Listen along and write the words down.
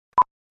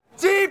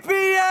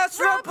TPS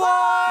Report!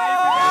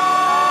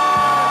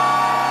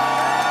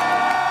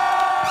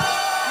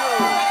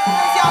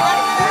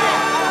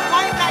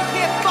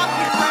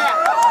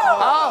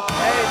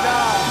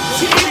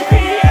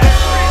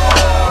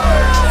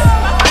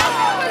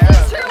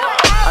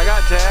 I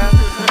got Jan.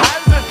 How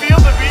does it feel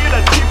to be in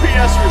a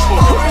TPS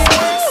report?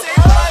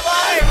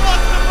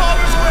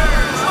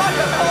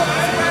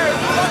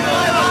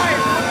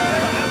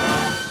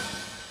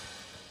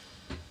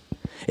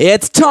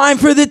 It's time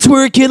for the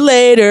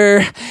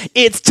twerkulator.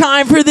 It's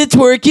time for the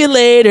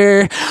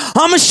twerkulator.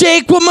 I'ma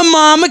shake what my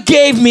mama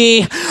gave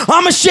me.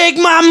 I'ma shake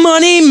my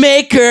money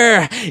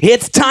maker.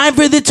 It's time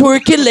for the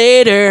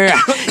twerkulator.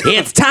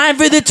 It's time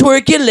for the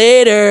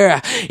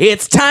twerkulator.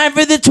 It's time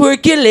for the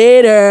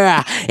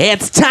twerkulator.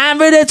 It's time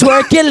for the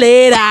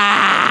twerkulator.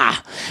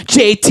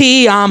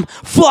 JT, I'm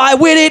fly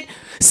with it.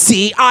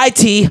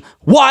 CITY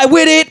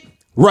with it.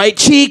 Right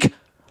cheek,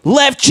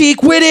 left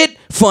cheek with it.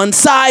 Fun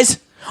size.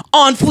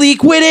 On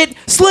fleek with it,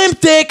 slim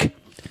thick,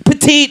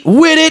 petite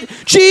with it,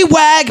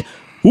 G-Wag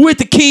with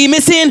the key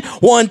missing.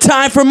 One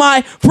time for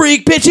my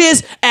freak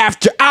bitches,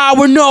 after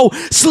hour no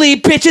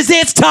sleep bitches.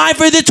 It's time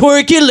for the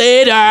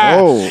twerkulator.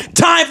 Oh.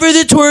 Time for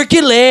the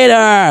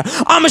twerkulator.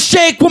 I'ma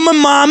shake what my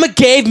mama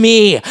gave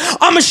me.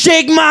 I'ma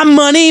shake my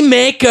money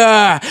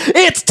maker.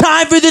 It's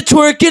time for the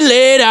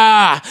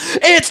twerkulator.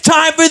 It's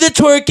time for the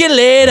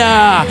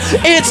twerkulator.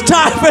 It's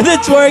time for the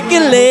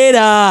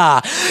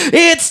twerkulator.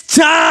 It's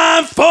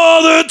time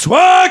for the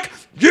twerk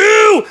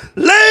you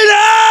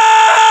later.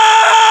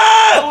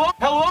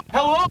 Hello?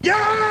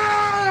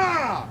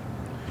 Yeah!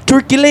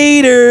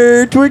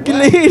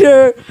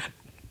 Twerkulator.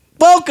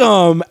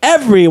 Welcome,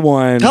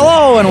 everyone.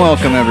 Hello and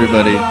welcome,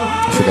 everybody.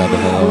 I forgot the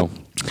hello.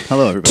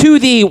 Hello, everybody. To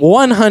the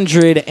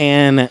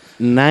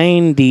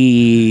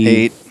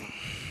 198.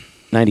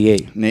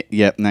 98.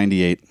 Yep,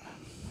 98.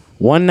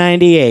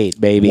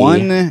 198, baby. We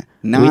did it.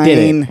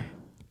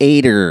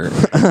 198er.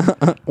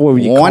 What were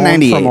you calling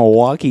 198. from a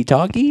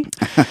walkie-talkie?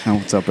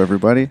 What's up,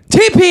 everybody?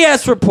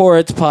 TPS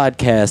Reports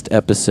Podcast,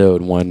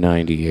 episode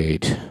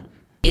 198.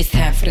 It's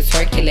time for the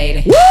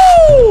circulator.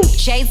 Woo!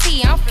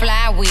 JT, I'm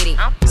fly with it.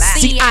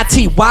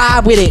 CITY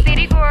with it.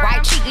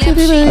 Right cheek, left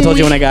cheek. I told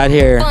you when I got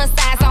here, Fun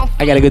size on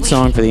I got a good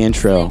song for the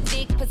intro.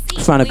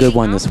 Found a good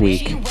one this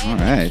week. All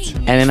right.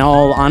 And in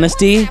all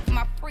honesty,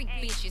 I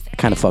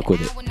kind of fuck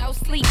with it. When I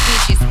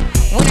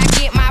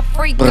get my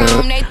freak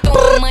on, they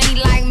throw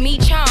money like me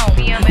chong.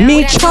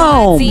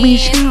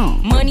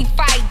 Money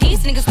fight, these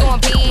niggas throwing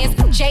bands.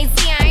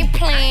 JT, I ain't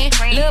playing.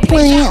 Lil'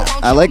 bitch,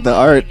 I like the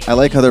art. I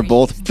like how they're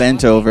both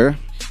bent over,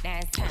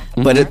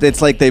 but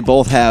it's like they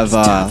both have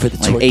Time for the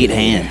like 8 twerkulator.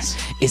 hands.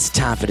 It's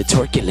time for the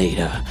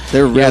twerkulator.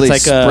 They're really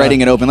it's like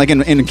spreading it open, like in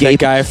That gape.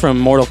 guy from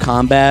Mortal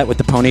Kombat with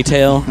the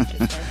ponytail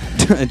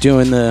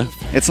doing the...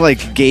 It's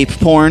like gape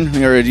porn,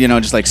 or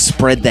just like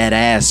spread that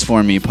ass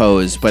for me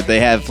pose. But they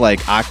have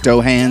like octo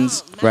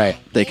hands. Right.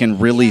 They can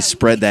really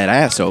spread that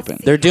ass open.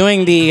 They're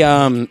doing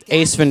the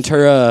Ace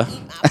Ventura...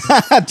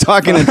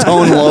 Talking to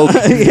Tone Loc.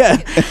 Yeah.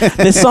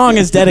 This song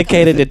is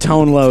dedicated to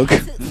Tone Loc. I'm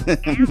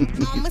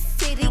a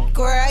city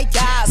girl,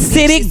 y'all.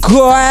 City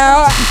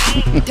Girl.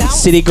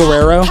 City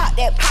Guerrero. Pop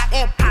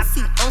that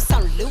pussy on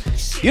some loop.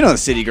 You know the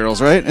City Girls,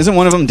 right? Isn't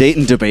one of them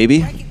dating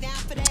DaBaby? Did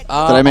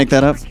I make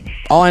that up?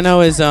 All I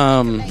know is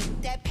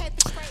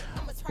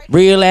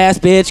real ass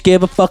bitch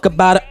give a fuck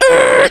about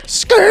a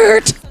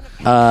skirt.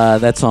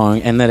 That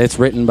song, and that it's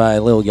written by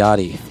Lil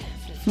Yachty.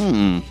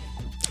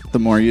 The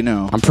more you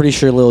know. I'm pretty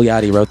sure Lil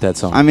Yachty wrote that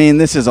song. I mean,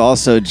 this is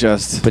also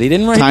just But he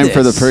didn't write Time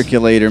for the this.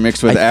 Percolator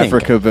mixed with I think.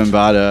 Africa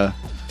Bambaataa.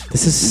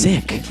 This is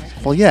sick.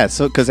 Well, yeah,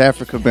 so because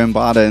Africa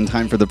Bambaataa and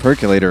Time for the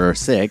Percolator are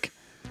sick.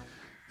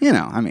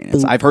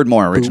 I've heard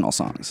more original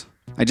songs.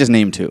 I just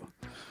named 2.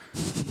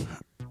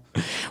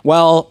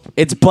 Well,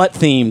 it's butt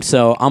themed,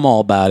 so I'm all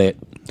about it.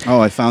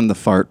 Oh, I found the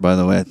fart, by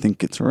the way. I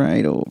think it's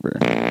right over.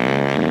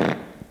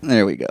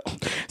 There we go.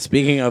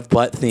 Speaking of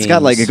butt themes, It's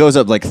got it goes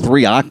up like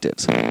 3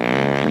 octaves.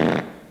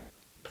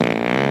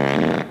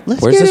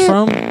 where's this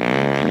from?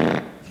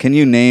 Can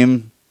you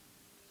name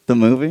the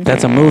movie?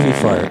 That's a movie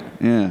fart.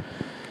 Yeah.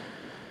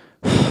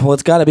 Well,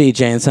 it's got to be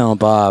Jay and Silent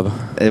Bob.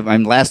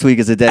 Last week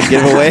is a dead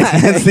giveaway.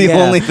 That's the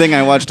Yeah. only thing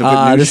I watched to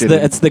put new shit in.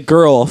 It's the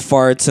girl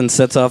farts and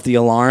sets off the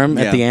alarm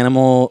at the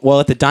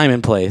at the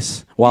Diamond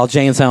Place, while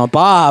Jay and Silent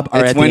Bob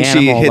are It's at when the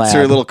she animal hits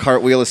her lab. little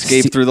cartwheel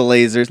escape through the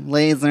lasers.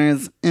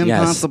 Lasers,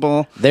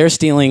 impossible. Yes. They're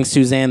stealing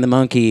Suzanne the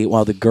monkey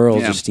while the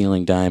girls Yeah. are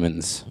stealing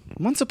diamonds.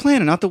 Once a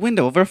planet out the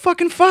window over a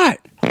fucking fart.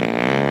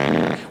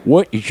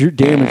 What is your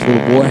damage,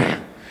 little boy?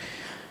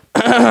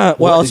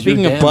 Well,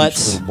 speaking of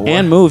butts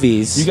and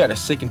movies, You got a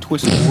sick and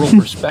twisted world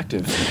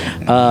perspective.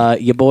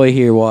 your boy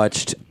here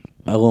watched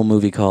a little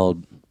movie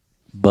called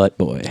Butt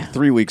Boy.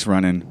 3 weeks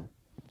running.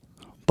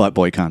 Butt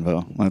boy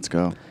convo. Let's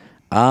go.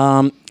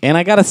 And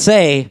I gotta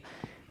say,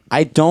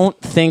 I don't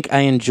think I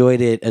enjoyed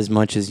it as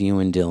much as you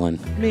and Dylan.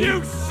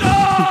 You suck!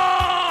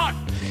 I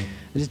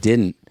just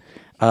didn't.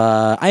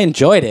 I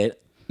enjoyed it.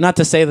 Not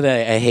to say that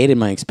I hated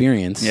my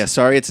experience. Yeah,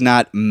 sorry it's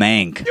not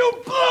Mank. You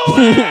blew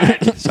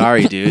it!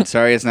 Sorry, dude.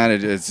 Sorry, it's not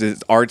as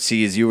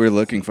artsy as you were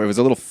looking for. It was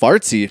a little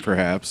fartsy,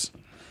 perhaps.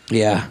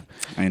 Yeah.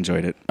 I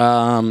enjoyed it.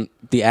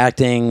 The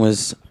acting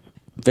was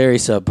very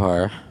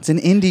subpar. It's an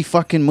indie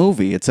fucking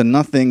movie. It's a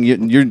nothing.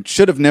 You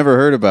should have never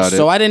heard about it.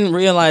 So I didn't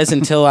realize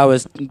until I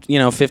was,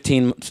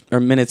 15 or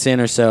minutes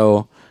in or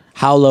so,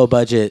 how low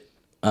budget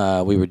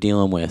we were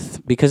dealing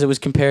with, because it was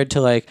compared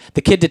to like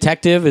The Kid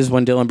Detective is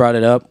when Dylan brought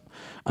it up.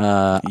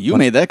 You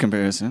made that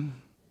comparison.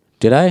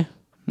 Did I?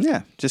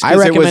 Yeah, just I 'cause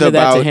recommended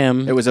that to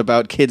him. It was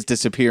about kids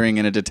disappearing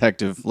and a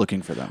detective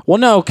looking for them. Well,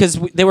 no, because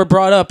they were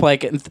brought up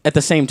like at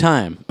the same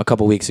time a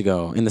couple weeks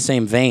ago in the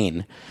same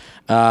vein.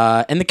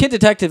 And The Kid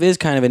Detective is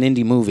kind of an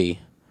indie movie,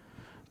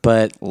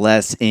 but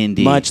Less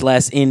indie. much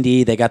less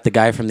indie. They got the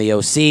guy from the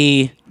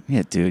OC.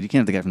 Yeah, dude. You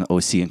can't have the guy from the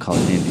OC and call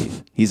it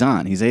indie. He's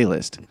on. He's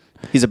A-list.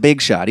 He's a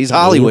big shot. He's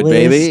Hollywood,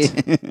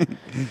 A-list. baby.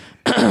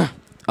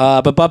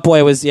 But Butt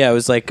Boy was it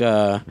was like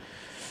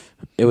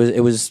it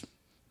was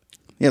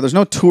Yeah, there's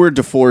no tour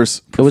de force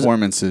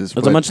performances. It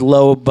was a much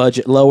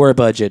lower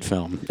budget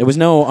film. It was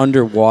no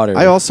Underwater.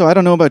 I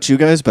don't know about you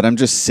guys, but I'm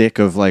just sick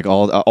of like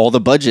all the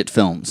budget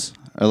films.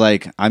 Or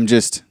like I'm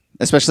just,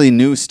 especially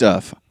new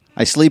stuff.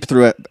 I sleep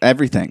through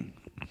everything.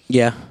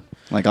 Yeah.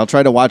 Like I'll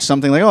try to watch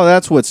something like, oh,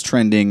 that's what's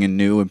trending and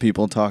new and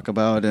people talk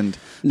about, and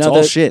it's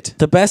all shit.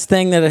 The best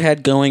thing that it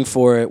had going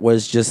for it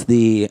was just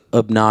the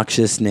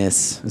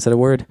obnoxiousness. Is that a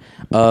word?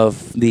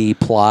 Of the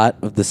plot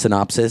of the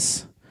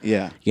synopsis.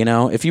 Yeah. You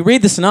know, if you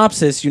read the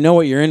synopsis, you know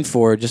what you're in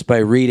for just by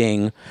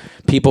reading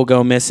people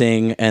go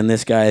missing and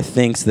this guy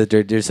thinks that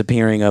they're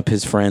disappearing up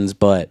his friend's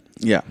butt.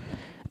 Yeah.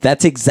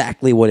 That's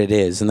exactly what it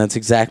is, and that's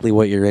exactly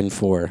what you're in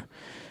for.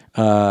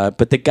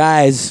 But the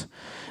guys,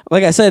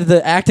 like I said,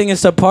 the acting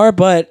is subpar,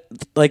 but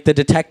like the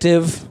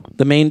detective,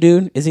 the main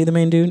dude, is he the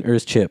main dude or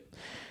is Chip?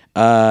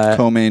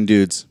 Co-main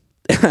dudes.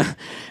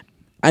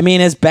 I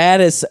mean, as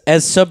bad as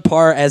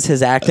subpar as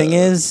his acting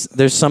is,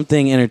 there's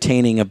something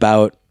entertaining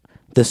about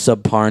the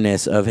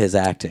subparness of his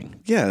acting.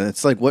 Yeah,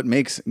 that's like what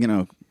makes,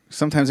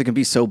 sometimes it can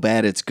be so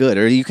bad it's good.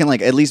 Or you can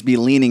like at least be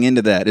leaning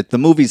into that. The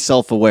movie's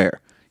self-aware,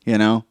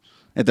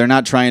 If they're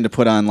not trying to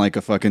put on like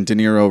a fucking De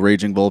Niro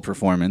Raging Bull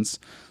performance.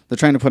 They're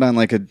trying to put on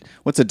like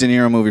what's a De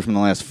Niro movie from the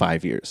last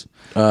 5 years?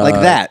 Like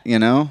that,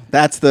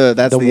 That's the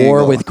War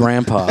angle. with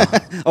Grandpa.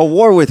 A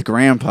War with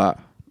Grandpa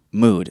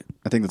mood.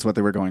 I think that's what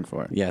they were going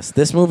for. Yes,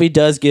 this movie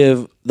does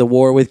give The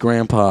War with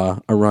Grandpa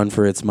a run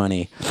for its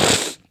money.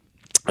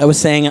 I was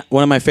saying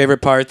one of my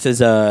favorite parts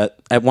is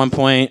at one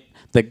point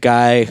the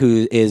guy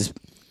who is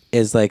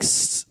like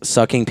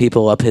sucking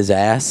people up his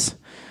ass.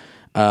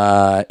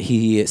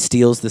 He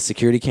steals the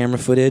security camera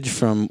footage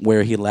from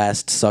where he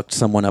last sucked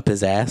someone up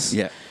his ass.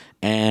 Yeah,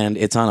 and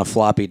it's on a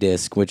floppy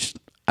disk, which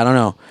I don't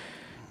know.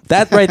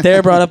 That right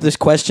there brought up this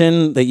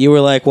question that you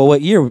were like, "Well,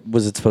 what year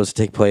was it supposed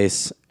to take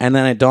place?" And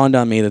then it dawned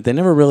on me that they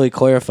never really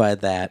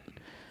clarified that.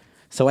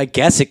 So I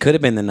guess it could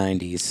have been the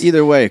 90s.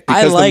 Either way,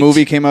 because the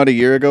movie came out a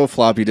year ago,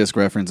 floppy disk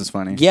reference is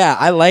funny. Yeah,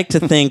 I like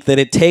to think that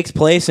it takes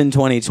place in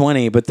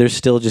 2020, but they're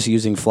still just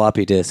using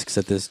floppy disks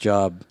at this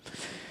job.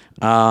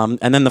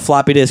 And then the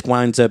floppy disk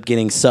winds up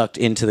getting sucked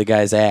into the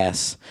guy's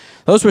ass.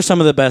 Those were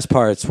some of the best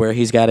parts, where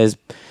he's got his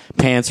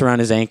pants around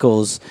his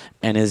ankles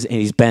and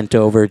he's bent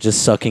over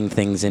just sucking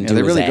things into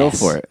his ass. They really go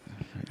for it,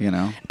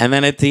 And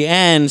then at the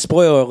end,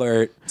 spoiler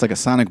alert. It's like a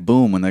sonic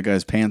boom when that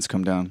guy's pants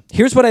come down.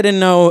 Here's what I didn't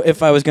know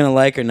if I was going to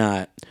like or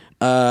not.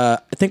 I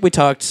think we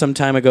talked some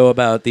time ago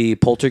about the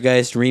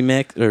Poltergeist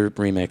remake. Yeah.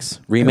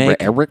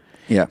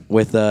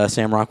 With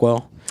Sam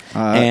Rockwell.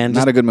 And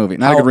not a good movie.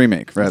 Not a good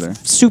remake, rather.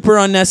 Super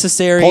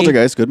unnecessary.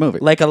 Poltergeist, good movie.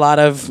 Like a lot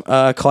of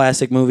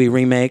classic movie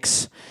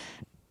remakes.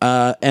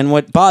 And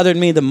what bothered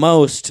me the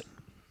most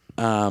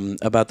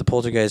about the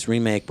Poltergeist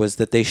remake was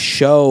that they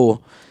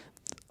show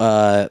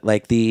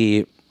like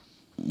the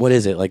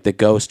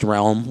ghost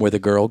realm where the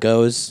girl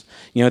goes.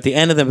 At the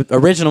end of the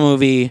original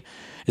movie,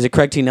 is it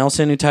Craig T.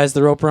 Nelson who ties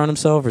the rope around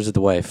himself, or is it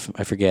the wife?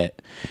 I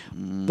forget.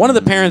 One of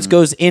the parents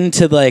goes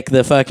into like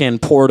the fucking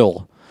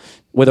portal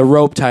with a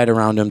rope tied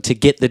around him to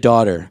get the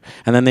daughter,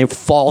 and then they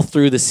fall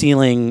through the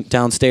ceiling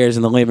downstairs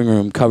in the living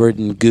room covered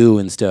in goo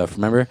and stuff.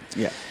 Remember?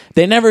 Yeah.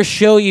 They never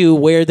show you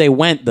where they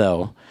went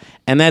though,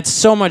 and that's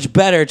so much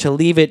better to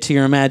leave it to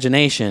your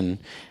imagination.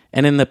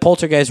 And in the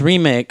Poltergeist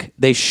remake,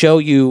 they show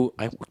you.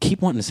 I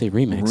keep wanting to say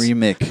remix.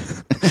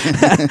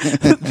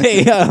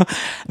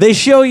 They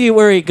show you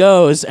where he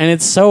goes, and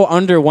it's so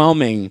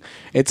underwhelming.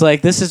 It's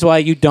like, this is why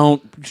you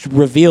don't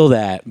reveal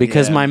that,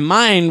 because my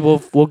mind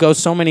will go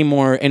so many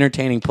more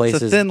entertaining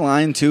places. It's a thin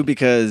line too,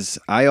 because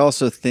I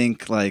also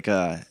think like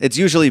it's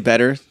usually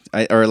better,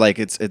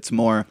 it's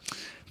more.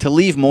 To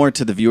leave more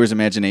to the viewer's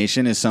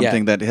imagination is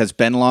something that has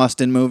been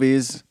lost in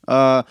movies,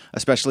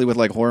 especially with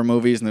like horror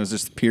movies. And there was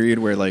this period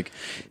where like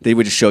they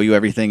would just show you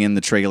everything in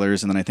the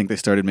trailers, and then I think they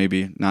started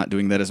maybe not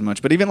doing that as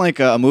much. But even like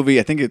a movie,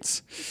 I think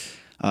it's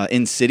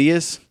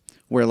Insidious,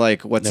 where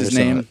like what's his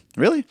name?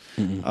 Really?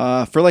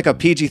 Mm-hmm. For like a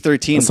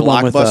PG-13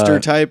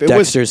 blockbuster type. It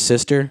Dexter's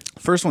sister.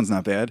 First one's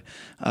not bad,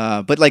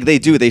 but like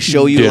they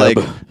show you like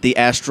the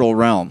astral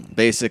realm.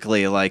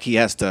 Basically, like he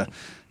has to.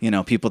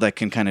 people that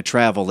can kind of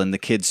travel, and the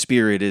kid's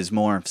spirit is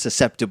more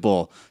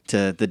susceptible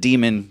to the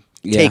demon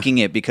taking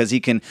it because he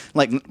can,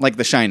 like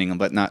The Shining,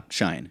 but not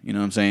shine. You know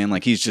what I'm saying?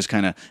 Like he's just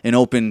kind of an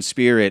open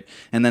spirit,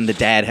 and then the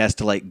dad has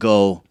to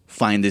go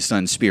find his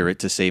son's spirit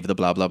to save the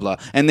blah blah blah.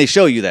 And they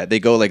show you that they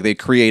go they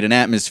create an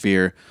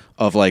atmosphere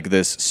of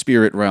this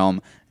spirit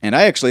realm, and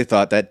I actually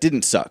thought that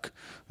didn't suck.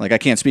 I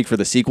can't speak for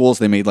the sequels.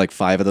 They made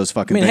 5 of those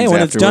fucking things. Hey,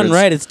 when afterwards. it's done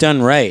right, it's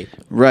done right.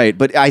 Right,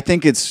 but I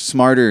think it's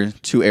smarter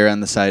to err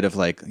on the side of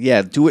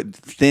do it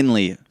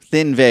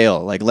thin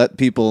veil. Let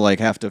people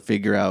have to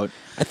figure out.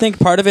 I think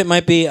part of it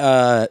might be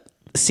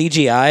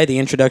CGI, the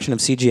introduction of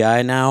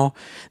CGI now.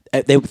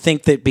 They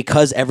think that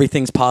because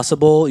everything's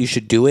possible, you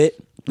should do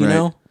it, you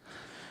know?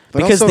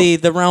 But because also,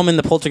 the realm in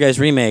the Poltergeist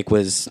remake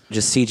was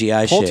just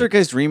CGI shit.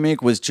 Poltergeist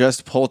remake was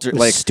just It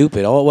was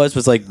stupid. All it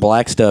was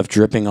black stuff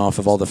dripping off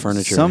of all the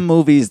furniture. Some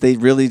movies, they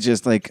really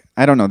just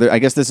I don't know. I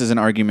guess this is an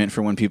argument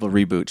for when people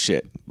reboot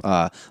shit.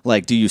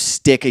 Do you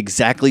stick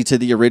exactly to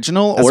the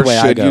original, or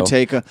should you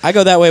take a? I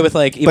go that way with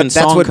even but that's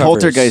song what covers.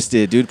 Poltergeist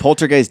did, dude.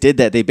 Poltergeist did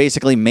that. They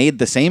basically made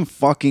the same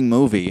fucking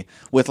movie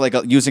with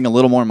using a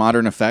little more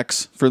modern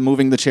effects for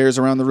moving the chairs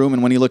around the room,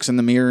 and when he looks in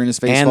the mirror and his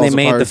face and falls they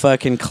made apart. the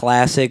fucking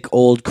classic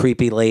old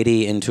creepy lady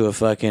into a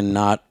fucking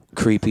not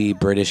creepy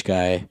British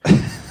guy.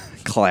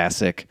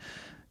 Classic.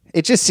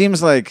 It just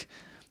seems like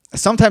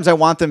sometimes I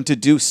want them to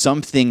do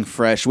something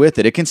fresh with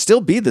it. It can still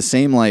be the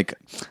same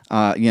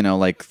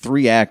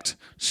 3-act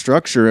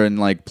structure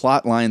and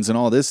plot lines and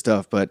all this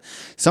stuff, but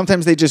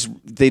sometimes they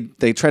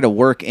try to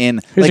work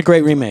in. Here's a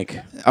great remake.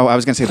 Oh, I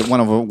was gonna say that one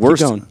of the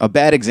worst, a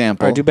bad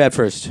example. All right, do bad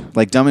first.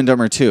 Dumb and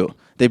Dumber 2.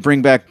 They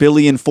bring back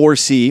Billy in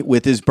 4C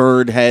with his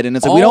bird head, and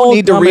it's we don't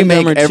need to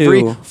remake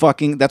every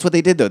fucking. That's what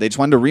they did though. They just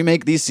wanted to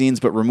remake these scenes,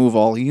 but remove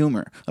all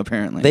humor.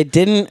 Apparently, they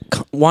didn't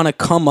want to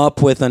come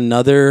up with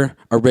another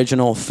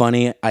original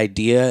funny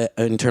idea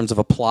in terms of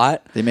a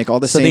plot. They make all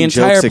the so same jokes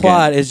again. the entire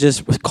plot is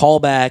just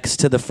callbacks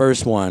to the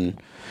first one,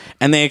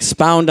 and they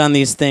expound on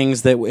these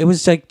things that it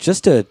was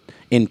just a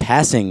in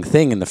passing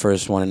thing in the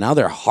first one, and now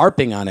they're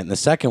harping on it in the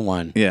second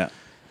one. Yeah.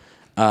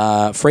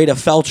 Freda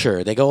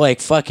Felcher. They go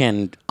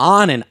fucking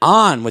on and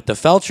on with the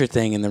Felcher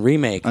thing in the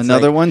remake. It's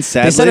another one,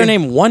 sadly. They said her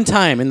name one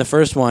time in the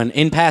first one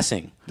in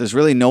passing. There's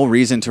really no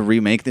reason to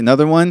remake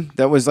another one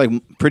that was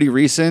pretty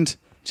recent.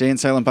 Jay and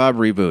Silent Bob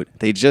reboot.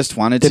 They just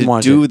wanted to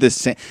do the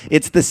same.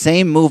 It's the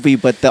same movie,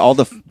 but all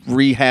the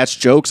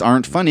rehashed jokes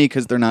aren't funny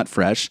because they're not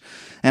fresh.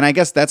 And I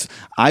guess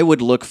I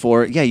would look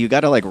for, you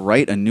got to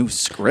write a new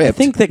script. I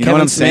think that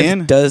Kevin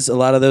Smith does a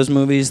lot of those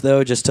movies,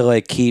 though, just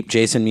to keep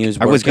Jason Mewes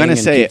working. I was going to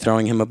say, keep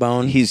throwing him a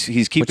bone. He's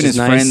keeping his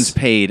friends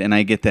paid, and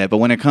I get that. But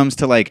when it comes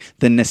to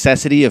the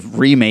necessity of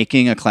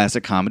remaking a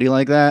classic comedy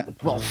like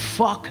that. Well,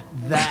 fuck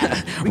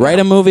that. Write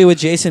a movie with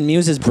Jason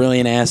Mewes'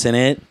 brilliant ass in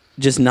it.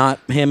 Just not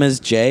him as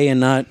Jay and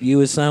not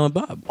you as Silent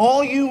Bob.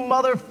 All you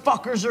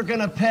motherfuckers are going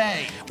to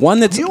pay. One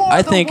that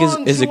I think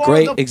is a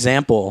great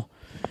example.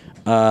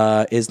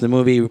 Is the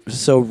movie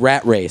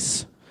Rat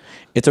Race.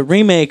 It's a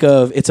remake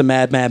of It's a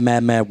Mad, Mad,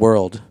 Mad, Mad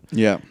World.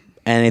 Yeah.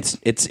 And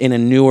it's in a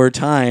newer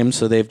time,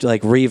 so they've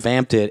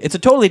revamped it. It's a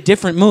totally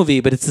different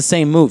movie, but it's the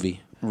same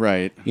movie.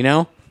 Right. You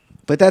know?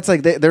 But that's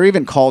they're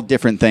even called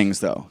different things,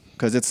 though.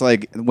 Because it's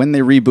when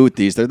they reboot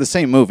these, they're the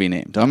same movie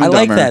name. Dumb and I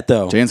like Dumber, that,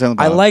 though. Jay and Silent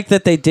Bob. I like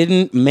that they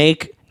didn't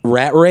make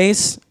Rat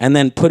Race and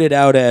then put it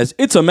out as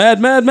It's a Mad,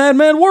 Mad, Mad,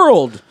 Mad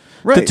World.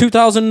 Right. The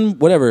 2000,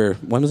 whatever.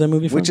 When was that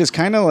movie from? Which is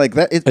kind of like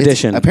that.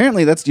 Edition.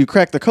 Apparently, you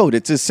cracked the code.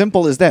 It's as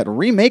simple as that.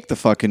 Remake the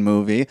fucking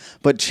movie,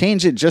 but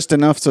change it just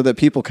enough so that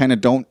people kind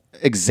of don't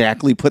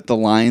exactly put the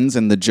lines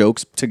and the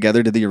jokes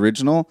together to the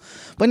original,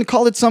 but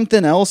call it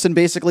something else. And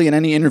basically, in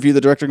any interview,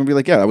 the director can be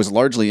like, "Yeah, I was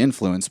largely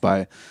influenced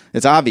by.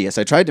 It's obvious.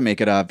 I tried to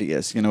make it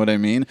obvious. You know what I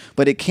mean?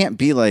 But it can't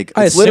be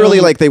it's literally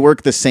they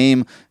work the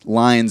same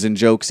lines and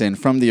jokes in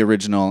from the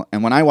original.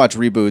 And when I watch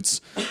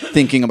reboots,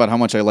 thinking about how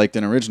much I liked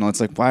an original,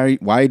 it's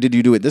why did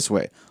you do it this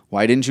way?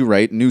 Why didn't you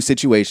write new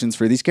situations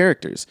for these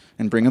characters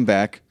and bring them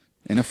back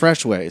in a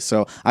fresh way?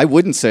 So I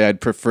wouldn't say I'd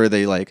prefer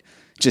they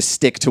just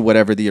stick to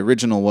whatever the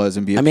original was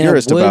and be a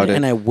purist about it.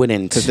 And I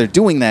wouldn't. Because they're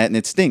doing that and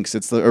it stinks.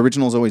 It's the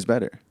original's always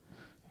better.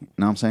 You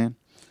know what I'm saying?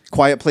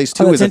 Quiet Place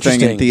 2 is a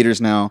thing in theaters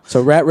now.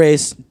 So Rat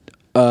Race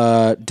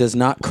does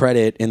not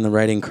credit in the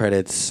writing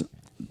credits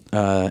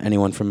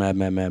anyone from Mad,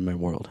 Mad, Mad, Mad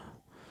World.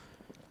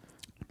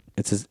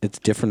 It's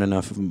different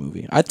enough of a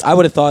movie. I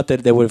would have thought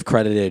that they would have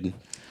credited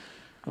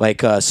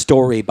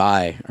story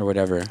by or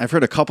whatever. I've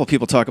heard a couple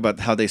people talk about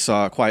how they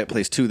saw Quiet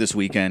Place 2 this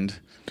weekend.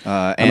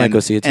 I might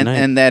go see it tonight.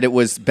 And that it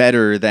was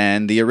better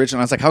than the original.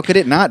 I was like, how could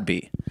it not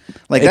be?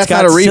 It's that's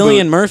got not a reboot.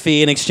 Cillian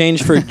Murphy in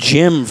exchange for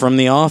Jim from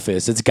The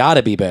Office. It's got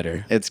to be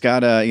better. It's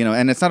got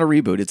and it's not a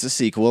reboot. It's a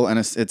sequel, and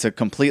it's a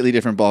completely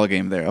different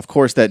ballgame there. Of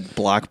course, that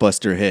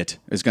blockbuster hit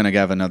is going to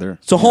have another.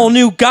 It's a whole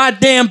new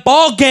goddamn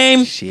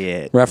ballgame.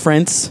 Shit.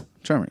 Reference.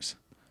 Tremors.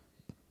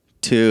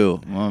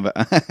 2. But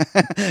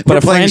We're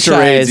a playing franchise,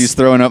 charades. He's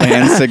throwing up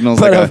hand signals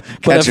like a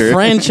catcher. But a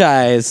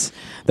franchise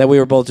that we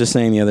were both just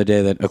saying the other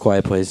day that A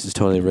Quiet Place is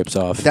totally rips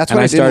off. That's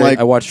what I started. didn't like.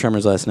 I watched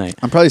Tremors last night.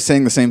 I'm probably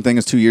saying the same thing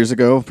as 2 years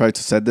ago. Probably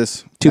said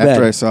this. Too bad.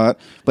 after I saw it.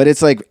 But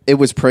it's like it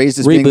was praised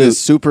as being Reboot. this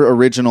super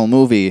original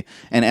movie,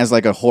 and as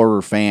like a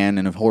horror fan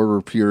and a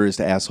horror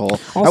purist asshole,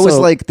 I was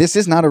Also- like, this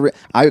is not a.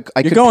 I You're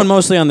could going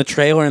mostly on the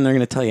trailer, and they're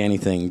going to tell you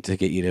anything to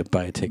get you to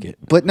buy a ticket.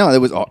 But no,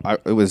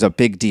 it was a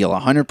big deal,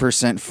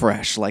 100%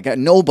 fresh. Like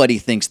nobody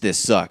thinks this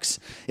sucks.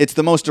 It's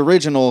the most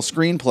original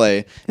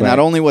screenplay, and not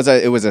only was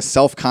it was a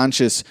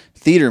self-conscious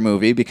theater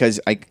movie because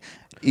I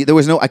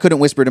couldn't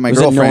whisper to my was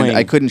girlfriend. annoying.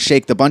 I couldn't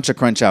shake the bunch of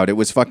crunch out. It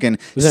was fucking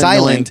was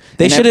silent. annoying.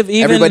 They and should have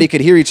even- everybody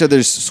could hear each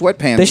other's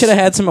sweatpants. They should have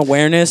had some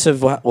awareness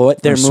of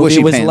what their Or movie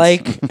swishy was pants.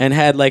 like, and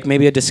had like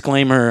maybe a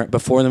disclaimer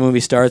before the movie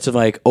starts of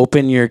like,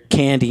 open your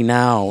candy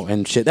now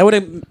and shit. That would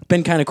have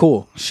been kind of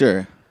cool.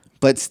 Sure,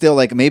 but still,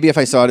 like maybe if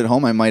I saw it at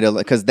home, I might have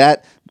because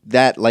that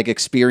like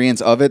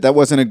experience of it, that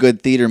wasn't a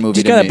good theater movie.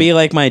 Just to gotta me. be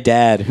like my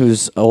dad,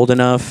 who's old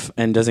enough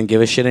and doesn't give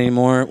a shit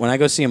anymore. When I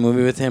go see a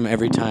movie with him,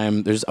 every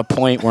time there's a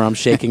point where I'm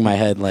shaking my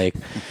head like,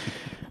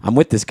 I'm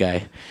with this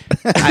guy.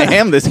 I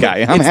am this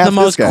guy. I'm It's half the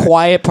most this guy.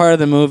 quiet part of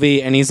the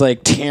movie, and he's like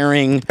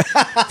tearing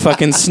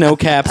fucking snow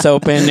caps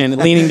open and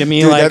leaning to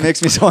me Dude, like, that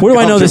makes me so where do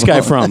I know this guy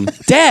uncomfortable.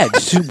 from? Dad,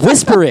 just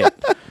whisper it.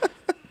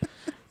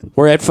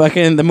 We're at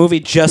fucking, the movie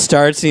just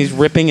starts, and he's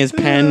ripping his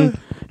pen,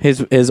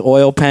 his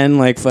oil pen,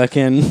 like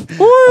fucking,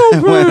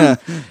 When,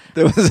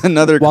 there was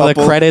another while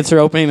couple. the credits are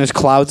opening, there's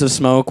clouds of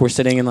smoke. We're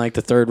sitting in like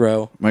the third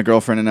row. My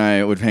girlfriend and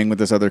I would hang with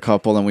this other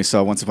couple, and we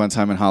saw Once Upon a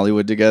Time in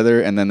Hollywood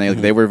together. And then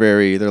they were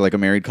they're like a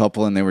married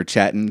couple, and they were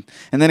chatting.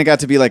 And then it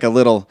got to be like a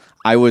little.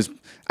 I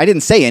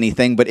didn't say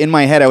anything, but in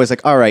my head I was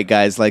like, all right,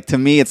 guys. Like to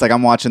me, it's like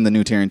I'm watching the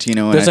new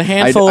Tarantino. And There's a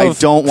handful I of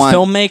don't want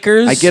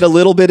filmmakers. I get a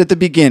little bit at the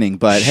beginning,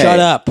 but Shut hey.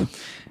 up.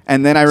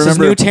 And then I This is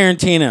remember new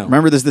Tarantino.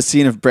 Remember, there's the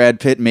scene of Brad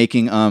Pitt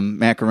making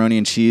macaroni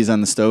and cheese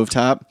on the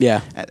stovetop.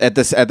 Yeah. At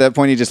that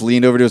point, he just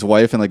leaned over to his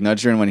wife and like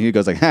nudged her, and when he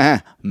goes like,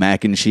 "Ha,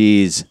 mac and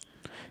cheese,"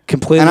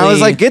 Completely. and I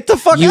was like, "Get the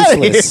fuck out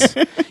of useless.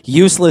 here!"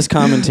 Useless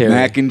commentary.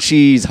 Mac and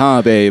cheese,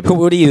 huh, babe?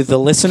 What are you, the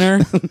listener?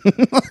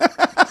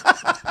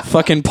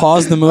 Fucking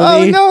pause the movie.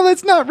 Oh no,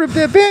 let's not rip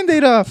that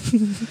Band-Aid off.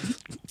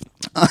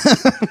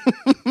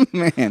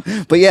 Man,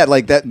 but yeah,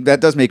 like that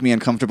does make me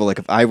uncomfortable. Like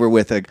if I were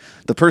with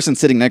the person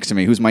sitting next to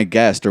me, who's my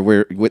guest, or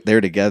we're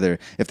there together,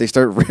 if they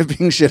start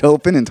ripping shit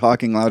open and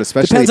talking loud,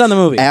 especially Depends on the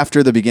movie.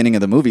 after the beginning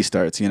of the movie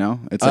starts, you know,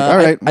 it's like all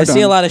right. I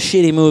see a lot of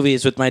shitty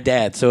movies with my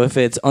dad. So if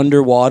it's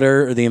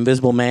Underwater or The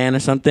Invisible Man or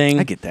something,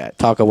 I get that.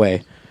 Talk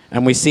away.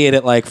 And we see it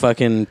at like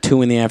fucking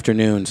 2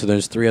 p.m. So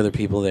there's 3 other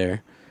people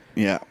there.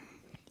 Yeah.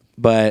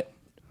 But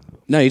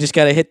no, you just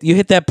gotta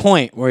hit that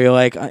point where you're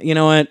like, you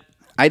know what?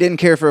 I didn't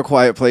care for A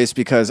Quiet Place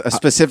because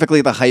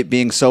specifically the hype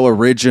being so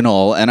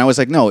original. And I was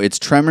like, no, it's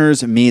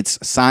Tremors meets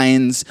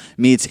Signs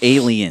meets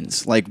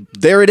Aliens. Like,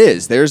 there it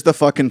is. There's the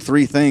fucking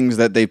 3 things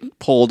that they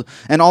pulled.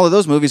 And all of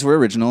those movies were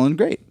original and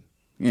great.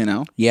 You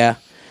know? Yeah.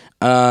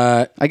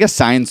 I guess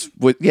Signs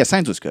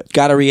was good.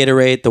 Gotta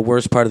reiterate, the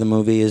worst part of the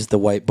movie is the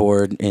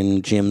whiteboard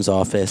in Jim's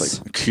office.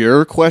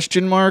 Cure,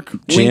 question mark?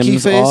 Winky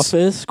Jim's face?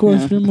 office?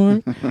 Question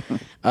mark.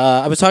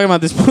 I was talking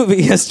about this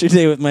movie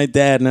yesterday with my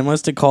dad, and I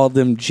must have called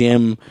him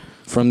Jim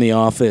from The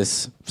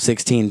Office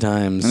 16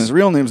 times. And his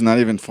real name's not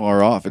even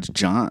far off. It's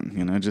John.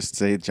 You know, just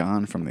say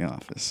John from The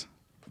Office.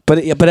 But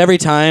every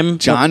time,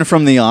 John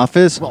from The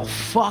Office? Well,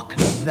 fuck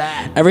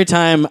that. every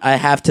time I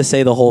have to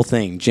say the whole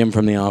thing, Jim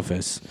from The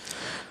Office.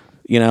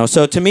 You know,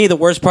 so to me, the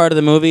worst part of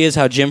the movie is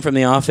how Jim from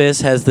The Office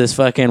has this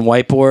fucking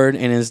whiteboard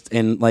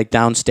in like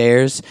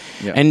downstairs,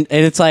 Yeah. and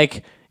it's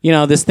like, you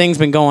know, this thing's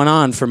been going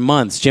on for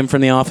months. Jim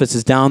from The Office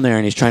is down there,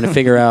 and he's trying to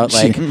figure out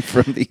like. Jim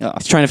from The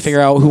Office. He's trying to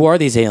figure out who are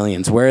these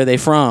aliens? Where are they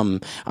from?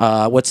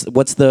 What is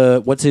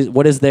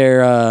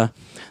their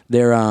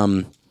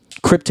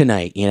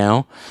kryptonite? You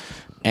know,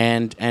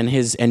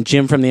 and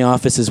Jim from The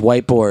Office's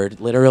whiteboard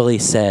literally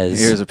says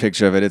Here's a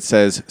picture of it. It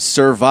says,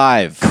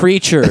 survive.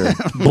 creature,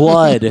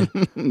 blood,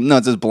 No,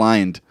 it says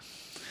blind.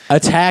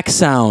 attack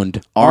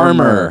sound,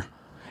 Armor. armor.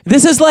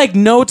 This is like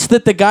notes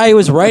that the guy who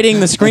was writing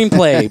the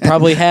screenplay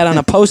probably had on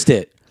a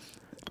Post-it.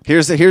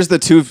 Here's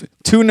the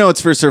two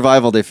notes for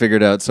survival they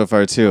figured out so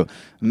far too.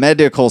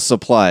 Medical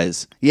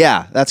supplies.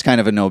 Yeah, that's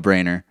kind of a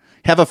no-brainer.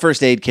 Have a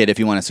first aid kit if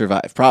you want to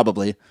survive.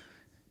 Probably.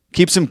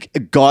 Keep some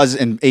gauze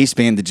and ace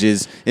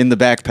bandages in the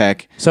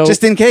backpack, So-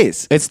 just in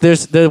case.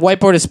 The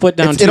whiteboard is split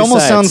down. It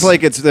almost sides. sounds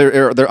like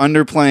they're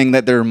underplaying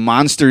that they're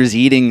monsters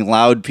eating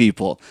loud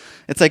people.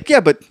 It's like,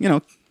 yeah, but you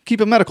know,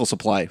 keep a medical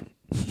supply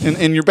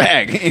in your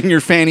bag, in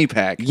your fanny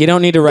pack. You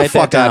don't need to write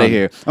fuck that down. outta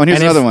here. Oh, and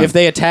here's another one. If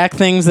they attack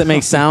things that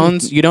make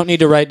sounds, you don't need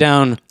to write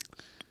down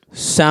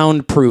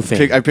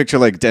soundproofing. I picture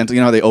like dental.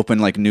 You know how they open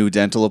like new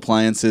dental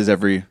appliances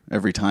every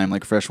time,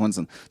 like fresh ones,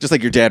 and just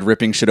like your dad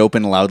ripping shit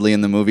open loudly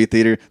in the movie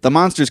theater. The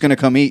monster's gonna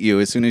come eat you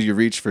as soon as you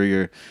reach for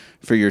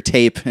your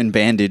tape and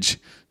bandage.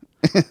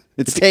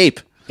 It's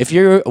tape. If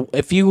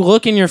you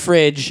look in your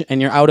fridge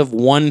and you're out of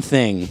one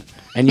thing,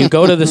 and you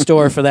go to the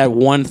store for that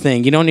one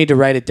thing, you don't need to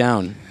write it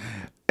down.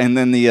 And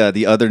then the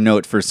other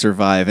note for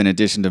survive, in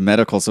addition to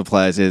medical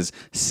supplies, is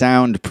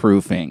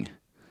soundproofing.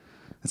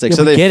 It's like Yeah,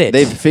 so we get it.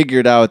 they've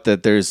figured out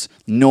that there's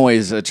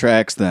noise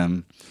attracts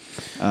them,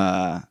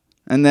 and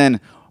then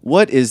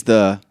what is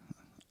the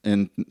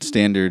in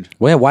standard.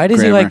 Well, why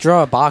does he grammar. like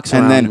draw a box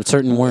around with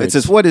certain words? It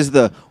says, "What is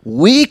the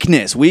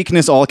weakness?"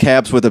 Weakness, all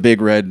caps with a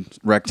big red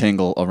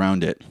rectangle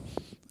around it.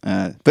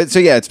 But so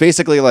yeah, it's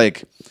basically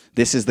like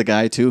this is the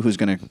guy too who's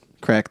gonna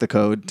crack the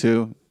code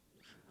too.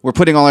 We're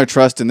putting all our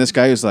trust in this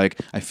guy who's like,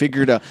 I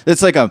figured out.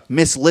 It's like a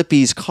Miss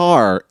Lippy's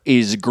car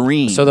is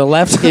green. So the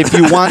left, if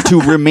you want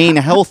to remain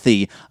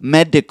healthy,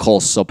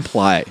 medical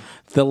supply.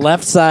 The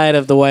left side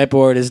of the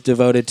whiteboard is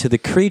devoted to the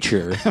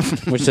creature,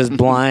 which says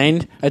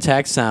blind,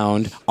 attack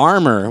sound,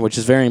 armor, which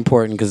is very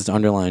important because it's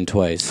underlined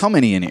twice. How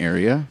many in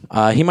area?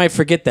 He might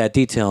forget that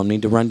detail and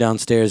need to run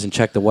downstairs and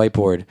check the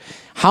whiteboard.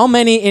 How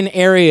many in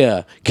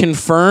area?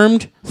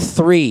 Confirmed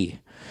 3.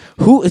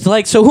 Who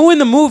in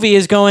the movie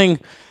is going,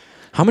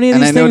 how many of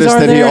these things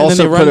are there? And then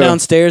they run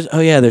downstairs. Oh,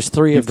 yeah, there's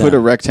 3 of them. Put a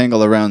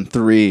rectangle around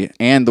 3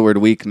 and the word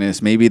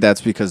weakness. Maybe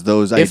that's because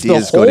those ideas go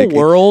If the whole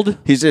world...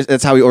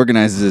 that's how he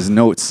organizes his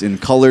notes in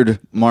colored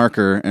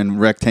marker and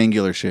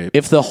rectangular shape.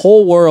 If the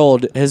whole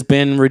world has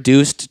been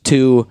reduced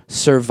to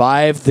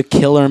survive the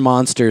killer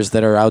monsters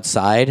that are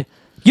outside...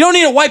 You don't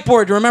need a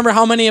whiteboard to remember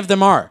how many of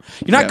them are.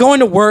 You're not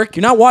going to work.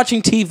 You're not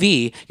watching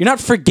TV. You're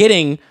not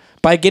forgetting...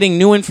 by getting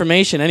new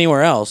information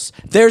anywhere else.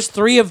 There's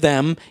 3 of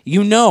them.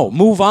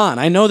 Move on.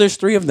 I know there's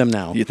 3 of them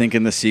now. You think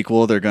in the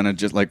sequel they're gonna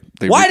just like?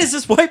 Why does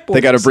this whiteboard? They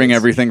got to bring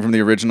everything from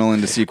the original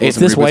into sequels.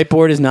 If this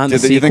whiteboard is not in the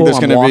sequel, you think there's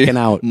I'm gonna walking be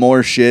out.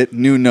 More shit,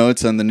 new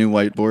notes on the new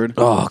whiteboard.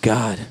 Oh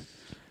God.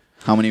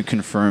 How many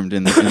confirmed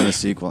in the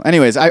sequel?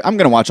 Anyways, I'm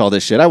gonna watch all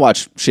this shit. I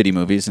watch shitty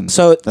movies, and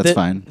so that's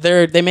fine.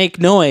 They make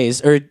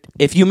noise, or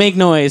if you make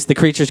noise, the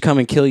creatures come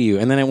and kill you.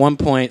 And then at one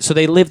point, so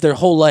they live their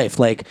whole life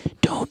like,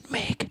 don't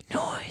make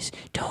noise,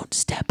 don't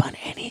step on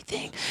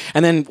anything.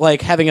 And then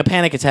like having a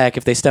panic attack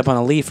if they step on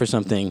a leaf or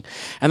something.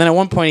 And then at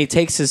one point, he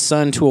takes his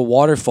son to a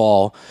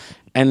waterfall.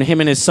 And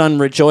him and his son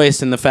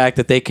rejoice in the fact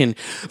that they can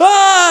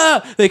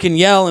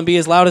yell and be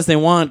as loud as they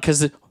want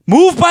because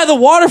move by the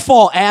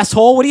waterfall,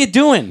 asshole. What are you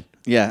doing?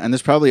 Yeah, and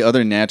there's probably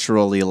other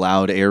naturally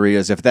loud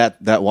areas. If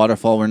that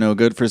waterfall were no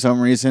good for some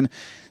reason,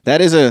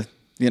 that is a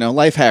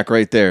life hack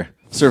right there.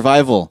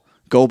 Survival.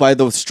 Go by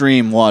the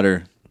stream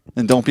water,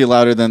 and don't be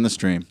louder than the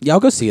stream. Yeah, I'll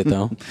go see it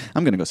though.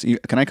 I'm gonna go see.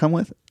 Can I come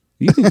with?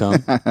 You can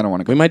come. I don't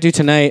want to go. We might do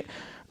tonight.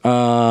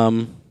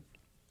 IMAX,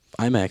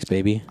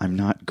 baby. I'm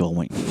not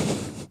going.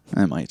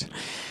 I might.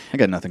 I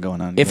got nothing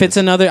going on. If it's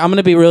another, I'm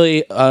gonna be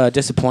really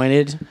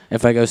disappointed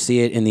if I go see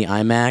it in the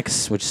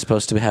IMAX, which is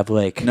supposed to have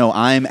like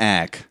I'm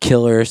Ack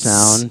killer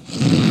sound.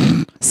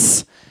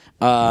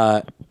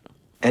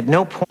 At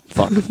no point.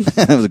 Fuck.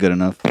 That was good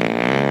enough.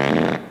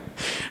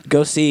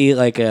 Go see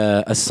like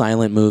a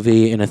silent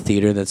movie in a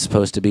theater that's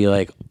supposed to be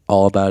like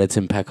all about its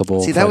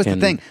impeccable. See, that was the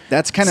thing.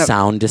 That's kind of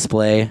sound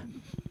display.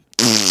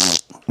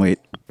 Wait.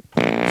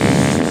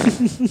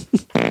 Sounds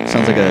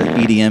like a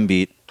EDM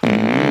beat.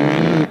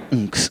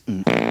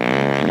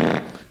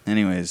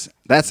 Anyways,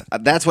 that's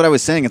what I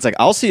was saying. It's like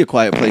I'll see A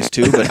Quiet Place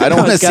too, but I don't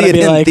want to see it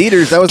in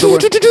theaters. That was the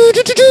word.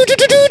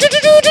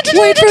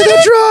 Wait for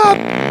the drop.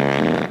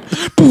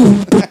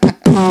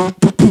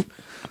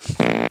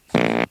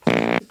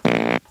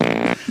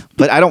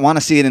 But I don't want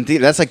to see it in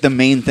theater. That's like the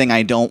main thing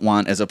I don't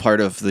want as a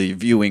part of the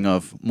viewing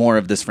of more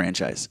of this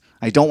franchise.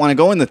 I don't want to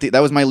go in the theater. That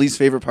was my least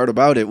favorite part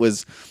about it,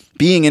 was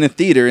being in a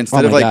theater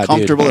instead of like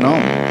comfortable at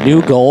home.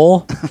 New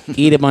goal: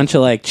 eat a bunch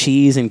of like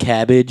cheese and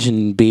cabbage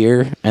and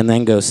beer, and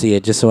then go see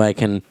it, just so I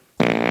can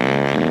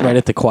right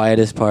at the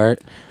quietest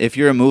part. If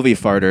you're a movie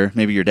farter,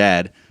 maybe your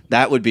dad,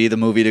 that would be the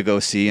movie to go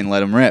see and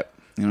let him rip.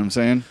 You know what I'm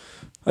saying?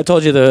 I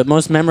told you the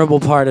most memorable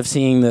part of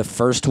seeing the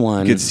first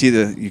one.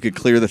 You could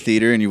clear the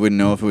theater and you wouldn't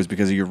know if it was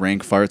because of your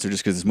rank farts or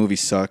just because this movie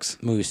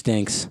sucks. Movie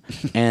stinks.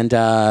 And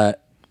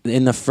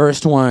in the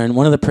first one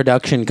of the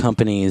production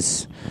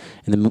companies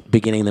in the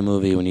beginning of the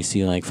movie, when you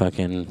see like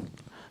fucking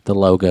the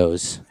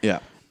logos, yeah,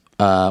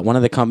 one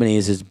of the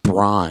companies is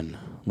Braun,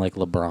 like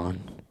LeBron.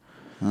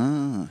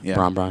 Yeah,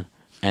 Braun.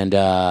 And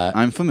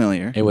I'm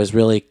familiar. It was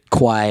really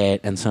quiet,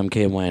 and some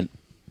kid went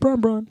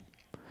Braun,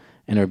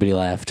 and everybody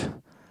laughed.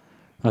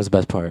 That was the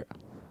best part.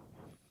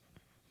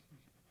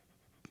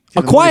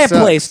 A Quiet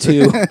Place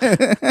 2.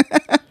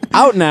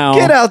 Out now.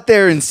 Get out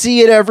there and see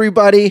it,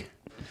 everybody.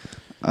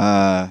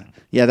 Yeah,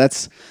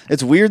 it's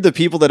weird the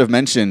people that have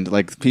mentioned,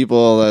 like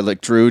people like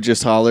Drew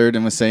just hollered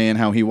and was saying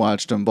how he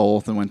watched them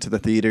both and went to the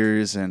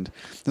theaters, and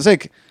there's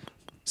like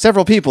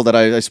several people that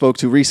I spoke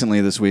to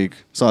recently this week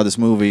saw this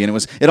movie,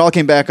 and it all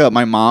came back up.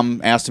 My mom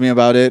asked me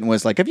about it and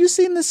was like, "Have you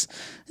seen this?"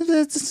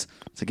 It's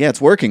like, yeah,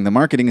 it's working. The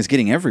marketing is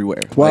getting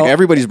everywhere. Well, like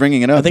everybody's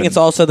bringing it up. I think it's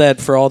also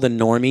that for all the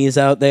normies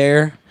out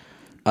there.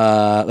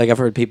 Like I've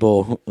heard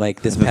people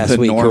like this past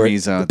week.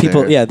 Normies out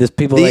people, there. Yeah, this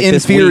people the like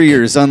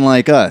inferiors, this week,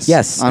 unlike us.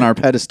 Yes, on our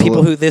pedestal.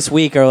 People who this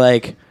week are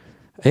like,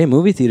 "Hey,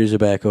 movie theaters are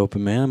back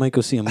open, man. I might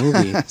go see a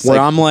movie." Where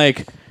I'm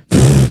like,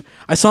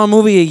 I saw a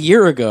movie a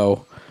year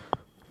ago.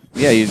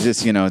 Yeah,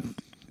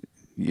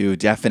 you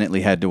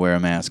definitely had to wear a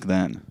mask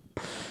then.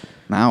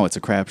 Now it's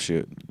a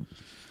crapshoot.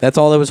 That's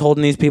all that was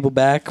holding these people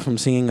back from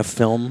seeing a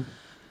film.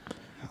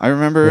 I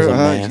remember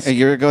a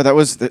year ago. That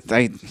was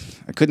I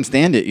couldn't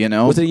stand it.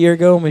 Was it a year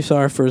ago when we saw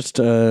our first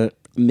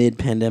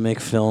mid-pandemic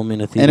film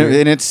in a theater.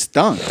 And it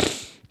stunk.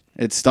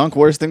 It stunk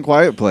worse than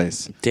Quiet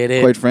Place. Did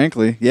it? Quite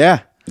frankly,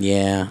 yeah.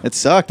 Yeah. It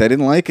sucked. I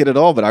didn't like it at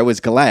all, but I was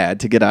glad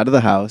to get out of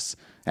the house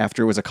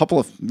after it was a couple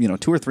of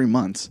 2 or 3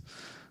 months.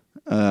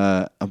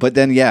 But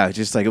then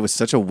just like it was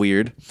such a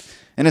weird,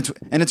 and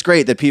it's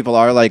great that people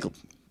are like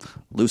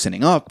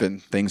loosening up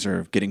and things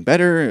are getting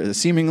better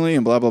seemingly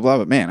and blah blah blah.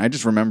 But man, I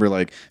just remember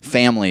like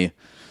family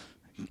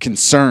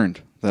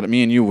concerned that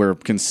me and you were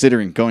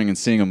considering going and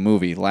seeing a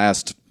movie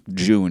last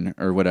June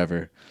or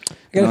whatever. I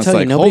gotta tell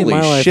you, nobody in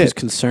my life is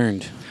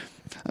concerned.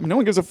 I mean, no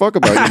one gives a fuck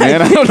about you,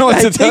 man. I don't know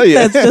what to tell you.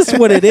 That's just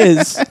what it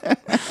is.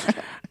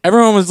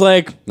 Everyone was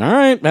like, all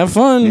right, have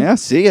fun. Yeah,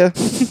 see ya.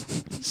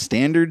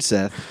 Standard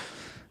Seth.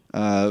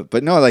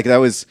 But no, like that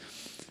was,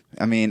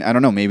 I mean, I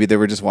don't know. Maybe they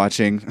were just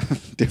watching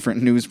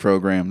different news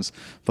programs.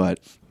 But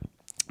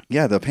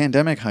yeah, the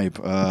pandemic hype,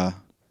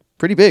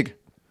 pretty big.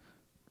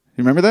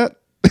 You remember that?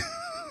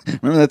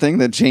 Remember that thing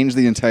that changed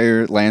the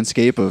entire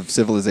landscape of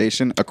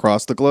civilization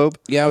across the globe?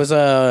 Yeah, I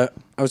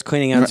was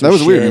cleaning out some that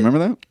was shit, weird.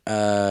 Remember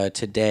that?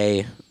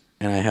 Today,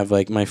 and I have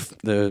like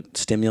the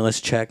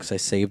stimulus checks. I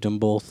saved them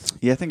both.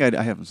 Yeah, I think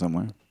I have them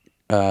somewhere.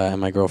 And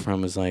my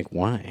girlfriend was like,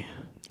 "Why?"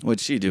 What'd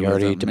she do? You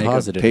already Make a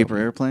deposited paper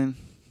them. airplane?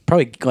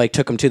 Probably like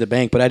took them to the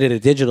bank, but I did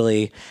it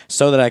digitally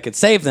so that I could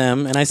save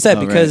them. And I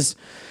said because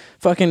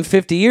fucking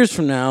 50 years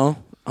from now,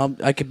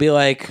 I could be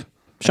like.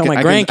 Show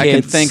my grandkids. I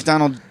can thank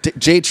Donald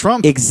J.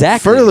 Trump.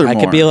 Exactly. Furthermore, I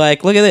could be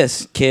like, look at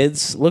this,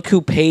 kids. Look who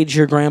paid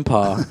your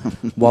grandpa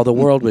while the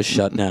world was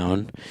shut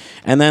down.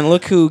 And then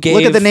look who gave...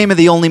 Look at the name of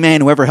the only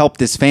man who ever helped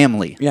this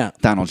family. Yeah.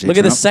 Donald J. Look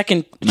Trump. at the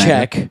second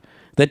check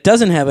that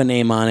doesn't have a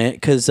name on it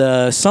because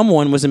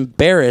someone was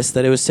embarrassed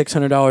that it was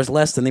 $600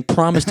 less than they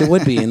promised it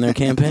would be in their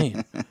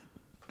campaign.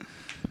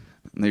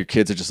 And your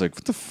kids are just like,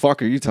 what the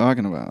fuck are you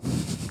talking about?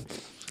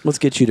 Let's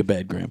get you to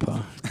bed, Grandpa.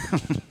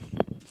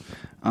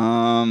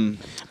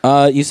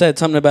 You said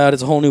something about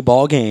it's a whole new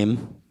ball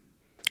game.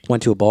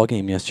 Went to a ball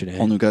game yesterday.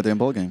 Whole new goddamn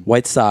ball game.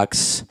 White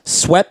Sox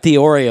swept the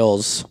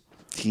Orioles.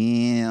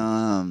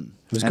 Damn.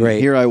 It was and great.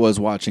 Here I was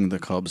watching the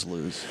Cubs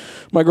lose.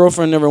 My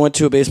girlfriend never went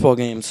to a baseball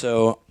game,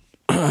 so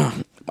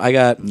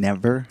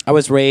Never? I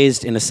was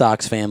raised in a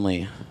Sox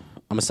family.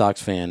 I'm a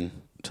Sox fan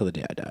till the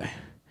day I die.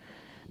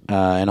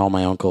 And all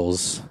my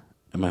uncles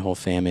and my whole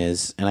fam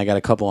is. And I got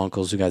a couple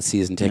uncles who got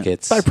season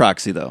tickets. By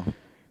proxy, though.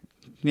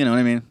 You know what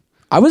I mean?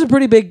 I was a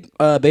pretty big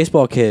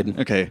baseball kid.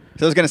 Okay.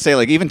 So I was going to say,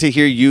 like, even to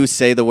hear you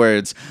say the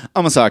words,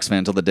 I'm a Sox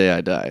fan till the day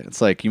I die.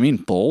 It's like, you mean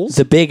Bulls?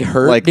 The big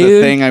hurt, like dude.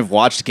 the thing I've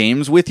watched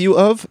games with you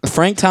of?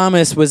 Frank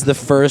Thomas was the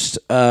first,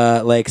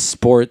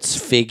 sports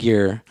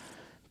figure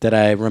that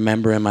I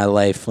remember in my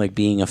life, like,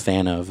 being a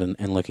fan of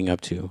and looking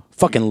up to.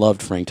 Fucking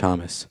loved Frank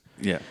Thomas.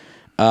 Yeah.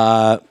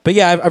 But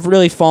yeah, I've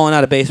really fallen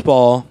out of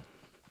baseball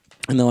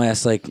in the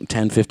last,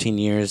 10, 15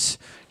 years.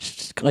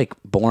 It's just,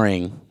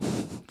 boring.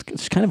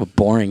 It's kind of a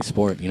boring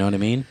sport, you know what I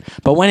mean?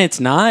 But when it's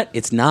not,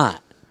 it's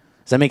not.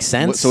 Does that make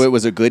sense? So it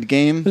was a good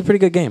game? It was a pretty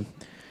good game.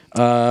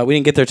 We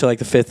didn't get there till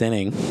the 5th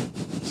inning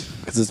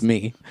because it's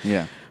me.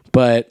 Yeah.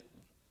 But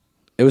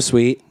it was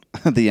sweet.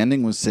 The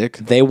ending was sick.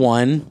 They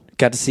won.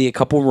 Got to see a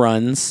couple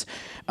runs.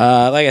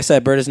 Like I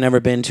said, Bert has never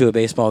been to a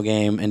baseball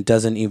game and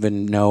doesn't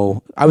even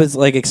know. I was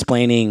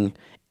explaining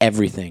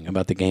everything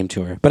about the game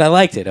to her, but I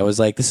liked it. I was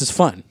like, this is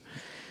fun.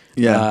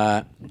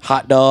 Yeah.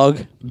 Hot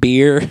dog,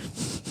 beer.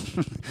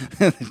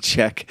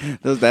 Check.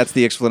 That's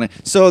the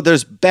explanation. So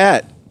there's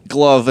bat,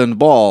 glove, and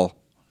ball,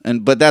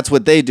 but that's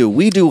what they do.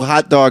 We do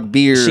hot dog,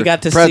 beer, She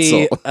got to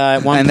pretzel, see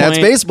at one and point, that's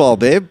baseball,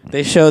 babe.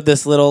 They showed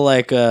this little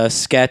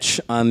sketch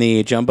on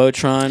the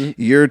Jumbotron.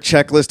 Your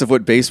checklist of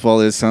what baseball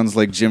is sounds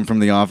like Jim from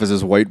The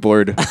Office's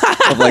whiteboard.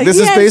 Of this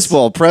Yes. is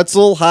baseball: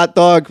 pretzel, hot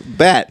dog,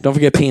 bat. Don't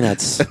forget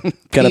peanuts.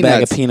 Got a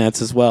bag of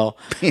peanuts as well.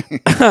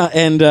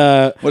 And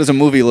What does a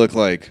movie look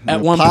like?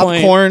 At one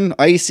popcorn,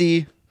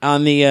 icy.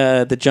 on the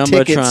Ticket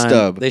Jumbotron,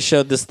 stub. they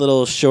showed this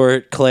little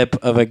short clip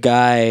of a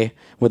guy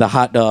with a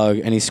hot dog,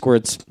 and he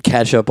squirts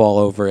ketchup all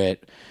over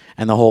it,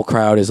 and the whole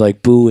crowd is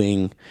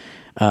booing.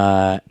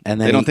 And then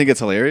They don't think it's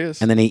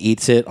hilarious. and then he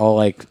eats it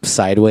all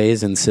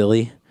sideways and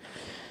silly,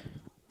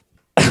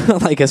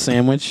 like a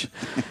sandwich.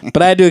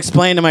 But I had to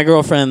explain to my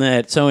girlfriend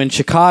that in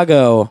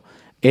Chicago,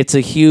 it's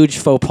a huge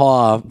faux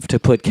pas to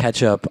put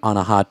ketchup on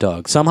a hot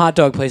dog. Some hot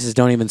dog places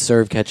don't even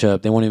serve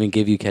ketchup. They won't even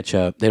give you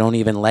ketchup. They don't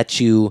even let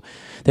you.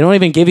 They don't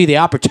even give you the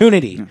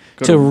opportunity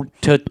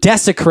to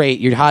desecrate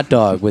your hot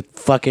dog with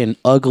fucking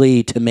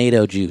ugly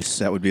tomato juice.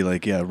 That would be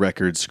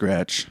record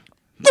scratch.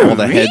 All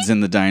the heads in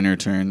the diner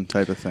turn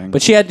type of thing.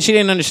 But she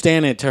didn't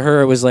understand it. To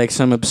her, it was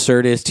some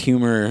absurdist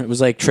humor. It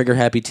was like trigger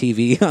happy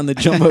TV on the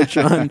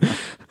Jumbotron.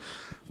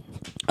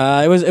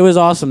 It was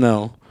awesome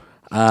though.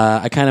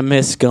 I kind of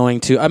miss going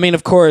to. I mean,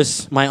 of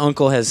course, my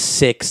uncle has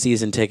 6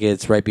 season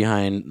tickets right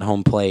behind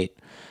home plate,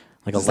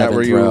 Is that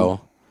where 11th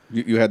row.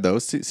 You had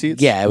those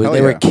seats? Yeah,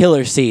 they were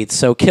killer seats.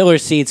 So killer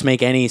seats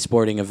make any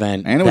sporting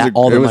event And it was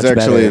all the much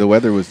actually better. the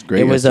weather was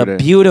great. It was yesterday. a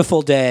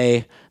beautiful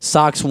day.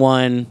 Sox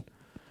won.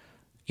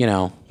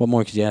 What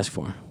more could you ask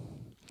for?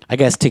 I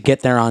guess to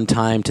get there on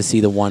time to see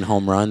the one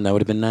home run, that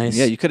would have been nice.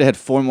 Yeah, you could have had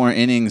 4 more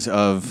innings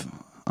of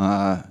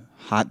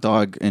hot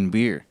dog and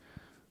beer.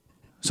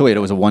 So wait,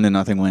 it was a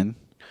 1-0 win.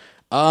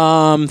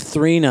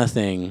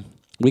 3-0.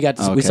 We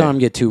Okay. saw him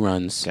get 2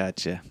 runs.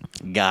 Gotcha.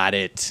 Got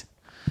it.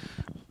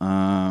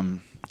 Yeah,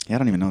 I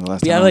don't even know the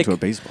last time Yeah, I went like- to a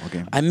baseball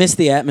game. I miss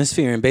the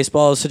atmosphere, and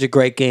baseball is such a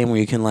great game where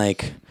you can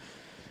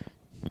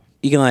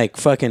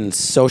fucking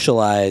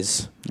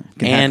socialize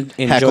and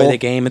enjoy heckle. the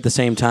game at the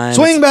same time.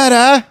 Swing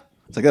batter.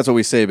 It's like that's what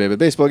we say, baby.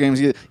 Baseball games,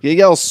 you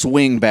yell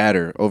swing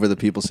batter over the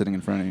people sitting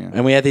in front of you.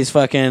 And we had these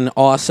fucking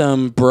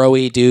awesome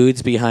bro-y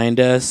dudes behind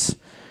us,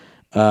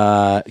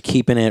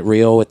 keeping it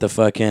real with the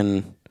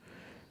fucking.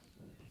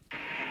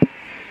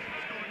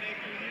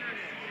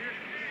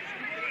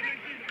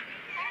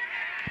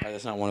 Oh,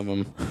 that's not one of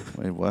them.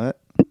 Wait, what?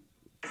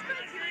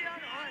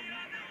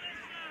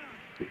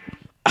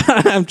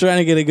 I'm trying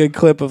to get a good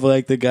clip of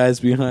like the guys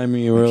behind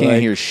me who were Can't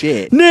like, hear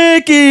shit.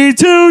 Nikki,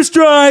 2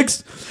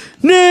 strikes!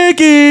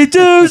 Nikki,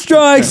 2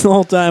 strikes! The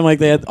whole time, like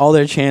they had all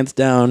their chants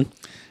down.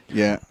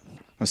 Yeah. I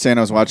was saying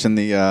I was watching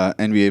the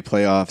NBA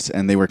playoffs,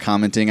 and they were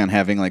commenting on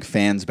having like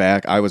fans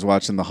back. I was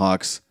watching the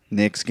Hawks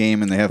Knicks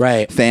game, and they have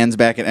fans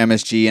back at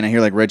MSG, and I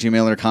hear like Reggie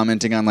Miller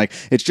commenting on like,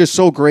 it's just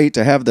so great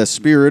to have the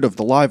spirit of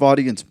the live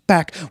audience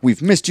back.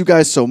 We've missed you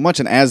guys so much.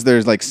 And as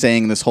they're like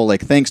saying this whole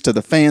like, thanks to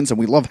the fans, and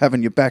we love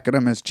having you back at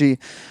MSG,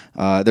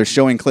 they're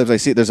showing clips. I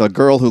see there's a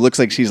girl who looks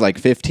like she's like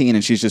 15,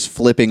 and she's just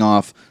flipping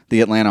off the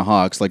Atlanta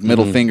Hawks, like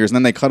middle fingers. And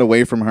then they cut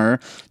away from her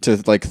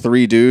to like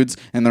 3 dudes,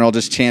 and they're all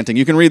just chanting.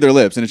 You can read their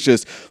lips, and it's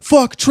just,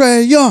 fuck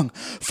Trae Young,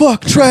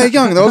 fuck Trae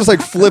Young. They're all just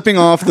like flipping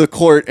off the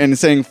court and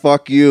saying,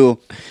 fuck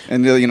you.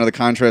 And the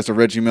contrast of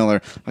Reggie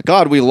Miller.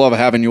 God, we love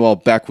having you all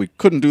back. We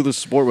couldn't do this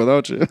sport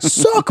without you.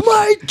 Suck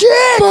my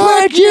dick,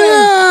 Reggie!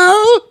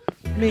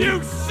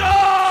 You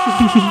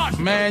suck!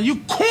 Man, you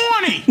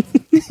corny!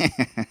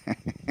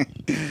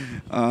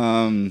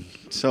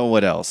 So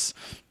what else?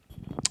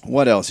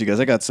 What else, you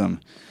guys? I got some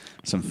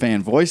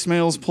fan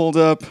voicemails pulled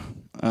up.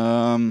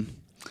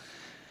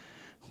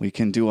 We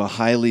can do a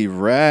highly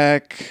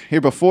rec.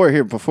 Before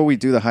we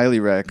do the highly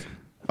rec.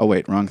 Oh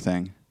wait, wrong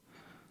thing.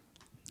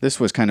 This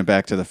was kind of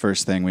back to the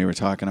first thing we were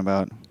talking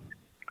about.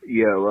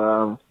 Yeah,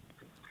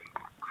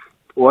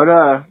 what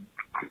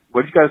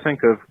you guys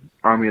think of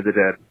Army of the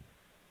Dead?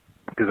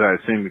 Because I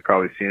assume you've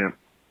probably seen it.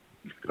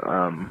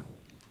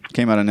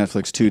 Came out on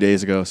Netflix 2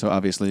 days ago, so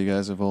obviously you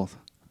guys have both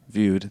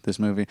viewed this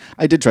movie.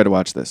 I did try to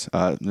watch this.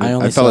 I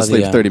fell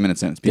asleep 30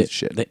 minutes in. It's a piece of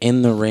shit. The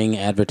in-the-ring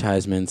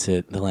advertisements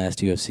at the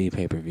last UFC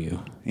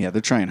pay-per-view. Yeah,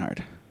 they're trying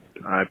hard.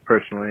 I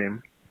personally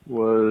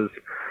was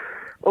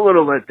a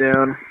little let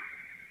down.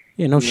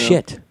 Yeah, no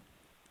shit.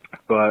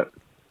 But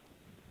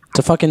it's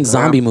a fucking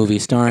zombie movie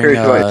starring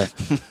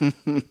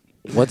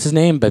what's his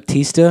name?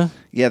 Batista?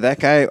 Yeah, that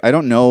guy, I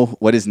don't know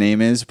what his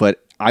name is,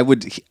 but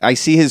I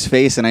see his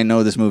face and I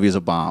know this movie is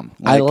a bomb.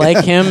 I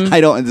like him.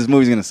 This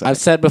movie's going to suck. I've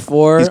said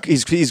before.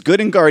 He's good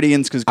in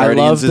Guardians because I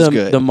Guardians love is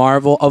good. the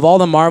Marvel, of all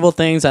the Marvel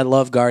things, I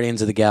love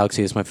Guardians of the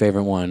Galaxy. It's my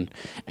favorite one.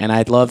 And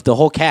I love the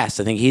whole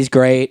cast. I think he's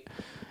great.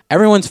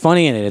 Everyone's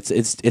funny in it.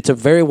 It's a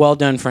very well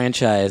done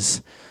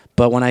franchise.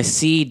 But when I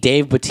see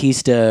Dave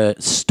Bautista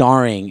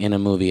starring in a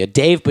movie, a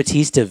Dave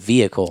Bautista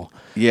vehicle,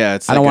 I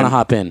don't want to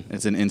hop in.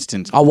 It's an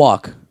instant. I'll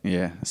walk.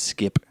 Yeah,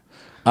 skip.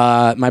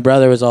 My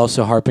brother was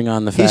also harping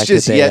on the fact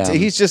that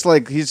he's just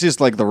like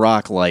the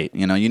Rock light.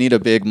 You need a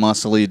big,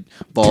 muscly,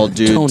 bald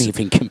dude. Don't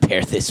even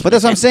compare this. But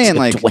that's what I'm saying. to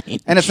Like,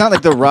 Dwayne and it's not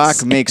like the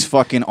Rock makes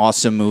fucking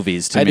awesome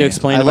movies to I had me. to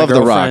explain I to my love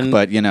the Rock, girlfriend-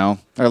 but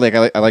or like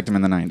I liked him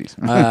in the '90s.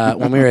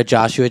 When we were at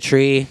Joshua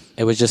Tree,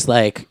 it was just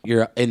like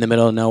you're in the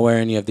middle of nowhere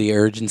and you have the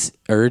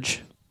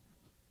urge.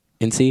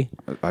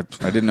 I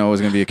didn't know it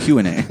was gonna be a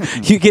Q&A.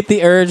 You get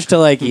the urge to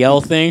like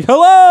yell things.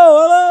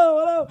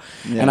 Hello.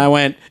 Yeah. And I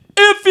went,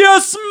 if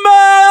you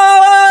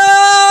smell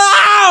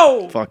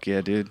Fuck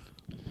yeah, dude.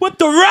 what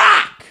the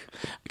Rock,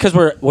 because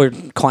we're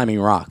climbing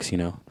rocks,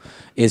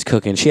 is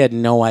cooking. She had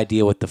no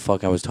idea what the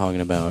fuck I was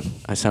talking about.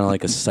 I sounded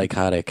like a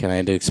psychotic, and I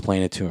had to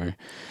explain it to her.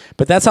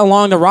 But that's how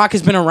long The Rock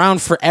has been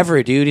around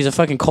forever, dude. He's a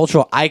fucking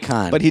cultural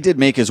icon. But he did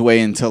make his way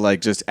into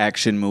like just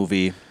action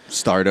movie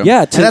stardom.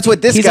 yeah, and that's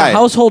what this he's guy. a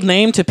household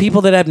name to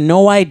people that have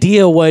no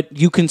idea what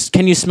you can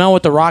you smell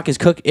what The Rock is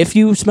cooking. If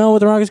you smell what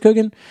The Rock is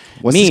cooking,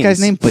 What's this guy's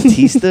name?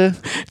 Batista.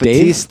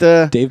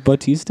 Dave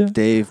Bautista.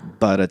 Dave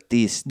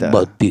Bautista.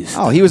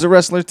 Bautista. Oh, he was a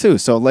wrestler too.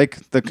 So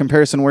like the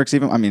comparison works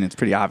even. I mean, it's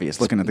pretty obvious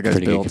looking at the guy's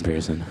Pretty good build.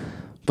 comparison.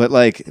 But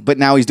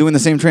now he's doing the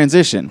same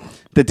transition.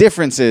 The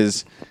difference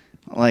is,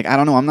 like, I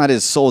don't know. I'm not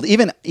as sold.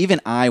 Even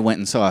I went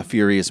and saw a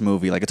Furious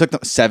movie. Like, it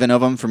took 7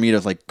 of them for me to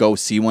like go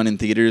see one in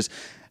theaters,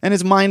 and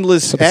it's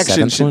mindless The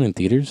action. seventh one in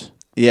theaters.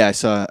 Yeah, I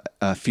saw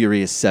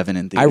Furious 7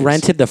 in theaters. I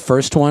rented the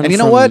first one. and you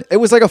know what? It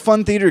was like a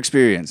fun theater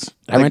experience.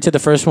 I rented the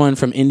first one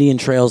from Indian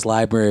Trails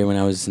Library when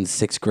I was in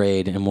 6th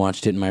grade and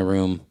watched it in my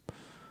room.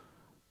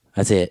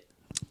 That's it.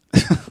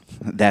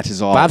 That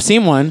is all. But I've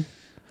seen one.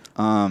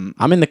 I'm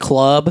in the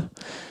club.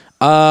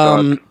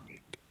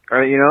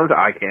 It's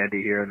eye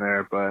candy here and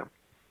there, but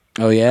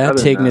Oh yeah,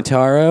 Other Tig than that-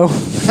 Notaro.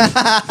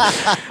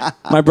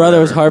 My brother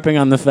was harping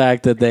on the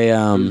fact that they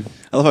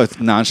I love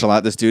how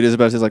nonchalant this dude is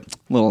about it. He's like, a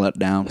little let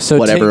down. so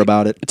Whatever Tig,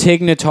 about it.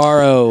 Tig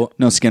Notaro,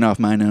 No skin off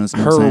my nose. You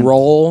know what I'm her saying?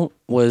 role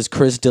was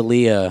Chris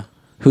D'Elia,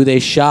 who they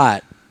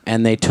shot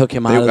and they took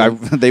him out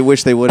of the, They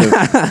wish they would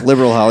have.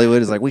 Liberal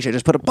Hollywood is like, we should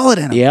just put a bullet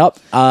in him.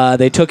 Yep.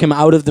 They took him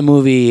out of the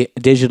movie,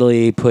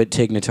 digitally put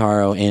Tig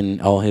Notaro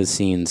in all his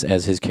scenes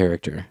as his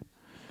character.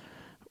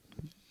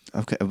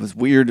 Okay, it was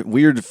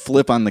weird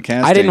flip on the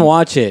casting. I didn't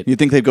watch it. You'd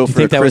think they'd go You for a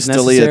think that was Chris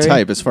D'Elia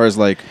necessary? type as far as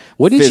like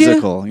Wouldn't you?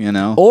 physical, you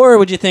know? Or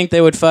would you think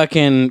they would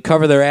fucking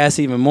cover their ass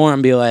even more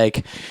and be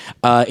like,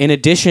 in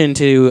addition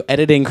to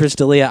editing Chris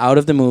D'Elia out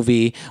of the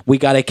movie, we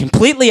got a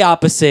completely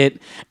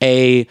opposite,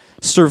 a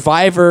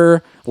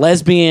survivor,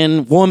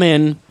 lesbian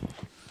woman.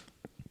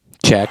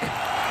 Check.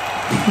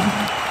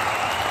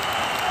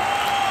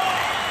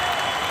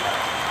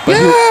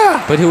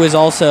 But who is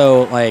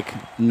also like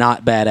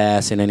not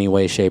badass in any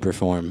way, shape, or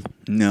form.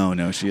 No,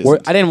 she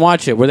isn't. I didn't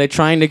watch it. Were they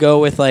trying to go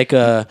with like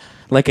a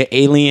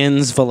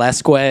Aliens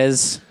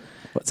Velasquez?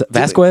 What's it?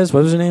 Vasquez?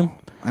 What was her name?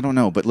 I don't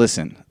know, but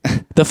listen.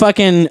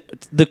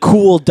 The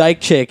cool dyke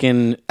chick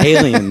in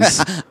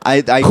Aliens.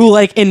 I who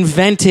like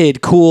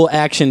invented cool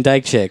action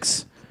dyke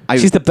chicks.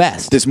 She's the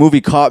best. This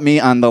movie caught me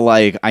on the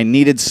like, I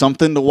needed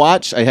something to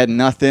watch. I had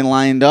nothing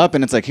lined up,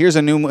 and it's like, here's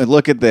a new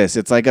look at this.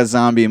 It's like a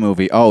zombie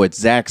movie. Oh, it's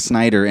Zack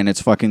Snyder, and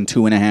it's fucking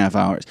 2.5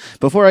 hours.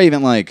 Before I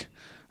even I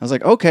was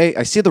like, okay,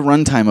 I see the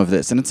runtime of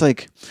this, and it's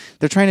like,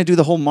 they're trying to do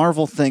the whole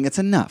Marvel thing. It's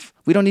enough.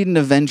 We don't need an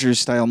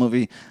Avengers-style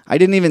movie. I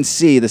didn't even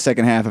see the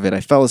second half of it. I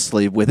fell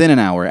asleep within an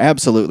hour,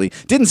 absolutely.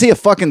 Didn't see a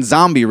fucking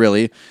zombie,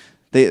 really.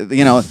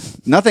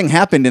 Nothing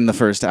happened in the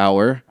first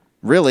hour.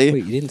 Really?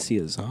 Wait, you didn't see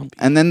a zombie?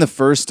 And then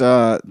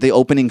the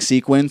opening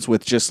sequence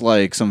with just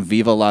like some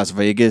Viva Las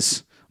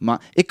Vegas,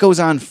 it goes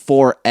on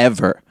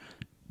forever.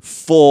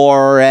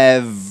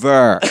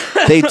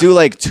 They do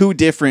like 2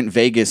 different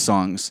Vegas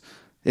songs.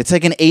 It's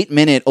like an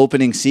 8-minute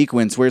opening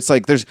sequence where it's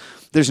like there's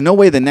no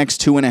way the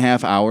next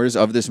 2.5 hours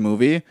of this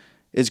movie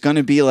is going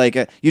to be like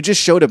you just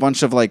showed a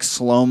bunch of like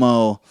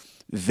slow-mo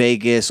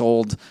Vegas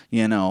old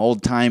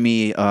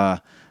timey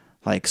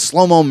like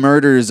slow-mo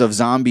murders of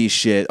zombie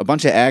shit, a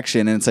bunch of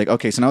action, and it's like,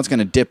 okay, so now it's going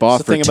to dip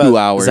off for 2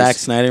 hours. Zack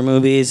Snyder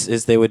movies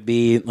is they would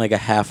be like a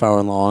half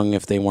hour long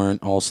if they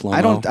weren't all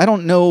slow-mo. I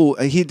don't know.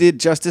 He did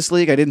Justice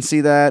League. I didn't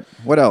see that.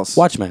 What else?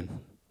 Watchmen. 3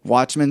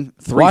 Watchmen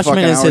fucking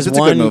is hours. his It's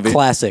a one good movie.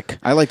 classic.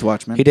 I liked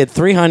Watchmen. He did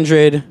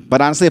 300. But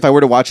honestly, if I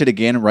were to watch it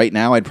again right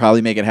now, I'd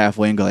probably make it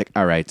halfway and go like,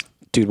 all right.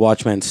 Dude,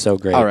 Watchmen's so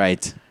great. All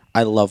right.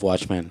 I love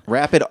Watchmen.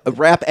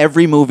 Wrap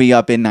every movie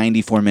up in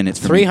 94 minutes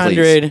for me, please.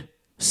 300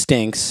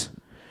 stinks.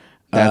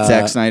 That's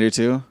Zack Snyder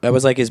too? That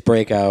was like his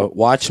breakout.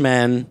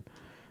 Watchmen,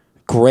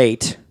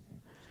 great.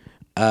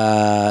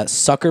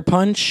 Sucker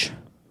Punch,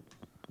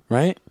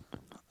 right?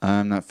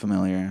 I'm not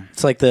familiar.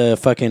 It's like the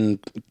fucking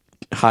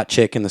hot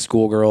chick in the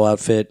schoolgirl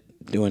outfit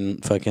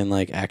doing fucking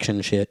like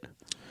action shit.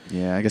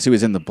 Yeah, I guess he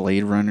was in the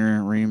Blade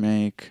Runner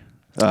remake.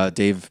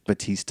 Dave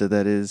Bautista,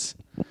 that is.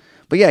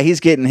 But yeah,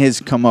 he's getting his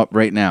come up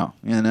right now,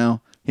 you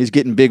know? He's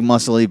getting big,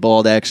 muscly,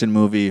 bald action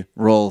movie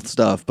role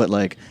stuff. But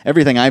like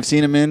everything I've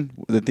seen him in,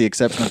 with the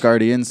exception of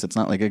Guardians, it's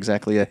not like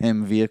exactly a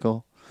him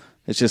vehicle.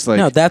 It's just like...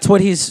 No, that's what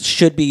he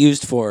should be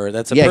used for.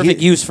 That's a perfect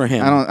use for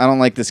him. I don't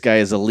like this guy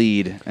as a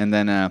lead. And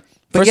then...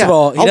 First of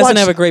all, he doesn't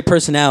have a great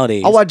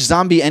personality. I'll watch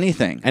zombie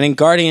anything. And in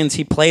Guardians,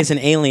 he plays an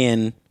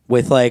alien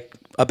with like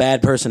a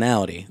bad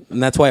personality,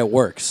 and that's why it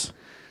works.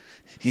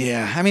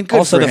 Yeah, I mean, good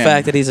also for the him.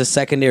 fact that he's a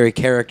secondary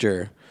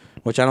character,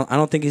 which I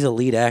don't think he's a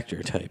lead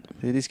actor type.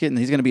 Dude, he's going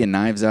to be in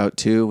Knives Out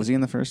too. Was he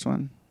in the first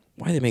one?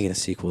 Why are they making a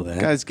sequel to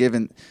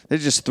that? They're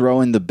just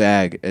throwing the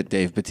bag at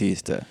Dave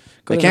Bautista.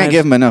 Go They to can't Knives-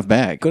 give him enough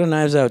bag. Go to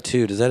Knives Out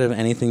 2. Does that have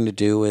anything to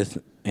do with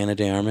Ana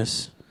de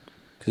Armas?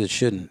 Because it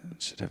shouldn't.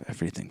 It should have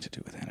everything to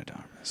do with Ana de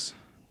Armas.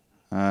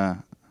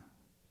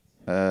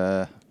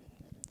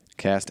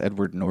 Cast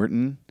Edward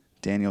Norton,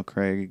 Daniel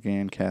Craig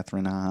again,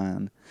 Catherine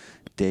Hahn,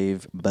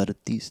 Dave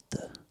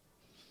Bautista.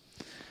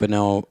 But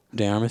no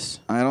de Armas?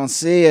 I don't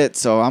see it,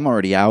 so I'm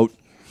already out.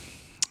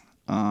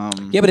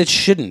 Yeah, but it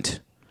shouldn't.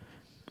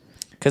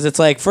 Because it's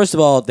like, first of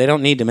all, they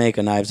don't need to make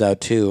a Knives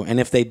Out 2. And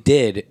if they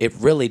did, it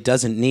really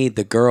doesn't need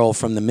the girl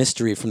from the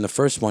mystery from the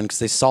first one because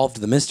they solved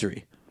the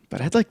mystery.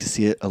 But I'd like to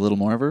see it a little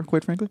more of her,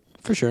 quite frankly.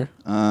 For sure.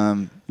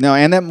 No,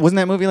 and wasn't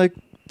that movie like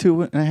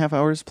 2.5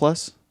 hours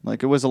plus?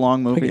 Like, it was a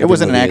long movie. every It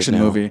wasn't an movie is action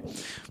now. movie.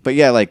 But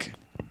yeah, like,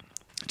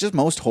 just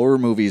most horror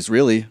movies,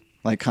 really.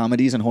 Like,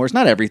 comedies and horrors.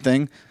 Not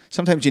everything.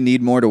 Sometimes you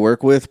need more to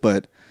work with,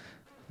 but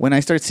when I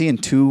start seeing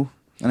 2.5,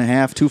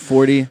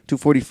 240,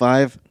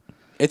 245...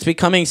 It's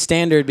becoming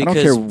standard I because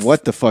don't care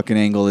what the fucking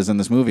angle is in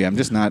this movie. I'm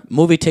just not...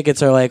 movie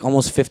tickets are like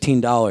almost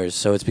 $15,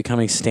 so it's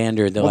becoming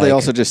standard. They're Well, they like,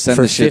 also just send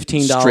for the shit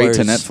 $15, straight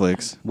to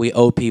Netflix. We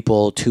owe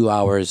people 2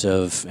 hours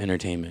of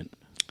entertainment.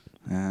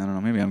 I don't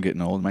know. Maybe I'm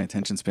getting old. My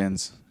attention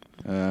span's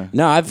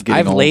No, I've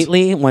old.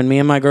 lately, when me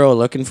and my girl are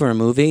looking for a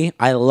movie,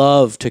 I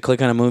love to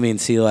click on a movie and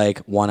see like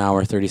 1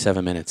 hour,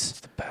 37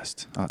 minutes.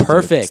 Best. Oh,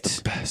 Perfect. It's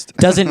the best.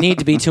 Doesn't need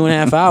to be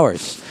 2.5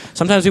 hours.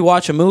 Sometimes we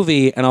watch a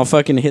movie and I'll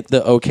fucking hit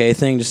the okay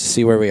thing just to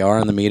see where we are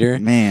on the meter.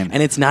 Man.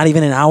 And it's not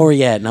even an hour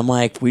yet. And I'm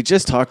like, We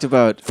just talked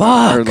about,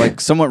 Fuck. or like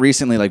somewhat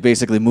recently, like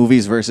basically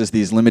movies versus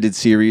these limited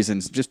series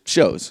and just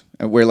shows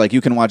where like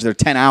you can watch, they're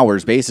 10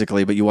 hours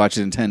basically, but you watch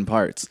it in 10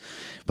 parts.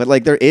 But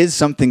like there is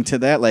something to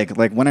that. Like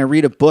when I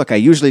read a book, I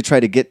usually try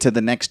to get to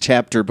the next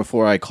chapter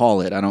before I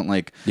call it. I don't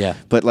like, Yeah.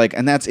 But like,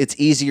 and it's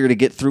easier to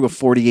get through a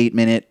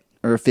 48-minute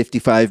or a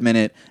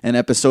 55-minute an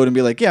episode and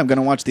be like, yeah, I'm going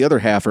to watch the other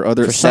half or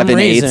other For some 7/8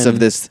 reason- of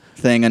this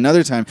thing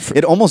another time.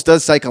 It almost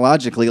does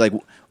psychologically like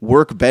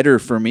work better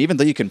for me, even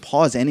though you can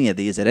pause any of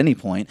these at any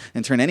point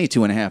and turn any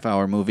 2.5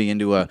 hour movie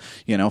into a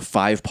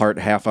 5-part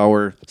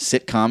half-hour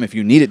sitcom if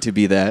you need it to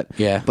be that.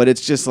 Yeah. But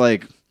it's just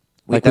like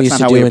we that's used not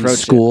to how do we in approach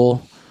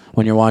school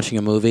when you're watching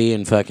a movie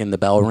and fucking the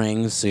bell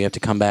rings, so you have to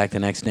come back the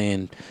next day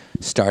and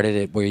start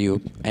it where you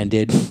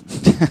ended.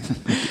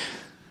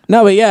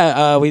 No, but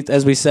yeah,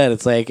 as we said,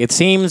 it's like it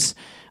seems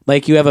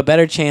like you have a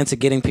better chance of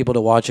getting people to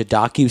watch a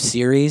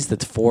docu-series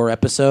that's 4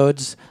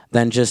 episodes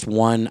than just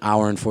 1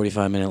 hour and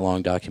 45-minute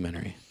long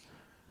documentary.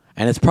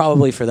 And it's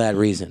probably for that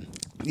reason.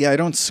 Yeah, I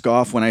don't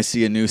scoff when I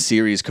see a new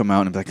series come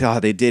out and be like, oh,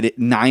 they did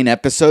 9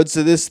 episodes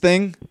to this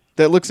thing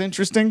that looks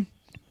interesting.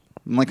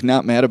 I'm like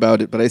not mad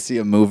about it, but I see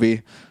a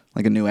movie,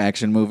 like a new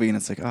action movie, and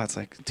it's like, oh, it's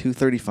like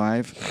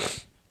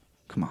 235.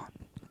 Come on.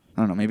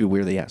 I don't know, maybe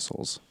we're the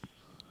assholes.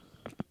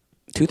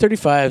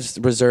 235's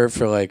reserved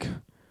for like,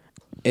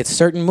 it's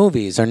certain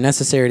movies are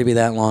necessary to be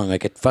that long.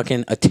 Like a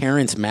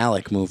Terrence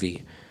Malick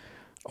movie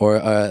or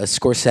a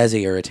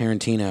Scorsese or a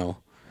Tarantino.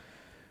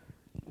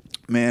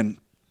 Man,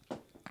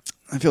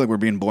 I feel like we're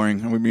being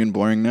boring. Are we being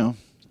boring now?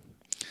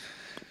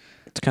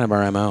 It's kind of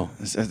our MO.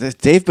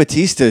 Dave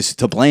Bautista's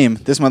to blame.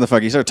 This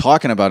motherfucker, you start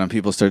talking about him,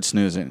 people start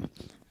snoozing.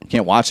 You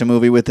can't watch a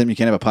movie with him. You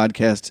can't have a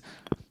podcast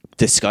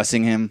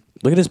discussing him.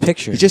 Look at his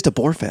picture. He's just a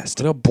bore fest.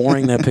 Look how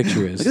boring that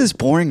picture is. Look at this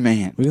boring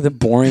man. Look at the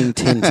boring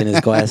tint in his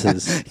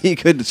glasses. He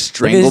could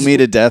strangle me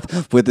to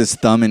death with his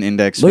thumb and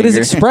index Look at finger.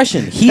 his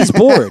expression. He's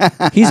bored.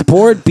 He's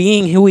bored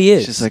being who he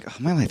is. It's just like, oh,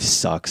 my life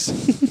sucks.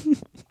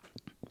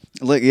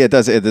 Look, yeah, it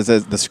does. It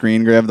says the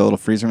screen grab, the little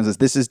freezer one says,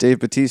 "This is Dave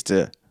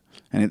Bautista,"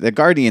 and the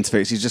Guardian's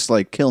face. He's just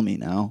like, "Kill me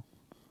now,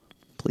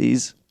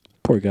 please."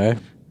 Poor guy.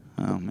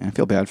 Oh man, I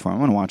feel bad for him.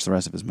 I'm gonna watch the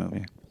rest of his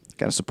movie.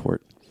 Gotta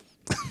support.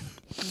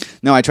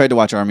 No, I tried to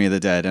watch Army of the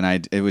Dead,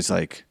 and it was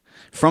like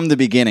from the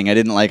beginning, I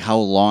didn't like how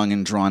long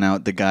and drawn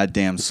out the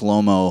goddamn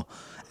slow-mo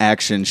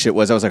action shit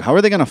was. I was like, how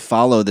are they gonna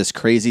follow this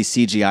crazy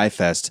CGI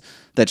fest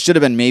that should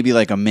have been maybe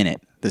like a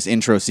minute? This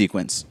intro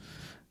sequence.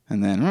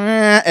 And then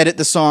edit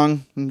the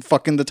song, and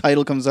fucking the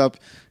title comes up.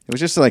 It was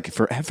just like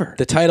forever.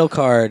 The title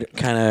card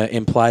kind of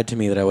implied to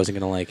me that I wasn't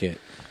going to like it.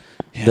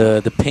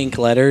 Yeah. The pink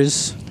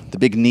letters. The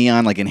big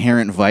neon, like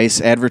Inherent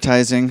Vice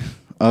advertising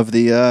of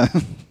the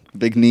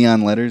big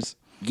neon letters.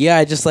 Yeah,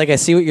 I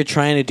see what you're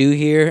trying to do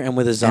here, and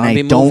with a zombie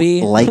and I don't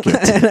movie. like it.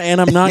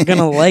 And I'm not going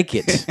to like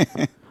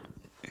it.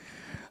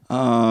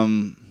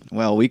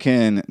 Well, we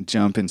can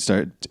jump and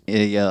start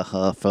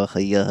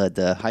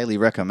the highly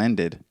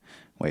recommended.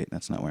 Wait,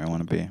 that's not where I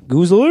want to be.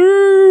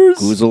 Goozlers!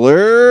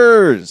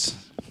 Goozlers!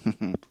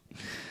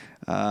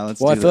 Let's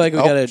I feel like we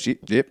gotta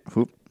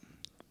Whoop.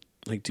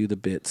 like do the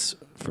bits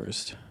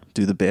first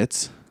Do the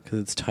bits.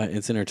 because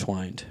it's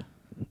intertwined.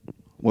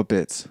 What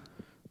bits?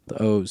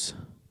 The O's.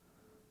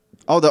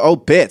 Oh, the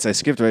bits. I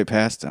skipped right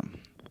past them.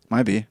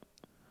 Might be.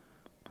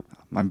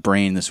 My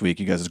brain this week,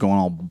 you guys, is going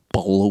all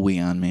blowy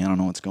on me. I don't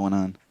know what's going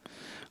on.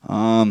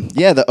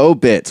 Yeah, the O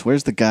bits.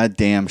 Where's the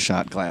goddamn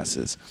shot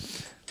glasses?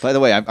 By the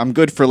way, I'm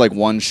good for like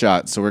one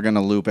shot, so we're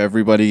gonna loop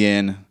everybody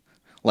in.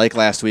 Like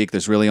last week,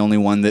 there's really only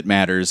one that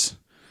matters,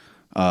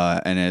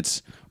 and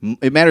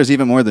it matters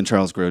even more than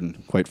Charles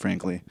Grodin, quite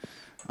frankly.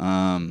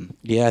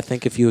 Yeah, I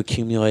think if you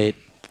accumulate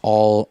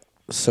all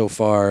so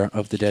far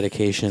of the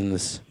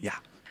dedications, Yeah.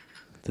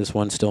 this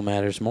one still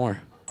matters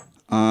more.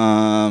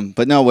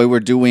 But no, we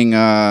were doing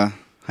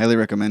highly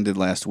recommended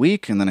last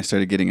week, and then I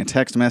started getting a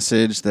text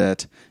message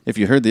that if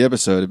you heard the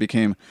episode, it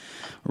became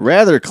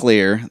rather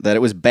clear that it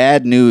was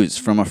bad news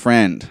from a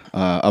friend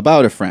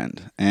about a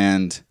friend,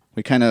 and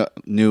we kind of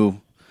knew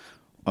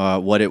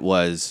what it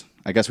was.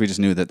 I guess we just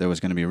knew that there was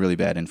going to be really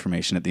bad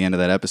information at the end of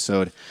that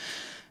episode,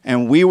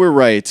 and we were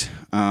right.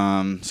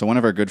 So one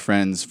of our good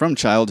friends from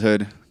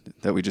childhood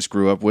that we just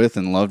grew up with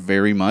and loved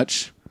very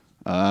much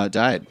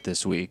died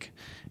this week.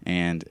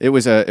 And it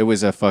was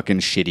a fucking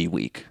shitty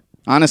week.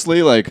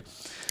 Honestly, like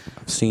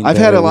I've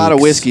had a lot of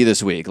whiskey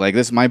this week. Like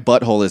my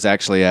butthole is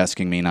actually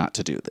asking me not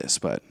to do this,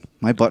 but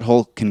my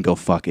butthole can go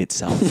fuck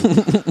itself.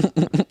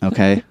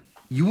 Okay?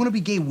 You want to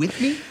be gay with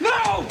me?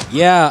 No!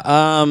 Yeah,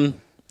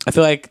 I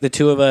feel like the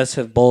two of us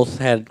have both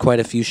had quite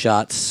a few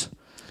shots.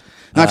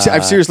 No,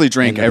 I've seriously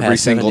drank in the every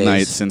past 7 single night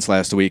days. since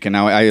last week, and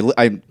now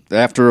I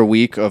after a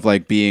week of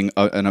like being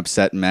an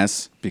upset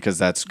mess because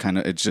that's kind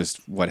of it's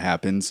just what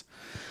happens.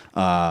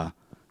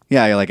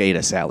 Yeah, I ate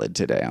a salad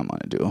today. I'm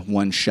gonna do a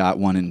one shot,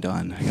 one and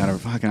done.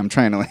 I'm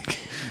trying to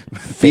be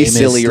Famous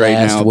silly right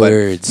last now.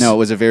 words. But no, it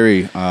was a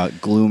very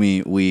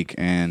gloomy week,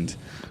 and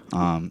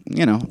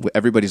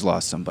everybody's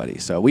lost somebody.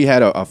 So we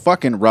had a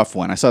fucking rough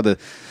one. I saw the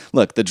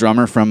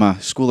drummer from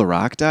School of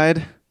Rock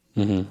died.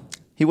 Mm-hmm.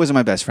 He wasn't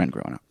my best friend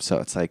growing up, so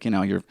it's like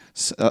you're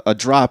a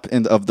drop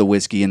of the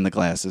whiskey in the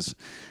glass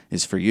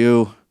is for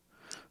you.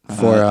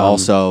 For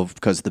also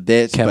because the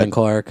bit Kevin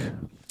Clark.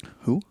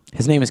 Who?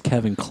 His name is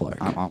Kevin Clark.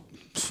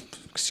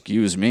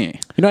 Excuse me.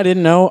 I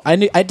didn't know. I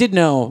did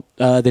know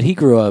that he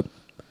grew up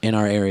in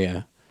our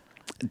area.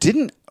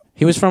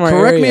 He was from our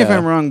area. Correct me if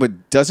I'm wrong,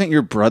 but doesn't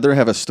your brother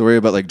have a story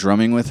about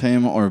drumming with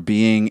him or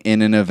being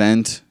in an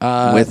event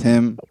with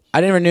him?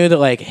 I never knew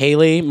that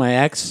Haley, my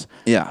ex,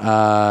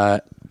 yeah,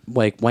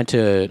 went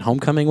to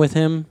homecoming with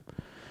him.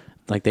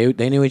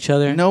 They knew each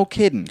other. No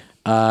kidding.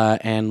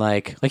 And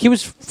he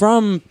was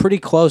from pretty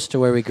close to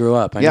where we grew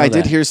up. I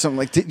did hear some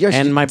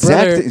and my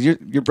brother,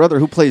 your brother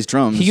who plays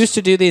drums, he used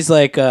to do these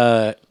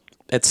at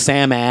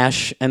Sam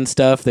Ash and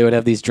stuff. They would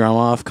have these drum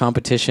off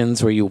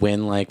competitions where you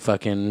win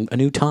fucking a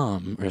new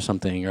tom or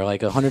something, or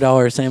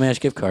 $100 Sam Ash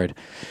gift card.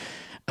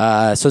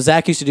 So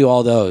Zach used to do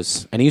all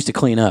those, and he used to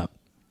clean up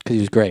because he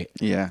was great.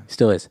 Yeah, he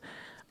still is.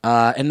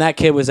 And that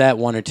kid was at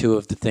one or two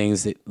of the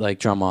things that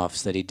drum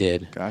offs that he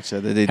did. Gotcha. I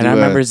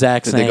remember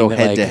Zach saying they go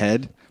head to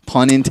head.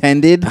 Pun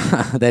intended.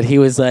 That he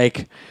was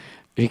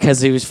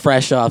because he was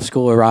fresh off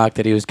School of Rock,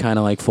 that he was kind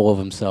of full of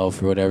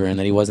himself or whatever, and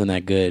that he wasn't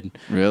that good.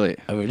 Really?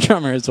 Of a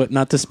drummer.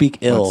 Not to speak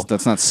ill.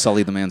 Let's not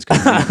sully the man's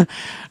career.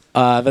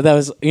 But that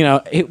was,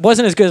 it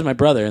wasn't as good as my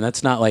brother, and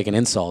that's not an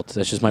insult.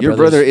 That's just my brother. Your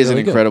brother is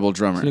really an incredible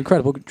drummer. He's an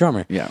incredible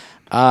drummer. Yeah.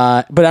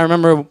 But I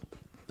remember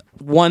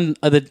one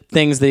of the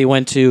things that he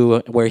went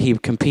to where he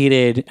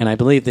competed, and I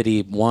believe that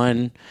he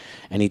won,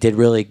 and he did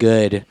really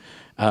good.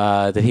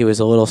 That he was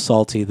a little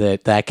salty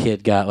that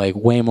kid got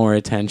way more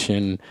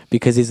attention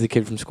because he's the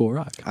kid from School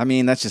Rock. I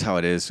mean, that's just how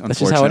it is. That's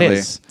just how it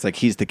is. It's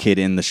he's the kid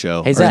in the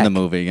show hey, or Zach, in the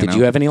movie. Did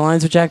you have any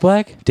lines with Jack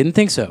Black? Didn't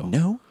think so.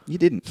 No, you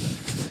didn't.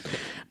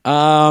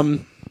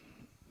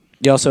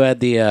 You also had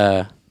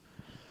they're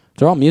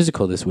all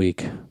musical this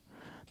week.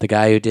 The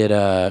guy who did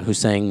who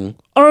sang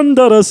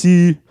 "Under the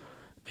Sea"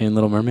 in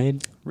Little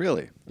Mermaid.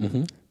 Really?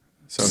 Mm-hmm.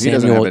 So he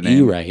doesn't have a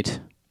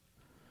name.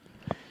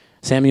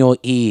 Samuel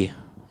E.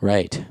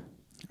 Wright.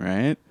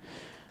 Right.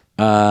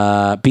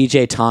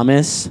 B.J.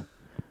 Thomas,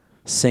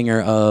 singer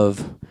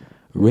of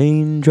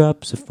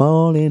 "Raindrops Are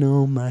Falling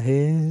on My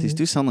Head." These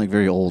do sound like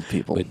very old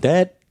people. But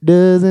that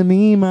doesn't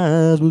mean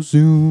my eyes will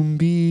soon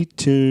be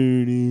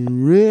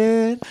turning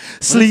red.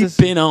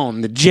 Sleeping on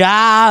the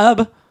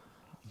job.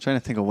 I'm trying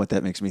to think of what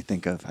that makes me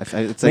think of.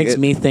 It makes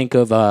me think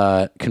of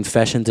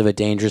Confessions of a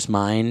Dangerous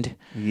Mind.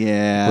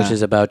 Yeah. Which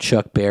is about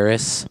Chuck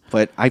Barris.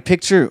 But I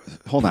picture...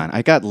 Hold on.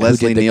 I got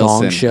Leslie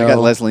Nielsen. I got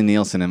Leslie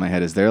Nielsen in my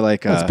head. Is there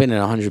it's been in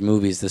 100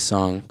 movies, this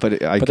song. But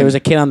there was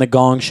a kid on The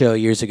Gong Show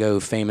years ago who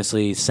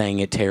famously sang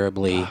it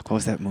terribly. What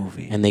was that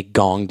movie? And they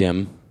gonged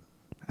him.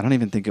 I don't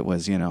even think it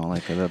was,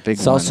 the big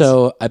It's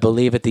also, I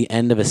believe, at the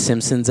end of a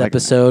Simpsons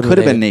episode. Could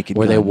have been Naked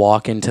Where Gun. they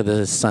walk into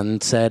the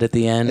sunset at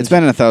the end. It's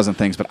been in 1,000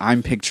 things, but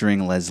I'm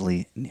picturing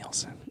Leslie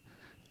Nielsen.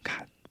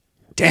 God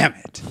damn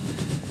it.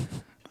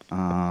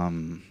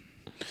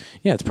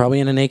 Yeah, it's probably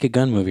in a Naked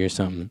Gun movie or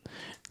something.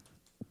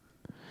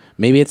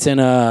 Maybe it's in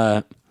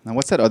a... Now,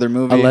 what's that other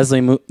movie? A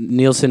Leslie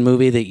Nielsen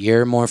movie that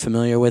you're more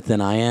familiar with than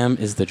I am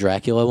is the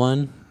Dracula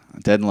one.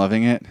 Dead and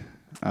Loving It.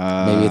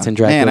 Maybe it's in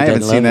Dracula. Man, I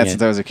haven't seen that it.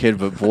 since I was a kid,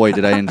 but boy,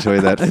 did I enjoy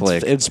that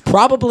flick. It's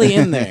probably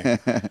in there.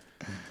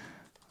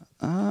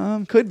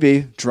 Could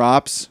be.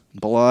 Drops,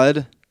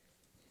 blood.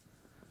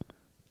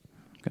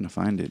 I'm going to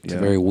find it. It's a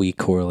very weak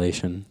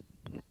correlation.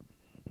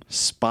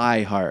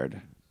 Spy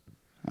Hard.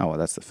 Oh, well,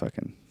 that's the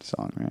fucking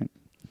song, right?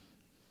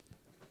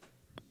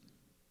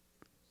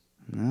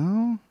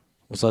 No?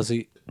 Was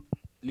Leslie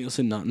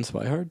Nielsen not in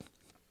Spy Hard?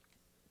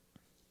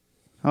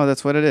 Oh,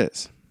 that's what it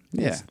is.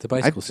 Yeah. It's the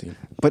bicycle scene.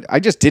 But I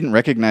just didn't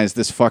recognize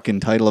this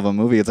fucking title of a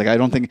movie. It's I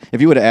don't think... If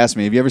you would have asked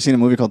me, have you ever seen a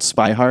movie called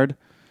Spy Hard?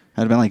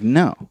 I'd have been like,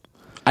 no.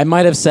 I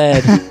might have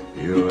said,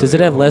 does it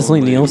have Leslie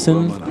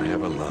Nielsen?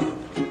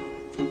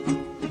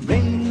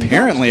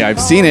 Apparently, I've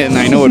seen it and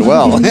I know it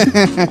well.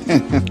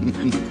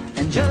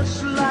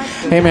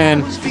 Hey,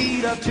 man.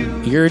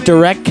 Your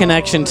direct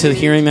connection to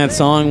hearing that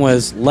song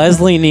was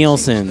Leslie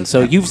Nielsen. So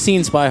you've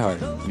seen Spy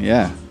Hard.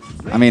 Yeah.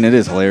 I mean, it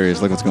is hilarious.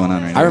 Look what's going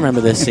on right now. I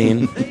remember this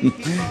scene.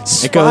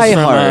 It goes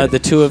from the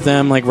two of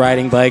them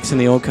riding bikes in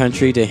the old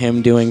country to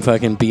him doing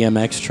fucking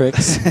BMX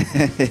tricks.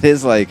 It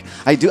is I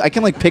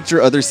can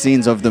picture other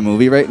scenes of the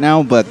movie right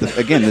now, but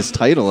again, this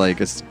title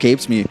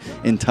escapes me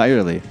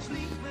entirely.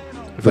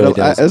 But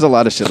there's a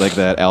lot of shit like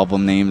that,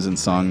 album names and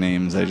song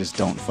names. I just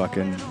don't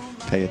fucking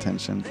pay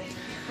attention.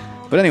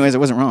 But anyways, I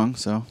wasn't wrong,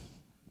 so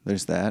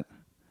there's that.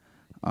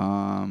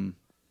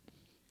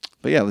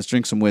 But yeah, let's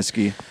drink some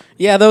whiskey.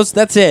 Yeah,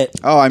 that's it.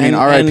 Oh, I mean,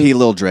 R.I.P.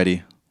 Lil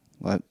Dreddy.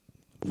 What?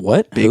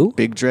 Who?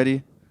 Big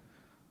Dreddy?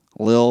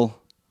 Lil.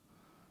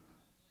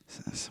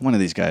 One of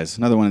these guys.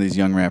 Another one of these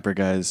young rapper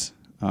guys.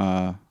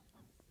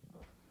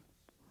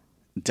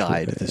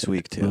 died this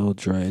week too. Lil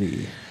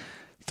Dreddy.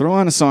 Throw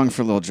on a song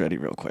for Lil Dreddy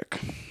real quick.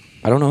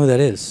 I don't know who that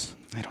is.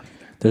 I don't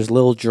either. There's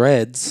Lil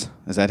Dreads.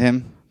 Is that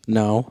him?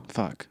 No.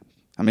 Fuck.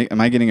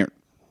 Am I getting it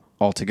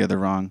altogether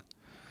wrong?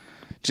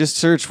 Just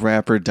search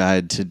rapper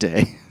died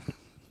today.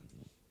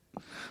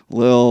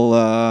 Lil,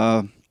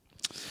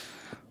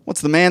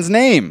 what's the man's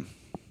name?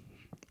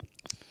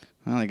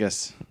 Well, I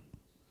guess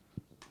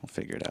we'll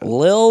figure it out.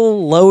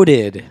 Lil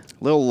Loaded.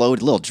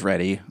 Lil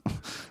Dreddy.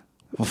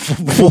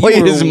 Boy,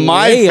 is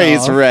my way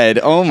face off. red.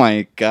 Oh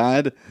my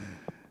god.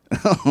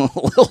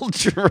 Lil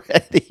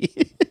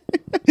Dreddy.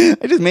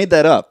 I just made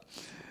that up.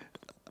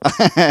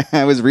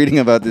 I was reading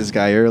about this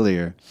guy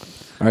earlier.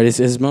 All right,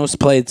 his most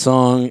played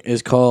song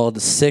is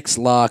called 6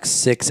 Lock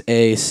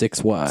 6A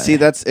 6Y. See,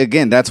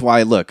 that's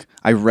why, look,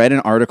 I read an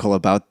article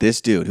about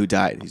this dude who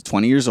died. He's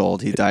 20 years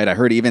old. He died. I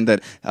heard even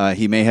that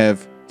he may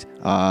have,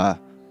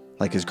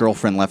 like his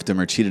girlfriend left him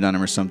or cheated on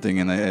him or something,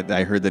 and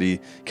I heard that he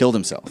killed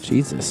himself.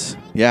 Jesus.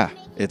 Yeah,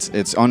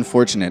 it's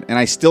unfortunate. And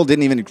I still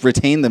didn't even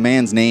retain the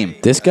man's name.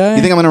 This guy?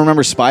 You think I'm going to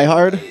remember Spy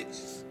Hard?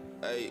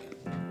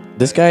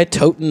 This guy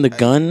toting the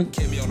gun?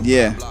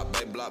 Yeah.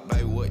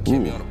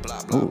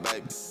 Ooh.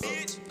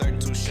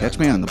 Catch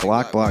me on the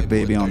block,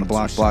 baby, on the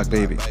block,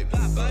 baby.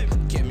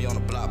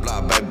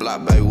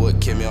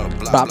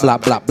 Blah, blah,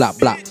 blah, blah, blah.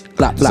 Blah,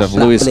 blah, Is that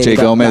Luis J.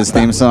 Gomez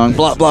theme song?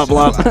 Blah, blah,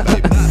 blah.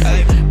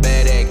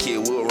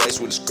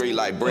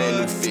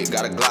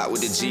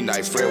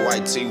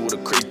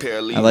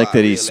 I like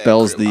that he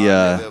spells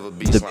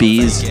the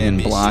B's in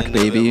block,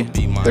 baby.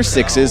 There's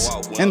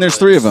 6s, and there's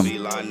 3 of them.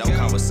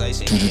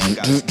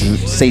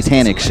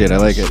 Satanic shit, I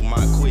like it.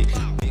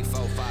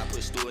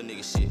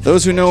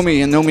 Those who know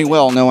me and know me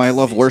well know I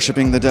love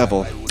worshiping the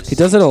devil. He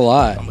does it a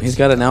lot. He's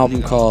got an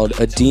album called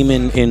A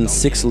Demon in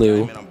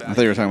Sixlu. I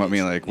thought you were talking about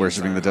me like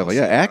worshiping the devil.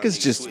 Yeah, Ack is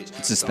just,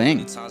 it's his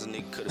thing.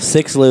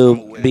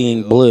 Sixlu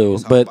being blue,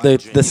 but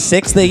the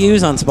 6 they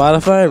use on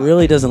Spotify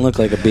really doesn't look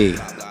like a B.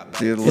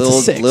 Dude, It's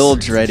a 6. Lil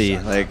Dreddy,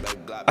 like,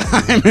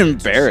 I'm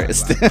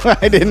embarrassed.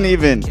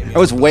 I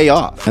was way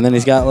off. And then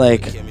he's got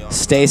like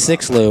Stay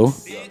Sixlu,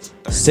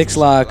 6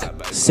 Lock,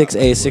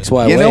 6A,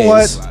 6Y. You know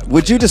what?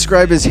 Would you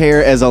describe his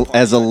hair as a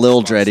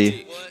Lil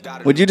Dreddy?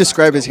 Would you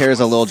describe his hair as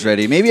a Lil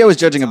Dreddy? Maybe I was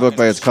judging a book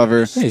by its cover.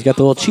 Yeah, he's got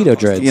the little Cheeto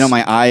dreads. You know,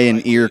 my eye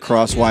and ear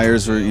cross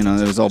wires were, it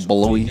was all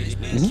blowy.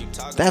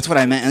 Mm-hmm. That's what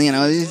I meant.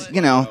 He's,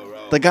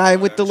 the guy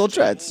with the little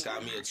dreads.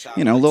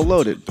 Lil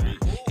Loaded.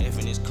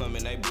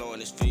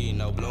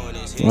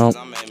 Well,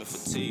 I'm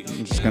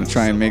just gonna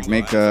try and make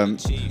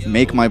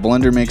my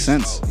blunder make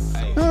sense.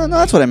 No,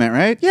 that's what I meant,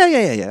 right?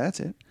 Yeah. That's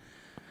it.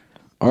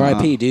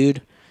 R.I.P.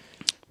 Dude.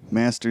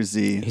 Master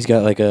Z. He's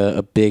got like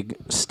a big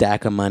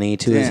stack of money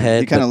to his head.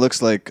 He kind of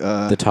looks like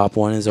the top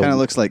one is kind of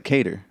looks like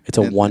Cater. It's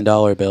a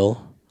 $1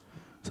 bill.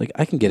 It's like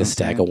I can get a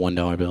stack of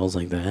 $1 bills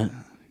like that.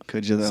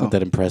 Could you though? It's not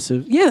that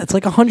impressive. Yeah, it's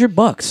like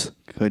 $100.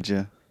 Could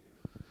you?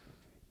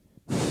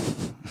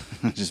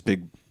 Just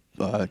big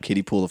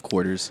kiddie pool of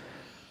quarters.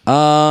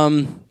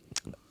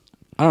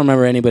 I don't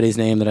remember anybody's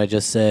name that I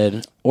just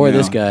said, or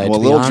this guy. Well, to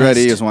be Lil honest.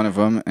 Dreddy is one of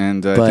them,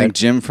 and I think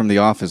Jim from The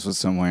Office was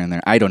somewhere in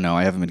there. I don't know.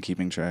 I haven't been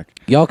keeping track.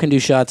 Y'all can do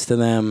shots to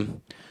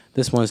them.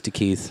 This one's to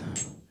Keith.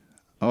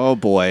 Oh,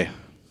 boy.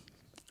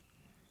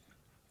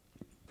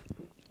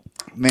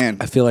 Man.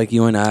 I feel like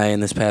you and I in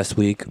this past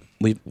week,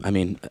 I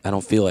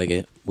don't feel like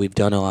it. We've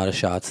done a lot of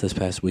shots this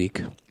past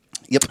week.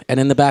 Yep. And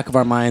in the back of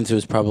our minds, it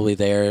was probably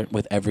there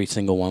with every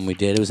single one we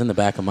did. It was in the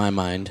back of my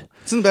mind.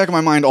 It's in the back of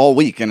my mind all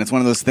week, and it's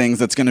one of those things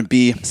that's going to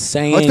be...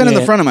 Saying it's been in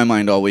the front of my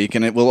mind all week,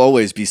 and it will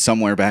always be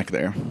somewhere back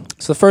there.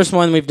 So the first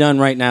one we've done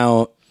right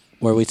now,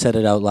 where we said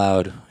it out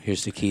loud,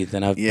 here's to Keith,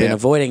 and I've been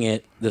avoiding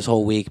it this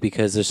whole week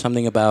because there's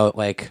something about,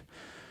 like,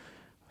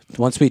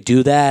 once we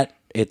do that,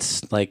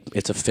 it's like,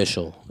 it's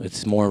official.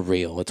 It's more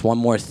real. It's one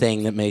more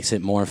thing that makes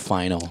it more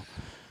final.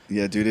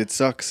 Yeah, dude, it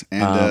sucks,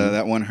 and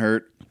that one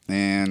hurt.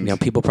 And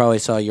people probably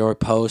saw your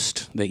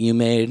post that you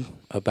made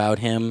about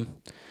him.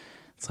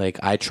 It's like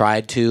I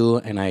tried to,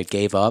 and I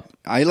gave up.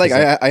 I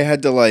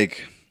had to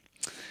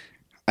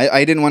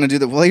I didn't want to do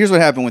that. Well, here's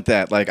what happened with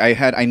that.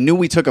 I knew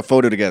we took a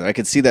photo together. I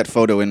could see that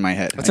photo in my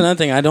head. That's another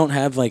thing. I don't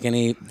have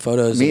any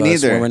photos of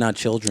us where we're not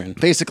children.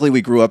 Basically,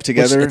 we grew up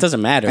together. Which, it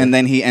doesn't matter. And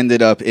then he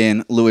ended up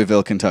in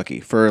Louisville, Kentucky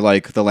for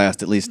the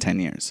last at least 10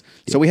 years.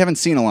 So we haven't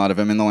seen a lot of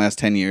him in the last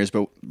 10 years,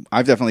 but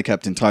I've definitely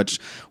kept in touch.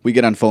 We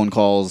get on phone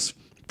calls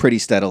pretty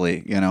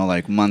steadily,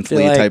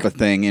 monthly type of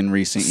thing in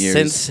recent years.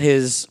 Since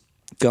his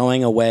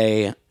going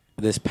away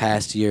this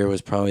past year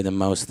was probably the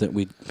most that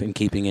we've been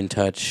keeping in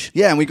touch.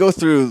 Yeah, and we go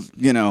through,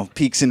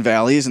 peaks and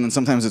valleys, and then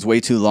sometimes it's way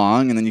too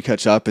long, and then you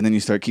catch up, and then you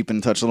start keeping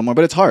in touch a little more.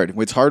 But it's hard.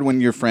 It's hard when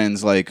your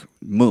friends,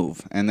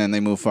 move, and then they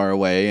move far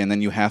away, and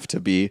then you have to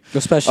be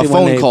especially a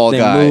phone when call they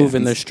guy. Move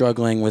and they're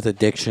struggling with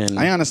addiction.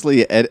 I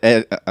honestly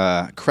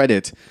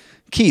credit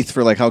Keith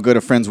for, how good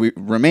of friends we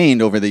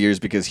remained over the years,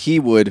 because he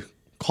would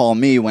call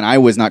me when I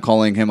was not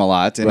calling him a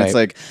lot, and it's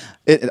like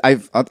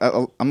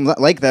I'm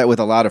like that with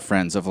a lot of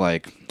friends. I've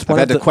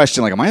had to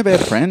question, am I a bad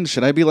friend?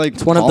 Should I be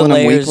it's one of the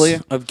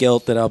layers of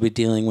guilt that I'll be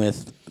dealing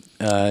with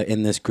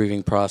in this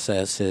grieving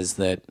process is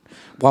that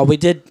while we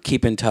did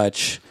keep in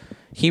touch,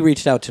 he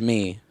reached out to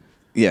me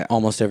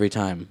almost every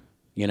time,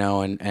 and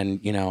I'm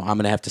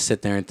going to have to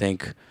sit there and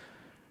think,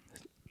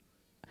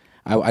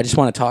 I just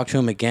want to talk to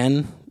him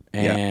again.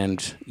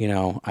 And,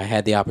 I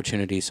had the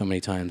opportunity so many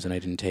times and I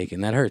didn't take it,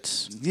 and that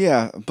hurts.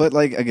 Yeah, but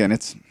again,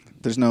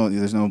 there's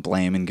no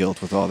blame and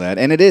guilt with all that.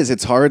 And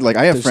it's hard.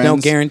 I have friends no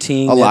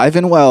guaranteeing alive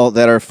and well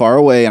that are far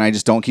away, and I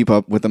just don't keep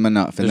up with them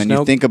enough. And then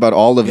you think about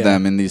all of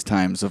them in these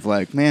times of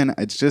man,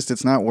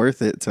 it's not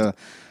worth it to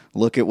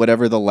look at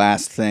whatever the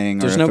last thing.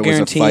 There's or if no it was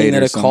guaranteeing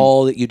that a something.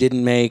 call that you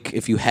didn't make,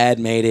 if you had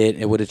made it,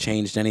 it would have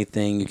changed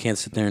anything. You can't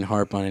sit there and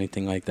harp on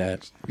anything like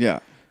that.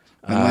 Yeah.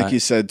 And like you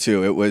said,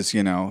 too, it was,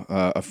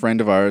 a friend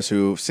of ours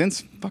who,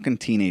 since fucking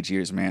teenage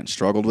years, man,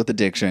 struggled with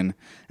addiction.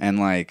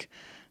 And,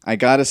 I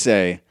got to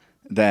say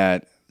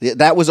that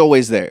was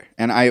always there.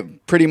 And I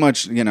pretty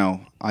much,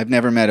 I've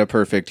never met a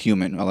perfect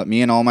human.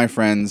 Me and all my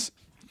friends,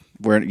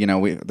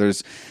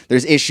 there's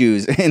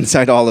issues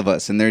inside all of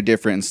us, and they're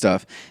different and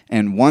stuff.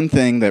 And one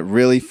thing that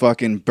really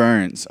fucking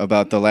burns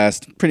about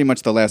pretty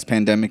much the last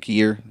pandemic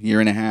year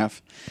and a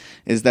half,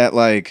 is that,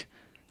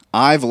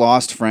 I've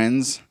lost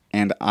friends,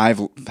 and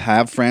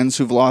have friends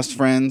who've lost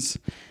friends,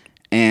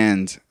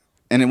 and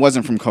it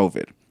wasn't from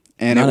COVID.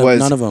 And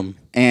none of them.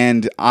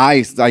 And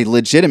I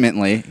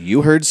legitimately,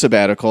 you heard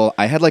sabbatical,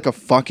 I had a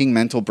fucking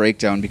mental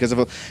breakdown because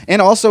of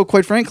and also,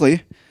 quite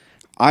frankly,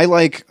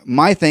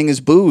 my thing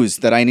is booze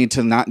that I need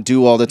to not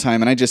do all the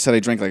time. And I just said I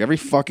drank every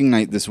fucking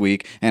night this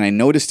week, and I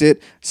noticed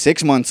it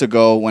 6 months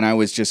ago when I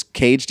was just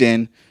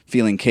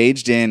feeling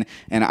caged in,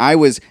 and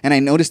I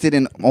noticed it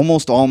in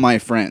almost all my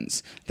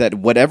friends, that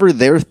whatever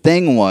their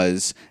thing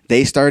was,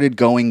 they started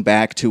going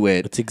back to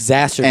it. It's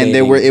exacerbating.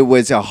 And it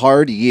was a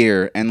hard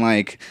year, and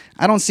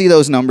I don't see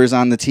those numbers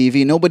on the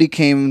TV. Nobody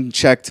came,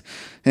 checked,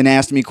 and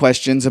asked me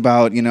questions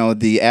about,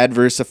 the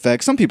adverse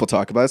effects. Some people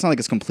talk about it. It's not like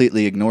it's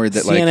completely ignored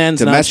that CNN's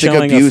domestic not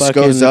showing abuse a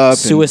goes up,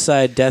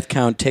 suicide death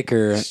count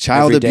ticker,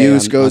 child every day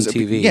abuse goes on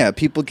TV. Yeah,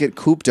 people get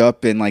cooped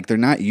up, and they're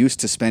not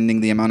used to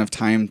spending the amount of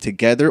time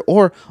together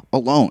or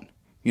alone.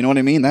 You know what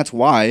I mean? That's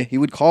why he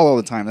would call all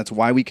the time. That's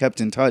why we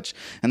kept in touch.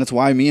 And that's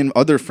why me and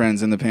other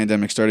friends in the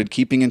pandemic started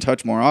keeping in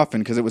touch more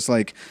often, because it was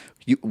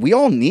we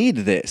all need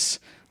this.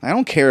 I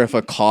don't care if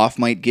a cough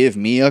might give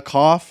me a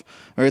cough,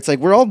 or it's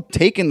we're all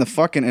taking the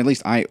fucking, at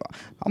least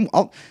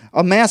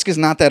a mask is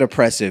not that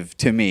oppressive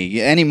to me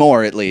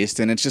anymore, at least.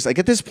 And it's just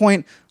at this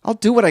point, I'll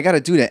do what I got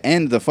to do to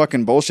end the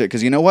fucking bullshit.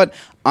 Because you know what?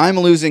 I'm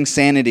losing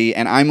sanity,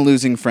 and I'm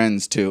losing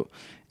friends too.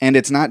 And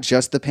it's not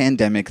just the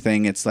pandemic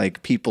thing. It's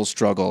people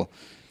struggle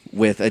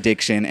with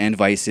addiction and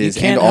vices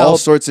and all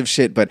sorts of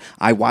shit, but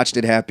I watched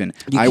it happen.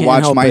 I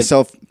watched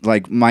myself,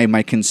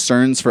 my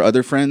concerns for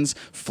other friends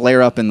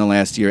flare up in the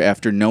last year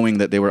after knowing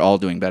that they were all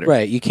doing better.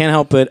 Right. You can't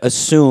help but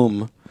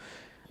assume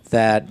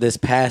that this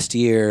past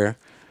year,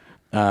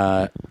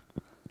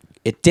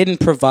 it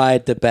didn't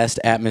provide the best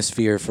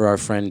atmosphere for our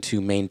friend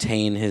to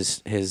maintain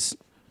his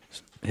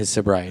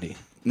sobriety.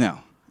 No.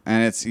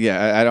 And it's,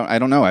 I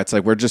don't know. It's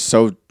we're just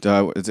so,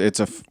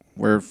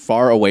 we're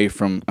far away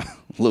from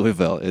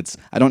Louisville.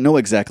 I don't know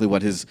exactly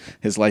what his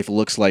life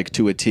looks like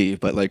to a T,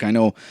 but I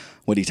know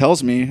what he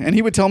tells me, and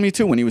he would tell me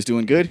too when he was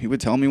doing good. He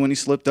would tell me when he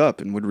slipped up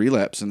and would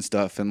relapse and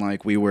stuff, and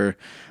we were,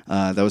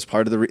 that was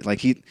part of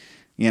the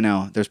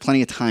there's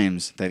plenty of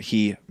times that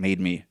he made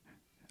me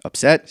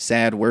upset,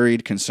 sad,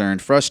 worried,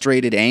 concerned,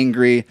 frustrated,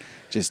 angry,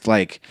 just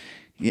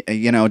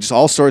just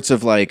all sorts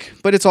of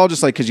but it's all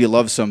just because you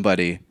love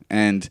somebody.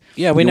 And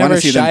yeah, we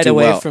never shied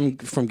away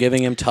from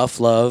giving him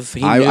tough love.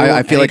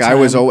 I feel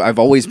I've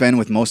always been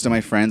with most of my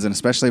friends, and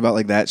especially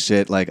about that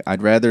shit.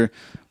 I'd rather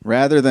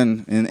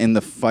than in the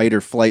fight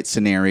or flight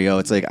scenario,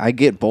 it's I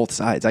get both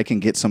sides. I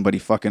can get somebody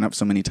fucking up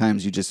so many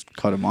times, you just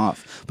cut him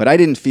off. But I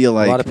didn't feel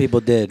a lot of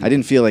people did. I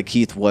didn't feel like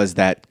Keith was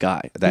that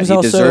guy. That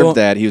he deserved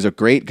that. He was a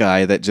great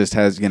guy that just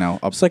has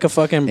it's like a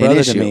fucking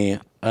brother to me.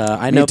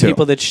 I know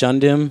people that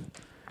shunned him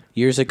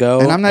years ago,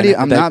 and I'm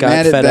not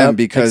mad at them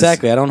because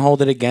exactly, I don't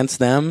hold it against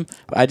them.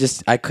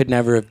 I could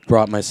never have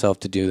brought myself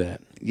to do that.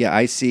 Yeah,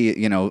 I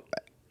see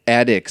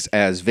addicts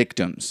as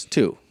victims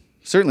too.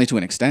 Certainly to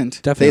an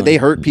extent. Definitely. They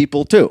hurt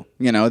people too.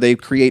 They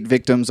create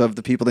victims of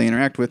the people they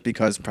interact with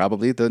because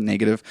probably the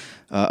negative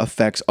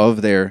effects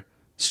of their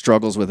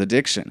struggles with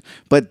addiction.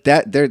 But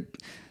they're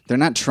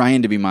not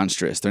trying to be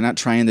monstrous. They're not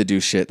trying to do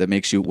shit that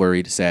makes you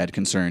worried, sad,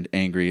 concerned,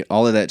 angry,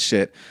 all of that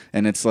shit.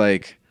 And it's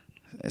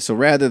so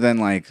rather than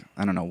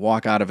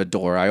walk out of a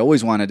door, I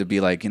always wanted to be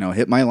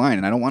hit my line,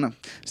 and I don't want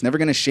to. It's never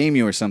gonna shame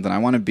you or something. I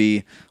want to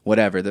be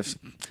whatever. The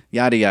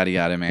yada yada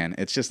yada, man.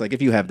 It's just if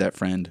you have that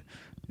friend,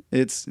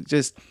 it's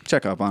just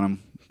check up on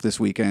him this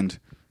weekend.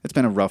 It's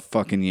been a rough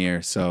fucking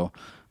year, so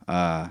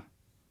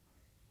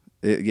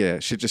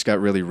shit just got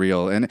really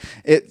real. And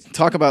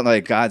talk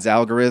about God's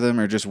algorithm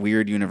or just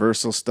weird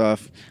universal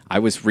stuff. I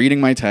was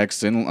reading my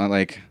text and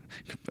like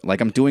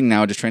I'm doing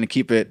now, just trying to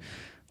keep it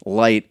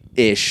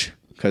light-ish.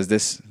 Because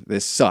this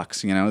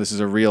sucks, this is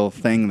a real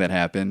thing that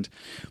happened.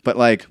 But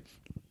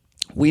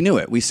we knew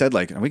it. We said,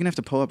 like, are we gonna have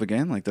to pull up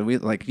again? Like,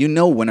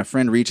 when a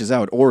friend reaches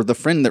out, or the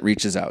friend that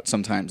reaches out.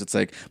 Sometimes it's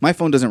like my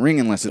phone doesn't ring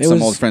unless it's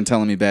some old friend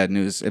telling me bad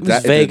news. It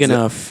was vague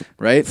enough,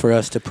 right, for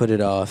us to put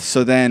it off.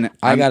 So then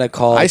I got a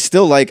call.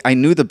 I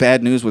knew the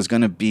bad news was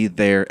gonna be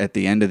there at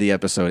the end of the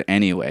episode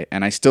anyway,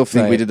 and I still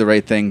think we did the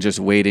right thing, just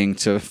waiting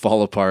to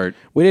fall apart.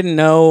 We didn't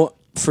know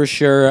for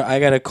sure. I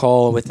got a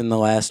call within the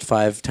last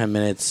 5-10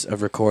 minutes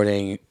of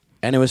recording,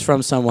 and it was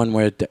from someone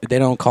where they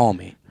don't call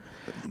me.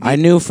 I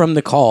knew from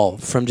the call,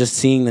 from just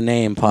seeing the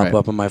name pop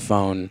up on my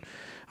phone,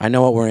 I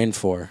know what we're in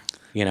for,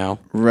 you know?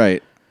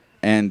 Right.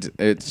 And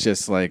it's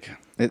just like,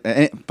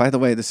 by the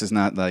way, this is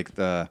not like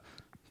the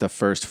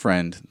first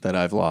friend that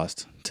I've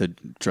lost to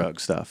drug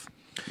stuff.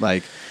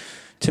 Like,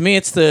 to me,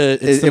 it's the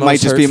it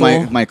might just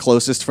hurtful. be my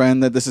closest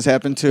friend that this has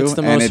happened to. It's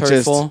the most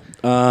hurtful.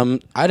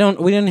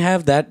 We didn't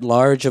have that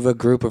large of a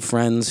group of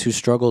friends who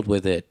struggled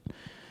with it.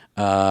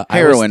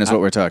 Heroin is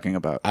what we're talking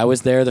about. I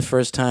was there the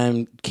first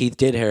time Keith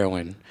did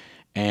heroin.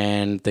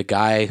 And the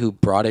guy who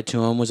brought it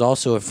to him was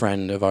also a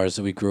friend of ours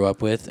that we grew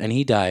up with, and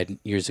he died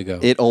years ago.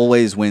 It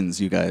always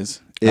wins, you guys.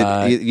 You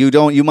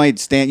might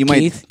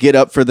Keith? get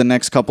up for the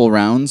next couple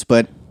rounds,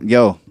 but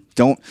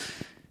don't.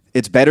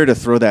 It's better to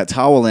throw that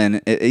towel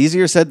in.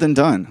 Easier said than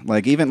done.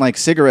 Like, even like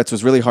cigarettes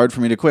was really hard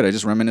for me to quit. I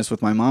just reminisced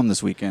with my mom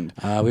this weekend.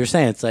 We were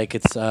saying it's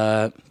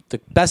the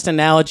best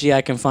analogy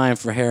I can find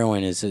for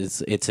heroin is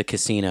it's a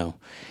casino.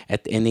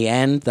 In the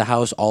end, the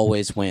house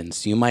always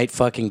wins. You might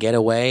fucking get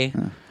away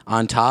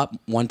on top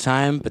one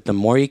time, but the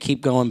more you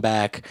keep going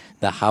back,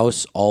 the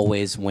house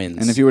always wins.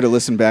 And if you were to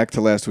listen back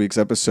to last week's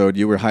episode,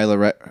 you were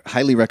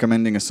highly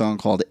recommending a song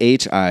called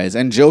H Eyes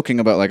and joking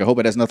about, like, I hope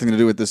it has nothing to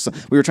do with this.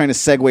 We were trying to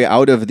segue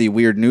out of the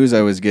weird news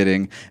I was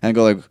getting and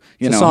go, like,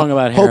 it's a song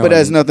about heroin. Hope it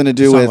has nothing to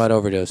do with about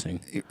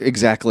overdosing.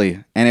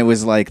 Exactly. And it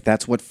was like,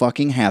 that's what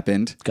fucking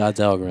happened.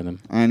 God's algorithm.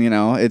 And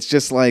it's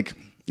just like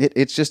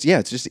it's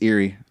just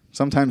eerie.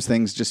 Sometimes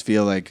things just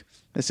feel like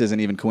this isn't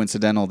even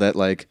coincidental that,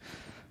 like,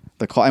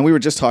 the call. And we were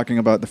just talking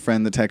about the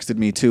friend that texted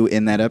me too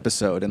in that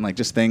episode, and like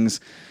just things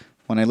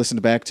when I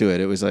listened back to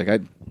it, it was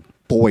like,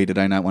 boy, did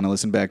I not want to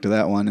listen back to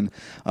that one.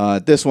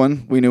 And this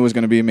one we knew was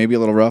going to be maybe a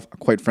little rough.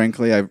 Quite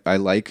frankly, I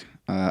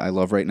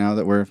love right now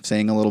that we're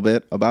saying a little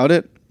bit about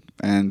it.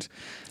 And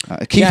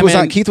Keith was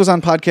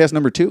on podcast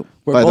number 2,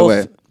 by the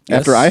way,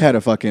 after I had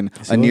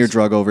a near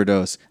drug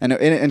overdose,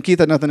 and Keith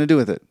had nothing to do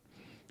with it.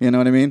 You know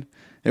what I mean?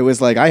 It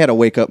was like I had a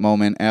wake-up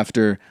moment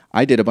after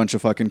I did a bunch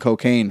of fucking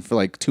cocaine for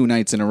like 2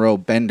 nights in a row,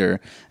 bender.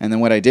 And then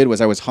what I did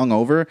was I was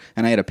hungover,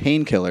 and I had a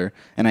painkiller,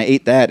 and I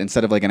ate that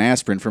instead of like an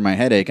aspirin for my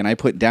headache, and I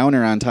put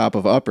downer on top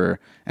of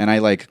upper, and I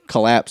like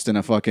collapsed in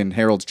a fucking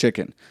Harold's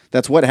Chicken.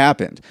 That's what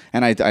happened.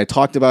 And I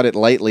talked about it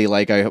lightly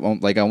like I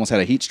almost had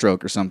a heat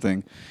stroke or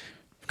something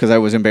because I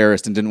was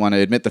embarrassed and didn't want to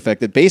admit the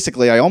fact that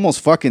basically I almost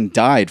fucking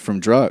died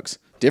from drugs.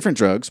 Different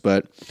drugs,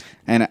 but...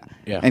 And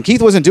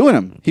Keith wasn't doing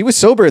them. He was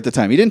sober at the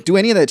time. He didn't do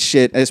any of that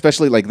shit,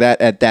 especially like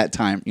that at that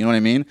time. You know what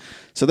I mean?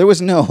 So there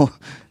was no...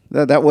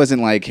 That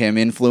wasn't like him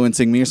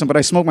influencing me or something. But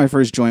I smoked my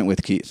first joint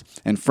with Keith.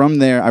 And from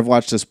there, I've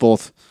watched us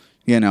both,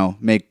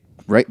 make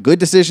good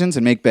decisions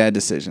and make bad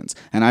decisions.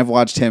 And I've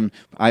watched him,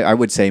 I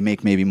would say,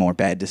 make maybe more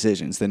bad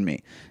decisions than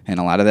me. And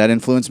a lot of that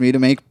influenced me to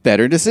make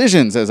better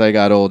decisions as I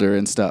got older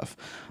and stuff.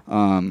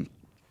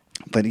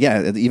 But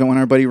yeah, even when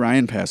our buddy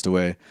Ryan passed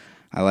away,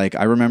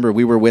 I remember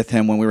we were with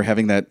him when we were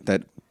having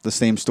the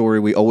same story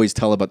we always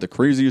tell about the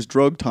craziest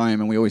drug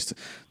time, and we always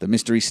the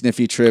mystery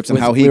sniffy trips and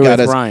how he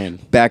got us Ryan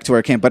back to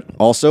our camp. But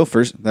also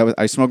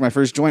I smoked my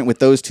first joint with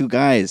those 2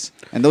 guys,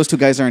 and those 2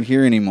 guys aren't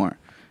here anymore.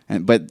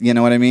 But you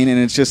know what I mean? And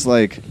it's just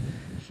like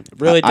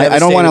really I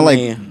don't want to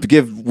like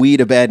give weed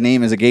a bad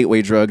name as a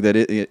gateway drug that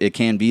it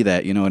can be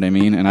that, you know what I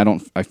mean?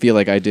 And I feel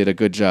like I did a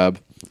good job.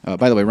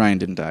 By the way, Ryan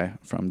didn't die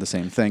from the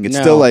same thing. It's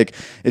still like,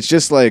 it's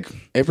just like...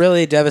 It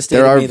really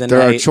devastated me the night...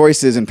 There are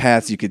choices and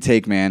paths you could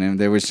take, man, and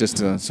there was just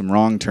some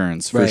wrong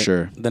turns, for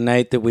sure. The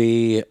night that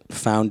we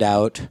found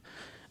out,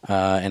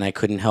 and I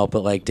couldn't help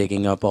but like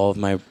digging up all of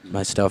my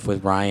stuff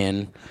with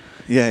Ryan.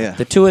 Yeah.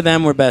 The 2 of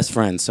them were best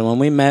friends. So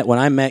when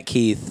I met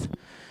Keith,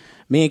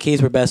 me and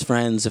Keith were best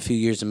friends a few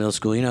years in middle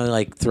school,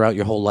 like throughout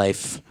your whole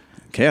life.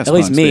 Chaos At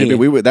Punks, least me.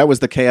 baby. That was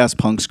the Chaos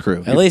Punks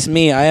crew. At least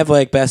me. I have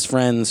like best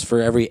friends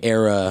for every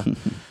era,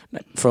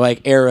 for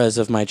like eras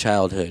of my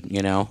childhood,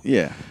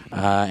 Yeah.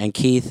 And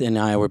Keith and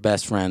I were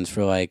best friends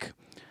for like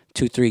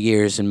 2-3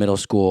 years in middle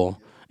school,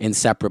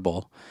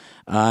 inseparable.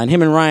 And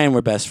him and Ryan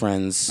were best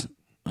friends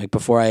like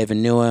before I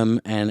even knew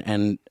him,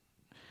 and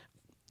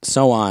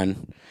so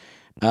on.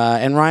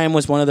 And Ryan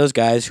was one of those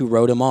guys who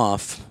wrote him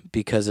off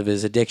because of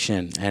his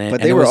addiction.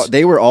 But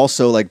they were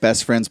also like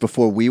best friends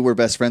before we were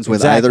best friends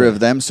with either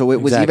of them. So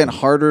it was even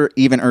harder,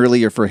 even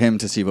earlier for him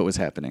to see what was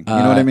happening. You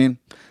know what I mean?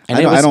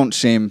 And I don't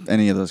shame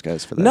any of those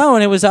guys for that. No,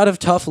 and it was out of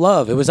tough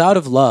love. It was out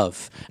of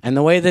love. And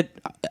the way that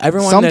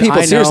everyone Some that people,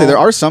 I know, seriously, there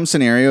are some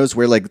scenarios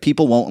where like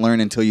people won't learn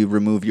until you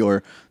remove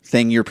your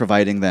thing you're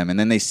providing them, and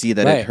then they see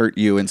that Right. it hurt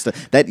you and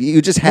stuff. That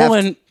you just have Well,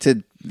 and-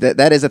 to.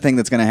 That is a thing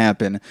that's going to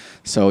happen.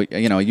 So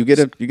you get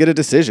a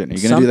decision. Are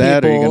you going to some do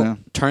that, or are you people going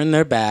to? turn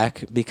their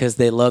back because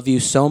they love you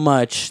so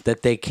much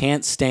that they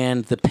can't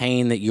stand the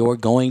pain that you're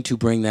going to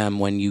bring them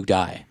when you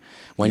die,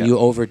 when Yeah. you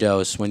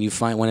overdose, when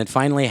it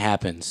finally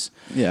happens.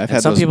 Yeah, I've And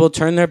had some those- people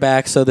turn their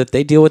back so that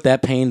they deal with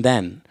that pain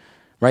then,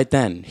 right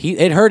then.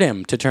 It hurt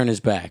him to turn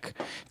his back.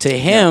 To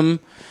him,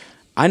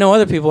 I know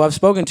other people I've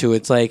spoken to.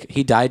 It's like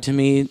he died to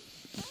me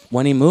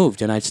when he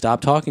moved and I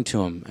stopped talking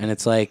to him. And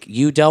it's like,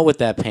 you dealt with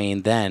that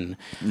pain then.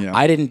 Yeah.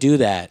 I didn't do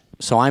that.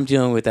 So I'm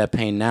dealing with that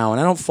pain now.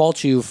 And I don't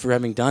fault you for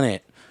having done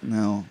it.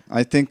 No,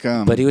 I think.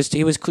 But he was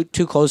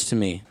too close to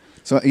me.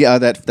 So yeah,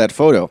 that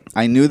photo.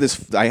 I knew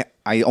this.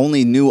 I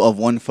only knew of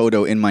one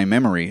photo in my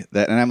memory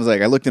and I was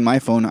like, I looked in my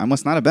phone. I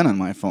must not have been on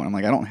my phone. I'm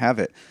like, I don't have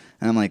it.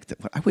 And I'm like,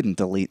 I wouldn't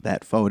delete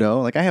that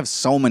photo. Like, I have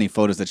so many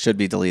photos that should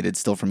be deleted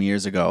still from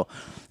years ago.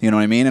 You know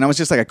what I mean? And I was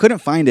just like, I couldn't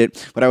find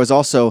it, but I was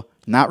also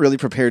not really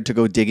prepared to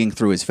go digging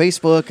through his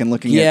Facebook and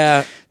looking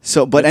at.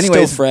 So, but it's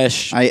anyways, still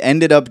fresh. I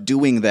ended up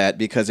doing that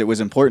because it was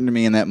important to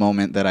me in that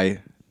moment that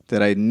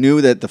I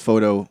knew that the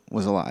photo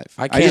was alive.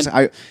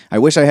 I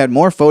wish I had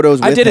more photos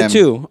with him. I did it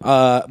too,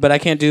 but I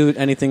can't do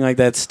anything like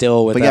that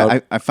still But without yeah,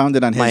 I found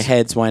it on my his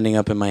head's winding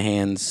up in my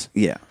hands.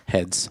 Yeah.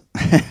 Heads.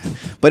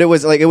 But it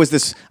was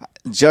this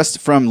just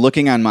from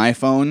looking on my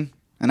phone,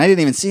 and I didn't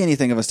even see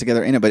anything of us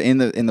together in it, but in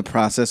the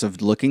process of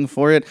looking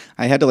for it,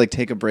 I had to like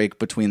take a break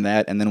between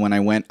that and then when I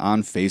went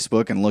on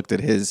Facebook and looked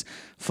at his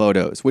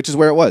photos, which is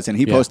where it was, and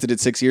he posted it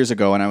 6 years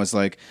ago, and I was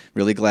like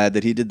really glad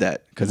that he did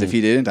that, because if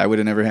he didn't, I would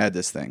have never had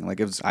this thing. Like,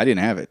 I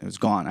didn't have it. It was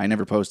gone. I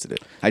never posted it.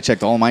 I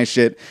checked all my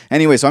shit.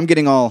 Anyway, so I'm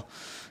getting all,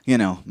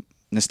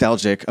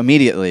 nostalgic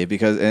immediately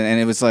because and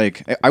it was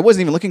like I wasn't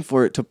even looking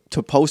for it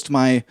to post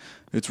my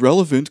it's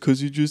relevant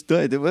because you just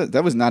died.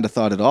 That was not a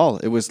thought at all.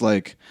 It was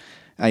like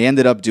I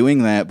ended up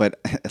doing that, but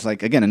it's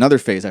like, again, another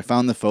phase. I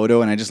found the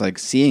photo and I just like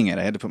seeing it.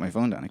 I had to put my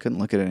phone down. I couldn't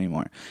look at it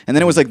anymore. And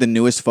then it was like the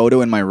newest photo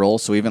in my roll,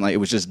 so even like it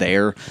was just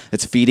there.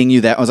 It's feeding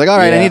you that. I was like, all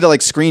right, I need to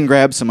like screen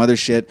grab some other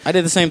shit. I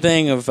did the same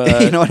thing of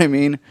you know what I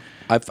mean?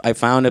 I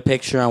found a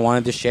picture. I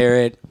wanted to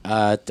share it.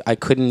 I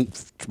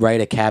couldn't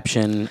write a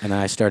caption, and then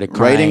I started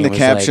crying. Writing the It was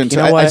caption. Like, you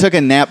know I took a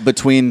nap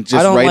between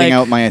just writing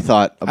out my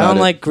thought about it. I don't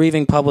like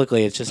grieving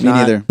publicly. It's just Me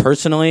not neither.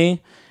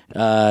 Personally.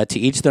 To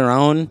each their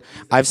own.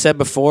 I've said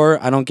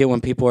before, I don't get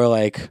when people are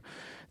like,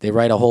 they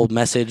write a whole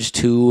message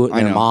to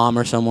their mom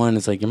or someone.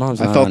 It's like, your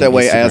mom's not I felt on that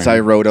way Instagram. as I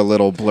wrote a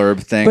little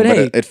blurb thing, But but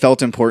hey- it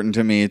felt important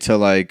to me to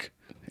like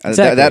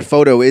Exactly. that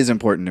photo is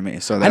important to me.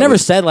 So that I never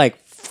was, said like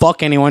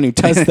fuck anyone who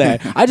does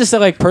that. I just said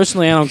like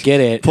personally I don't get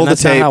it. pull and the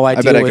that's not tape. how I I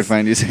deal bet I with, could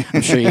find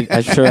you.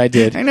 I'm sure I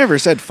did. I never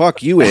said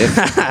fuck you if.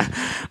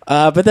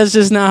 But that's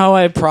just not how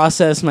I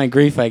process my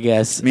grief, I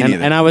guess. Me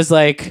neither. And I was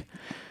like,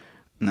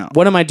 No.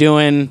 what am I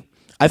doing?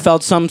 I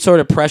felt some sort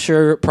of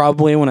pressure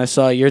probably when I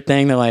saw your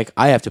thing. They're like,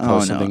 I have to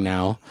post no. something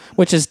now,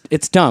 which is,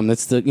 it's dumb.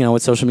 That's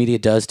what social media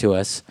does to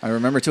us. I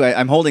remember too.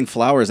 I'm holding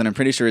flowers, and I'm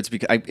pretty sure it's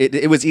because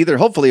it was either.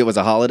 Hopefully, it was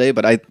a holiday,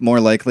 but I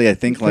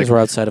think like Because we're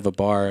outside of a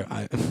bar,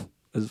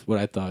 is what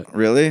I thought.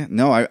 Really?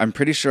 No, I'm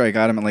pretty sure I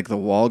got him at like the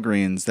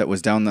Walgreens that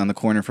was down on the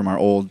corner from our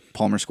old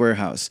Palmer Square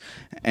house.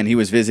 And he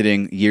was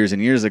visiting years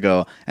and years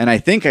ago. And I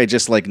think I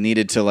just like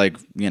needed to like,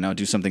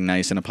 do something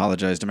nice and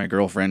apologize to my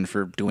girlfriend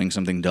for doing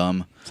something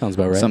dumb. Sounds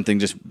about right. Something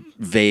just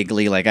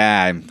vaguely like,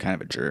 I'm kind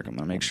of a jerk. I'm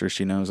going to make sure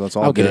she knows that's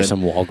all I'll good. get her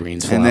some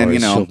Walgreens flowers. And then,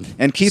 She'll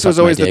and Keith suck was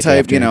always my the dick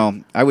type,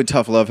 after. I would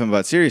tough love him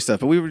about serious stuff,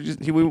 but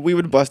we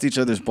would bust each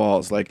other's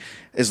balls. Like,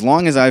 as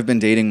long as I've been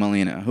dating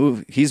Melina,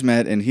 who he's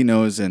met and he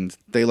knows and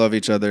they love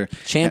each other.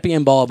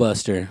 Champion ball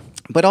buster.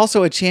 But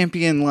also a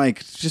champion,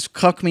 like, just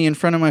cuck me in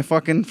front of my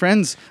fucking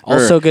friends.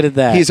 Also good at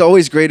that. He's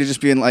always great at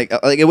just being like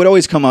it would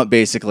always come up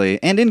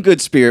basically, and in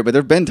good spirit, but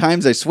there have been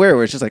times, I swear,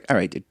 where it's just like, all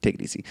right, dude, take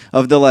it easy.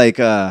 Of the like,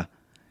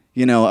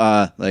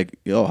 like,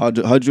 yo,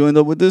 how'd you end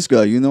up with this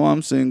guy?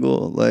 I'm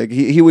single. Like,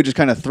 he would just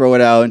kind of throw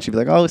it out, and she'd be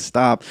like, oh,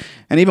 stop.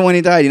 And even when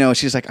he died,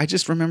 she's like, I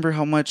just remember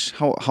how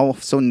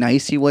so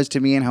nice he was to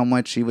me, and how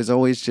much he was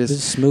always just He's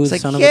a smooth it's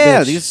like, son of a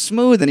yeah, bitch. he's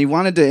smooth, and he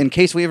wanted to, in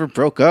case we ever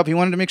broke up, he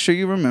wanted to make sure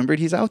you remembered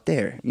he's out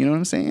there. You know what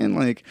I'm saying?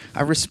 Like,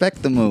 I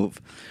respect the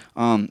move.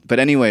 But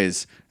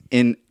anyways,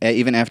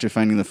 even after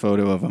finding the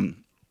photo of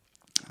him,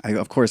 I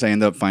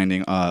end up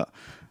finding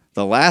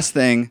the last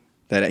thing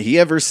that he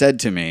ever said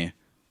to me.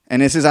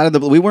 And this is out of the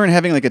blue. We weren't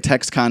having like a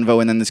text convo,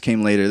 and then this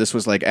came later. This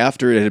was like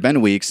after it had been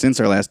weeks since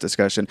our last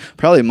discussion,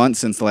 probably months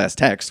since the last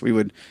text.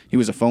 He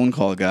was a phone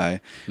call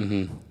guy.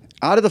 Mm-hmm.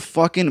 Out of the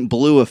fucking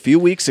blue a few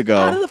weeks ago.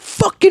 Out of the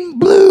fucking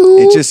blue.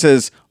 It just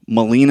says,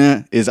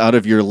 Melina is out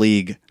of your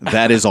league.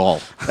 That is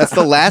all. That's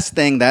the last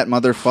thing that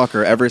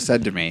motherfucker ever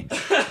said to me.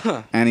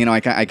 And,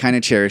 I kind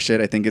of cherish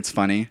it. I think it's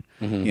funny.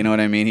 Mm-hmm. You know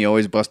what I mean? He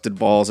always busted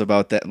balls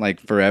about that,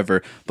 like,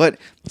 forever. But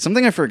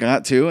something I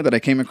forgot, too, that I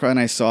came across and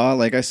I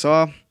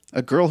saw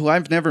a girl who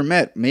I've never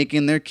met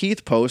making their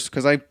Keith post,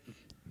 because I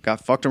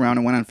got fucked around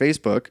and went on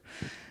Facebook.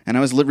 And I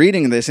was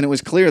reading this, and it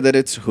was clear that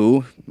it's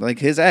like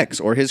his ex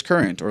or his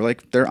current, or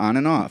like they're on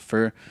and off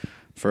for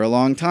a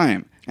long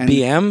time. And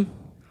BM?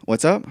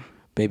 What's up?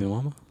 Baby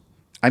mama?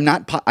 I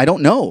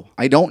don't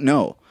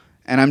know.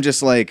 And I'm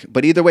just like,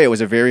 but either way, it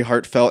was a very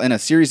heartfelt, and a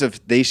series of,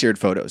 they shared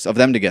photos of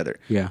them together.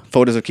 Yeah.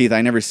 Photos of Keith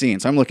I never seen.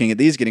 So I'm looking at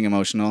these getting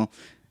emotional,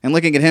 and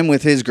looking at him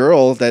with his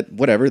girl that,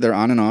 whatever, they're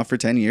on and off for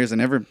 10 years. I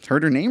never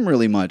heard her name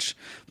really much,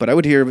 but I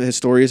would hear his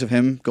stories of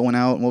him going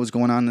out and what was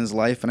going on in his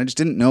life, and I just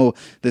didn't know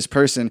this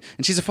person.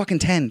 And she's a fucking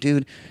 10,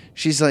 dude.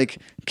 She's like,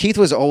 Keith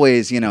was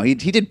always, he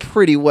did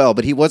pretty well,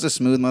 but he was a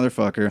smooth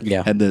motherfucker.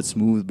 Yeah. Had that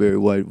smooth, very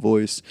white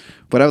voice.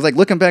 But I was like,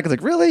 looking back, I was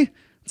like, really?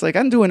 It's like,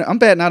 I'm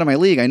batting out of my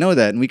league. I know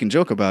that, and we can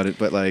joke about it,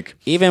 but like,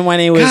 even when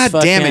he was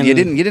God damn it, fucking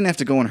you didn't have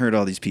to go and hurt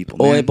all these people,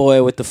 man.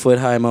 boy with the foot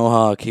high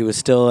mohawk, he was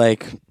still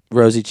like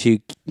rosy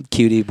cheek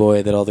cutie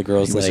boy that all the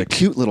girls He was like. a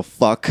cute little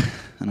fuck,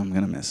 and I'm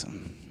gonna miss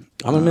him.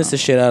 I'm gonna miss the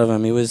shit out of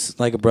him. He was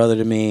like a brother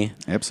to me.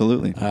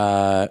 Absolutely.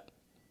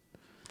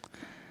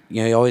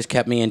 He always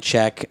kept me in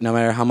check. No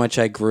matter how much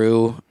I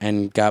grew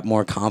and got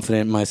more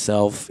confident in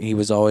myself, he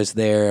was always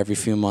there every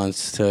few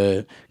months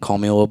to call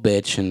me a little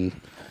bitch and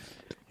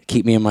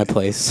keep me in my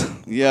place.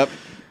 Yep.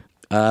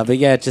 But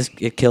yeah,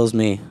 it kills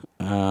me.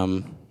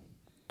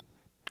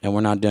 And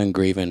we're not done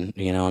grieving,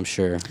 I'm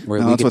sure. We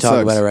can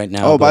talk about it right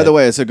now. Oh, by the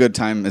way, it's a good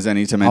time as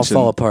any to mention.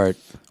 I'll fall apart.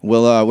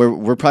 Well,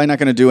 we're probably not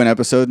going to do an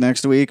episode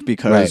next week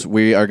because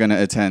we are going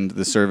to attend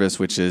the service,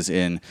 which is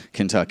in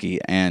Kentucky,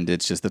 and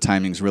it's just the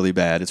timing's really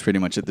bad. It's pretty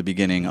much at the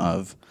beginning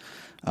of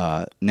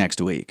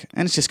next week,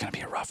 and it's just going to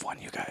be a rough one,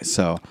 you guys.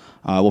 So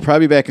we'll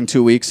probably be back in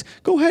 2 weeks.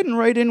 Go ahead and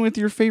write in with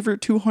your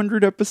favorite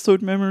 200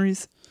 episode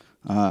memories.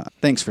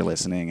 Thanks for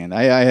listening, and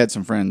I had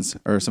some friends,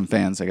 or some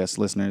fans, I guess,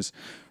 listeners,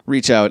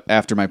 reach out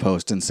after my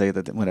post and say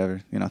that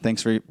whatever,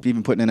 thanks for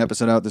even putting an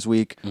episode out this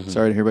week. Mm-hmm.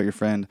 Sorry to hear about your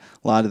friend.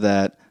 A lot of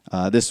that.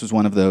 This was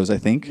one of those, I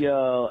think.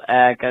 Yo,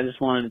 Ak, I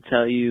just wanted to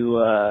tell you,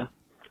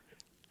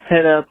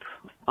 head up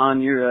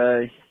on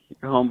your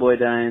homeboy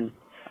dying.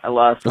 I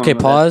lost one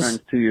of my best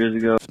friends 2 years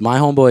ago. My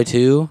homeboy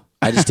too.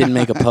 I just didn't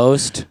make a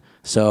post.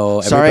 So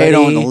sorry, I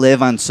don't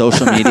live on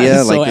social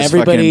media so like this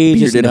everybody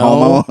fucking bearded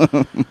homo.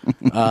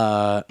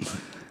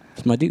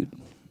 It's my dude.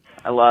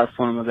 I lost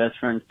one of my best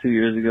friends 2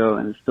 years ago,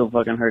 and it still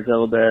fucking hurts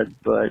hella bad.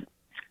 But,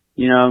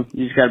 you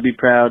just got to be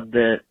proud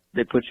that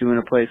they put you in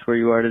a place where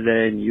you are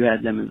today, and you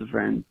had them as a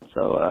friend.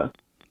 So,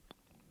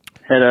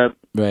 head up.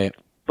 Right.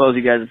 Both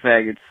you guys are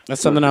faggots.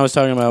 That's something I was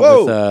talking about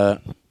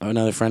with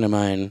another friend of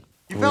mine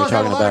when we were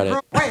talking about it.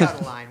 Way out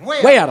of line.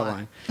 Way out of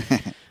line.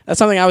 That's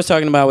something I was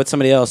talking about with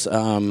somebody else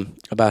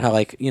about how,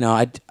 like,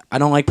 I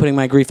don't like putting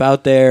my grief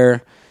out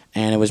there,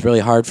 and it was really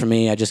hard for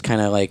me. I just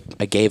kind of, I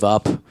gave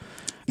up.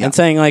 Yeah. And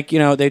saying,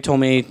 they told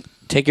me,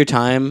 take your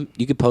time.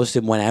 You could post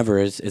it whenever.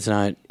 It's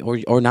not,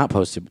 or not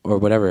post it, or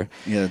whatever.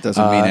 Yeah, it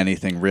doesn't mean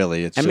anything,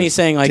 really. It's and just me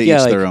saying,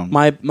 their own.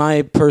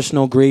 my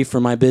personal grief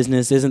for my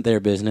business isn't their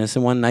business.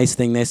 And one nice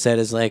thing they said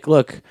is,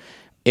 look,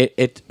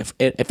 if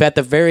at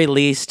the very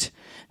least,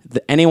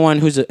 anyone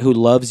who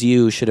loves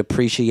you should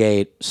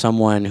appreciate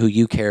someone who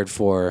you cared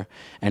for,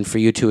 and for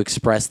you to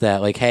express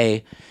that,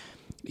 hey,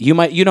 you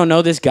don't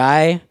know this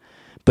guy,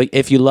 but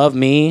if you love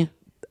me,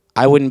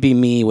 I wouldn't be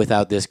me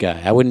without this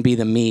guy. I wouldn't be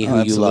the me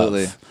who you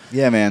love.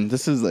 Yeah, man.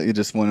 This is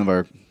just one of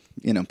our,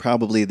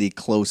 probably the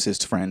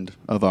closest friend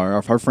of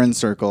our friend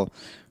circle,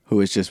 who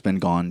has just been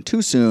gone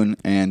too soon.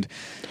 And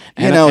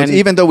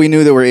even though we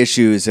knew there were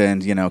issues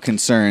and,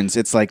 concerns,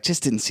 it's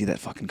just didn't see that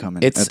fucking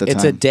coming at the time.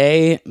 It's a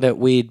day that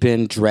we'd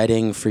been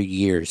dreading for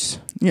years.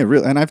 Yeah,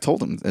 really. And I've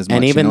told him as much.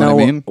 And even though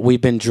what I mean? we've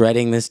been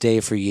dreading this day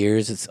for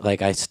years, it's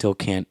I still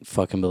can't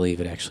fucking believe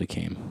it actually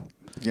came.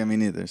 Yeah, me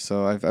neither.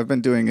 So I've been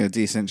doing a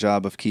decent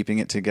job of keeping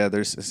it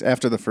together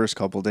after the first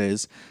couple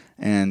days,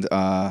 and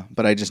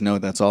but I just know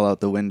that's all out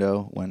the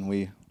window when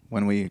we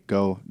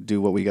go do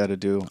what we got to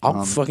do.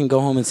 I'll fucking go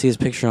home and see his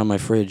picture on my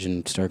fridge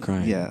and start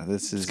crying. Yeah,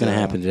 it's gonna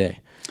happen today.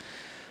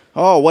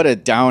 Oh, what a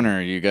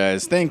downer, you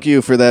guys! Thank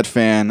you for that,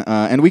 fan.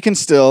 And we can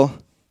still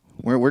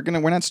we're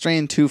not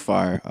straying too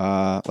far.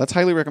 Let's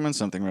highly recommend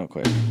something real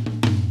quick.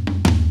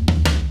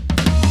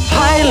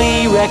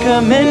 Highly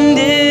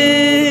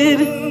recommended.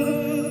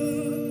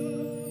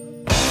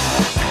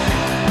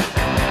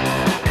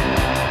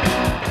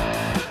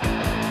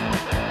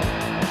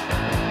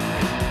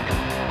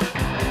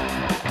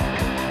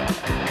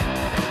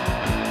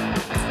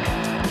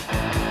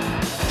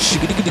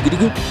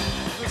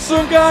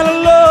 Some kind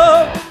of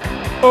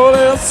love, or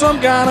there's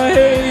some kind of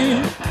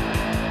hate.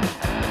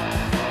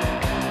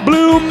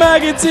 Blue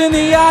maggots in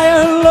the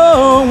iron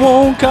lung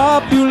won't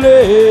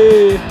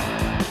copulate.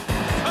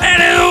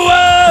 And in the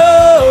world,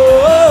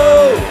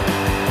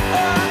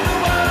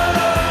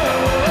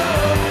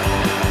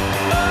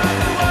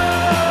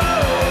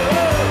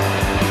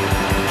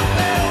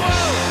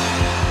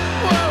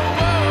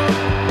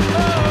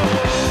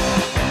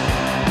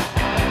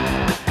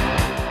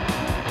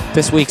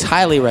 this week's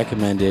highly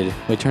recommended.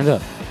 Wait, turn it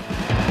up.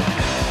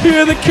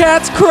 Hear the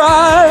cats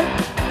cry,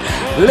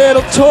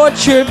 little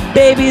tortured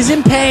babies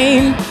in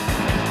pain.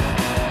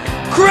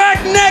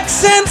 Cracked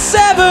necks and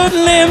severed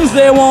limbs,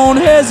 they won't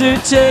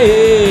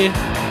hesitate.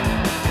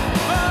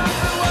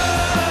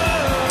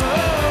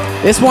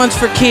 This one's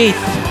for Keith.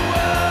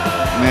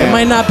 Man. It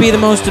might not be the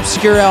most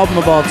obscure album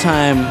of all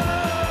time,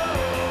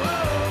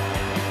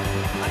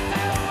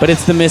 but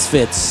it's the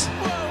Misfits.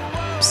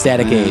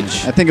 Static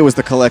Age. I think it was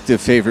the collective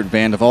favorite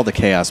band of all the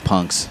Chaos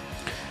Punks.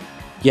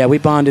 Yeah, we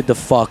bonded the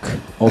fuck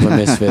over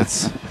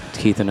Misfits,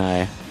 Keith and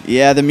I.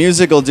 Yeah, the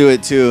music will do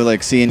it too.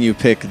 Like seeing you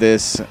pick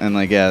this and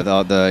like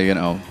the you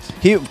know,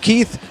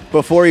 Keith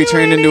before he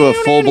turned into a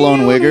full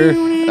blown wigger.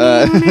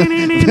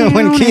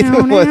 When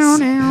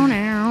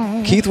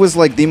Keith was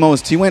like the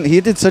most.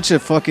 He did such a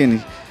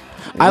fucking.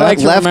 I like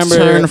to left remember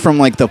turn from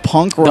like the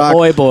punk rock the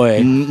Oi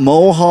Boy.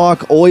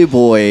 Mohawk Oi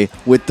Boy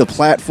with the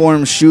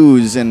platform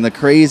shoes and the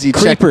crazy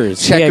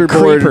Creepers.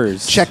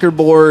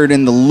 checkerboard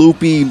and the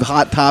loopy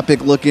Hot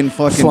Topic looking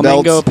fucking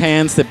Flamingo belts.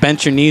 pants that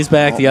bent your knees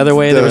back the other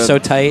way. They were so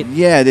tight.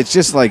 Yeah, it's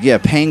just like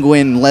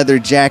penguin leather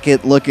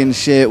jacket looking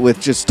shit with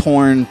just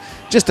torn.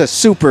 Just a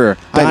super.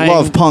 I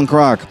love punk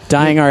rock.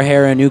 Dyeing our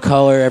hair a new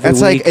color every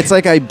week. It's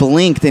like I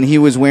blinked and he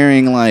was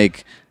wearing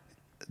like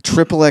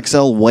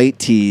XXL white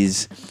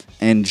tees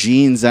and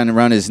jeans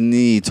around his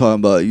knee, talking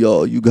about,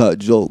 yo, you got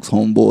jokes,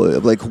 homeboy.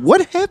 I'm like, what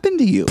happened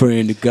to you?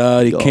 Praying to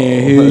God he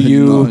can't hear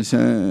you. Know what I'm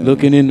saying?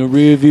 Looking in the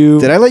rear view.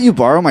 Did I let you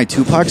borrow my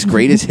Tupac's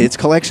Greatest Hits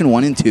collection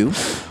 1 and 2?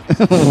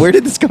 Where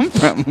did this come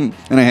from?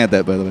 And I had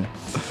that, by the way.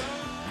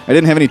 I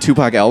didn't have any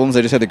Tupac albums.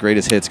 I just had the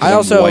Greatest Hits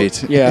because I'm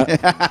white. Yeah.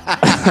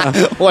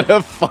 What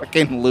a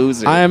fucking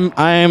loser.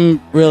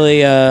 I'm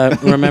really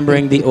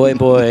remembering the Oi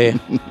Boy,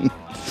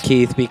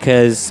 Keith,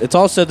 because it's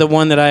also the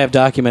one that I have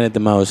documented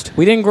the most.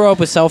 We didn't grow up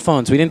with cell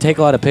phones. We didn't take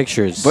a lot of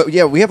pictures. But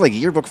yeah, we have like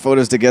yearbook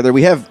photos together.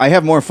 I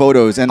have more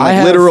photos and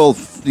like literal,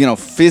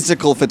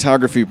 physical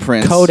photography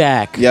prints.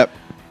 Kodak. Yep.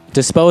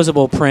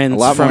 Disposable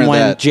prints from when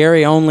that.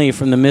 Jerry Only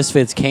from the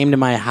Misfits came to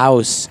my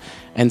house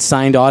and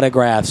signed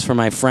autographs for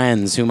my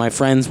friends, who my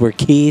friends were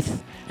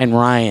Keith and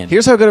Ryan.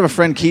 Here's how good of a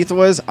friend Keith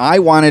was. I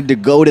wanted to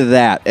go to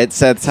that at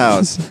Seth's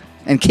house.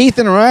 And Keith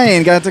and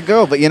Ryan got to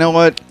go. But you know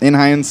what? In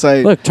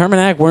hindsight... Look, Term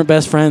and Ack weren't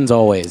best friends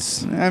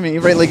always. I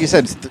mean, right, like you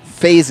said,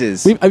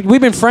 phases.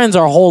 We've been friends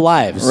our whole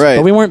lives. Right.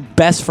 But we weren't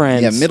best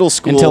friends middle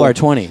school, until our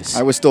 20s.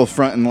 I was still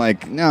fronting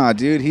like, nah,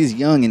 dude, he's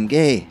young and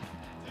gay.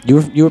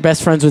 You were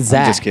best friends with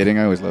Zach. I'm just kidding.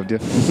 I always loved you.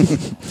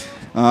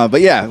 But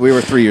yeah, we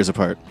were 3 years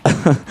apart.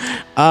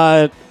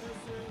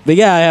 But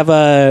yeah, I have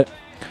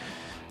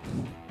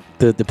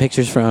the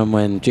pictures from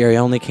when Jerry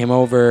Only came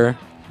over.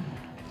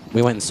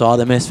 We went and saw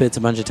the Misfits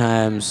a bunch of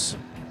times.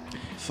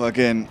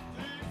 Fucking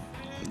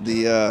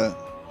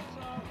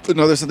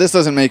this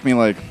doesn't make me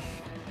like.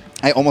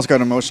 I almost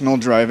got emotional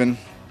driving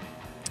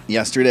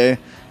yesterday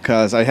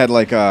because I had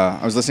like I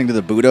was listening to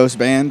the Budos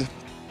band,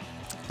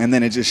 and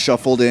then it just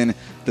shuffled in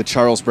the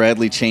Charles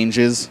Bradley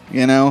Changes,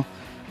 and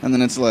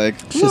then it's like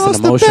It's just lost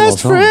an emotional the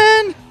best song.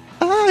 friend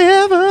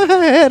I ever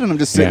had, and I'm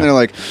just sitting there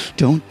like,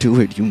 don't do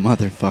it, you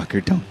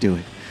motherfucker, don't do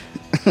it.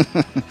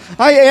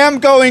 I am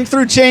going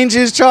through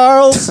changes,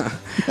 Charles.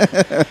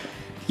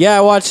 Yeah,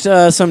 I watched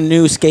some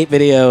new skate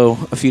video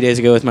a few days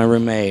ago with my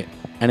roommate,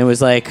 and it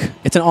was like,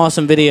 it's an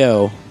awesome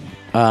video.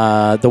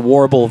 The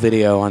Warble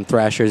video on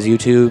Thrasher's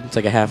YouTube. It's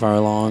like a half-hour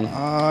long.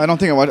 I don't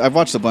think I've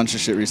watched a bunch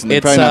of shit recently.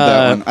 It's, Probably not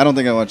that one. I don't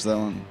think I watched that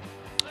one.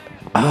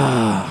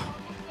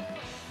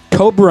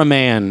 Cobra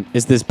Man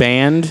is this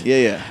band.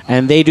 Yeah.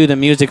 And they do the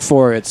music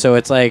for it, so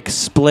it's like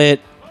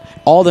split.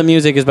 All the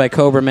music is by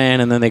Cobra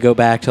Man, and then they go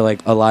back to like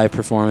a live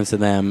performance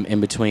of them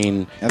in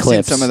between I've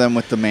clips. seen some of them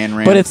with the Man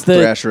Ram But it's the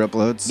Thrasher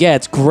uploads. Yeah,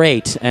 it's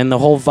great, and the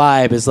whole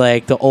vibe is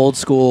like the old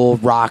school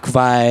rock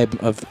vibe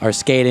of our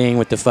skating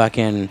with the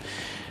fucking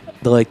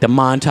the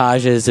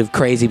montages of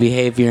crazy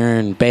behavior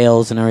and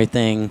bales and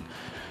everything.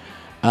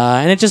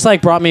 And it just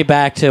like brought me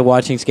back to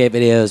watching skate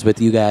videos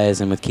with you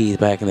guys and with Keith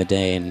back in the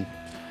day, and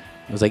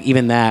it was like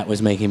even that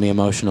was making me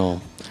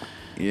emotional.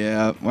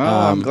 Yeah,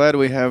 well, I'm glad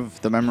we have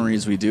the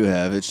memories we do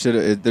have.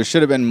 There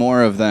should have been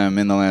more of them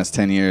in the last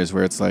 10 years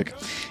where it's like,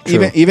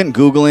 even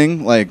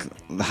Googling like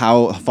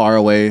how far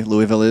away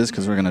Louisville is,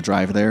 because we're going to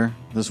drive there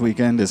this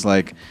weekend, is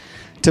like,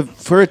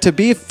 for it to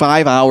be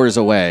 5 hours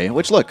away,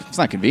 which look, it's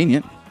not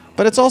convenient,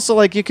 but it's also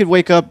like you could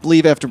wake up,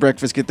 leave after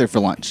breakfast, get there for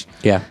lunch.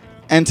 Yeah.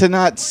 And to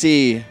not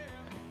see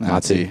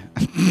your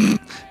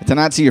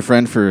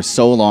friend for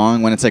so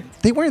long when it's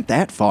like, they weren't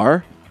that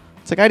far.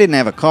 It's like, I didn't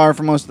have a car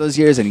for most of those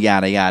years and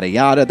yada, yada,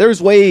 yada.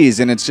 There's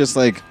ways, and it's just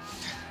like,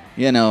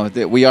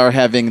 that we are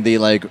having the,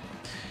 like,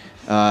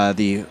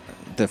 the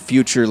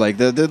future, like,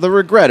 the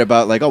regret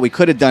about, like, oh, we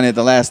could have done it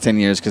the last 10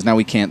 years because now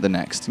we can't the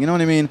next. You know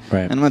what I mean? Right.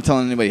 And I'm not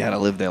telling anybody how to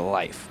live their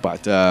life.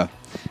 But,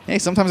 hey,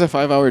 sometimes a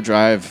 5-hour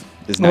drive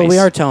is nice. Well, we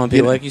are telling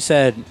people, like you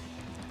said.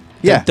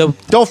 Yeah,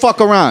 don't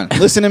fuck around.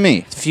 Listen to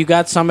me. If you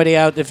got somebody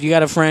out, if you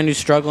got a friend who's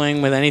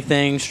struggling with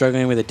anything,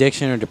 struggling with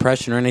addiction or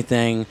depression or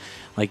anything,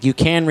 like, you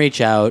can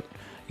reach out.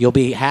 You'll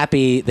be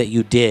happy that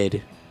you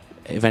did,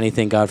 if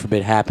anything, God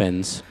forbid,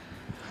 happens.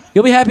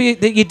 You'll be happy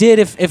that you did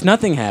if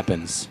nothing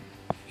happens.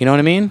 You know what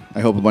I mean?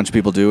 I hope a bunch of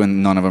people do,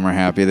 and none of them are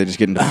happy. They just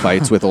get into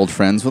fights with old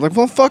friends. We're like,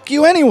 well, fuck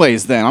you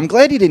anyways then. I'm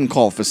glad you didn't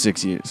call for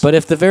 6 years. But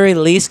if the very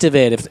least of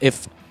it,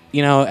 if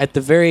you know, at the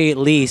very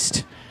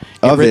least,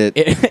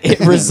 it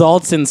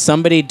results in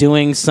somebody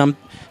doing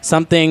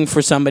something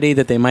for somebody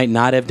that they might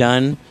not have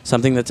done,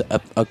 something that's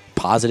a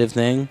positive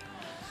thing,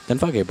 then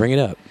fuck it, bring it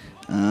up.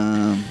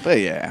 But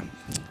yeah.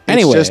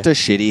 Anyway. It's just a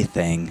shitty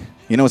thing.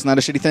 You know what's not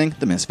a shitty thing?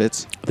 The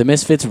Misfits. The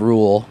Misfits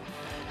rule.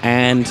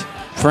 And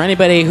for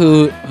anybody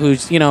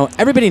who's, you know,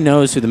 everybody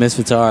knows who the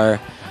Misfits are.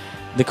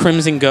 The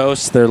Crimson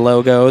Ghost, their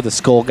logo, the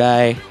skull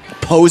guy.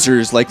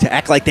 Posers like to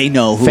act like they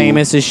know who.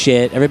 Famous as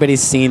shit.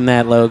 Everybody's seen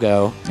that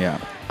logo. Yeah.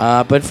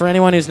 But for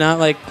anyone who's not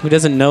like, who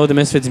doesn't know the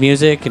Misfits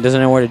music and doesn't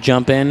know where to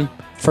jump in,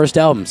 first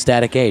album,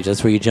 Static Age.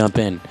 That's where you jump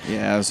in.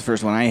 Yeah, that was the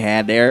first one I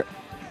had there.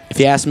 If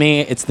you ask me,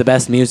 it's the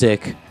best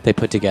music they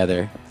put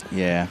together.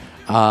 Yeah.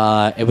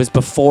 It was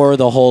before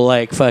the whole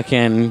like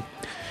fucking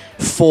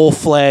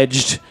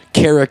full-fledged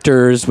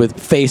characters with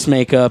face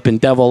makeup and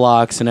devil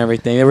locks and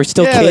everything. They were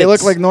still kids. Yeah, they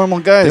look like normal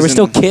guys. They were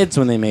still kids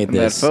when they made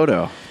this. That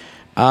photo.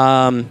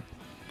 I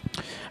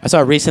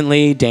saw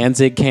recently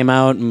Danzig came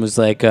out and was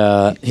like,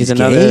 he's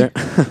another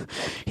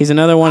he's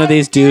another one of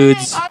these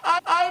dudes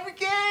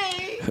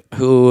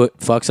who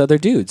fucks other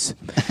dudes.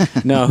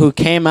 No, who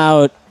came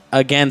out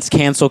against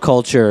cancel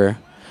culture,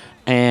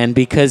 and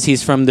because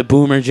he's from the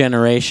boomer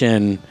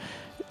generation,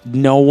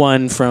 no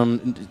one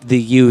from the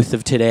youth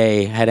of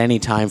today had any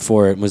time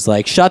for it and was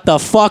like, shut the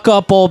fuck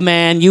up, old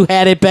man. You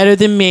had it better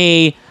than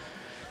me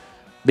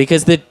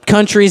because the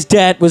country's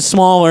debt was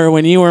smaller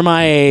when you were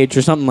my age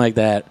or something like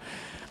that.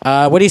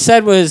 What he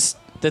said was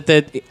that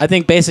I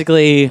think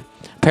basically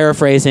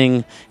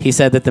paraphrasing, he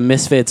said that the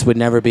Misfits would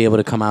never be able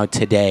to come out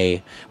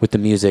today with the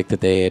music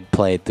that they had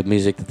played, the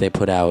music that they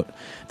put out,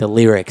 the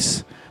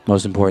lyrics,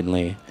 most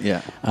importantly.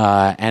 Yeah.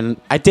 And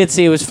I did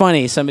see it was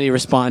funny. Somebody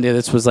responded.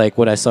 This was like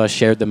what I saw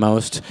shared the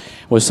most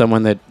was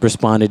someone that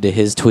responded to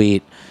his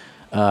tweet.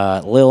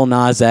 Lil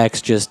Nas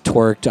X just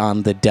twerked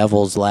on the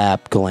devil's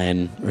lap,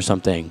 Glenn, or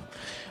something.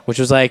 Which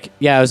was like,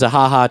 yeah, it was a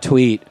haha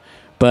tweet.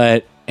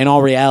 But in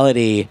all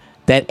reality,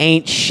 that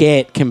ain't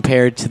shit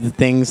compared to the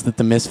things that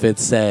the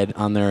Misfits said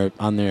on their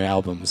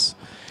albums.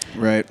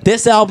 Right.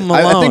 This album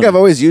alone. I think I've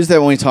always used that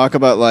when we talk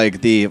about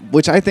like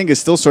which I think is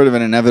still sort of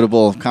an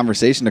inevitable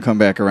conversation to come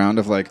back around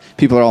of like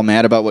people are all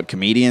mad about what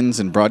comedians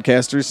and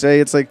broadcasters say.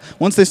 It's like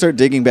once they start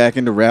digging back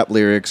into rap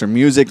lyrics or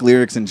music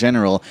lyrics in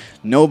general,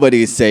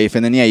 nobody's safe.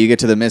 And then yeah, you get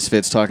to the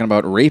Misfits talking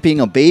about raping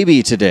a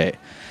baby today.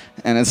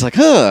 And it's like,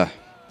 that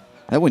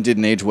one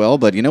didn't age well,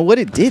 but you know what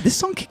it did? This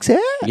song kicks ass.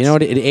 You know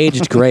what? It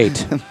aged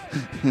great.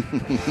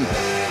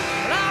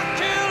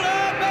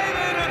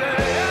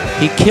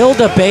 He killed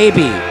a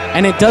baby,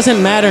 and it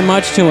doesn't matter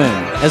much to him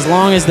as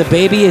long as the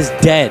baby is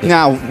dead.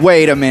 Now,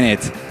 wait a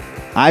minute.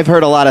 I've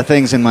heard a lot of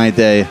things in my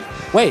day.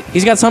 Wait,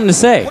 he's got something to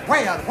say.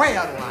 Way out of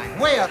line.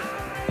 Way out.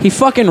 He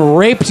fucking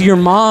raped your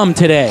mom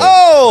today.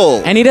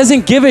 Oh! And he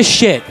doesn't give a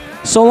shit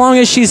so long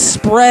as she's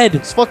spread.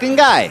 This fucking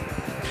guy.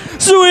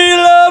 Sweet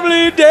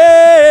lovely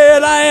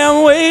dead, I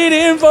am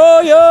waiting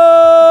for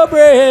your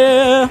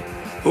breath.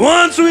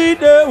 One sweet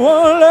day,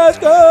 one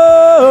last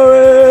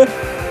glory.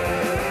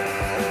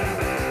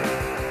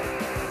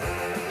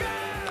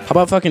 How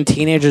about fucking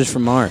Teenagers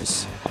from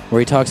Mars, where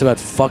he talks about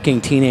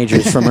fucking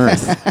teenagers from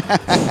Earth?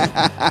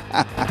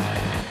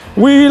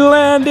 We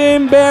land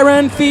in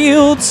barren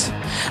fields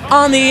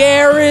on the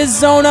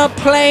Arizona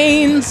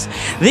plains,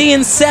 the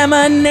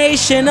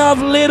insemination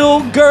of little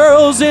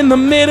girls in the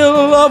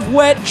middle of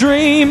wet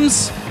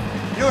dreams.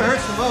 You know what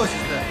hurts the most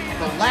is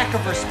the lack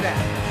of respect.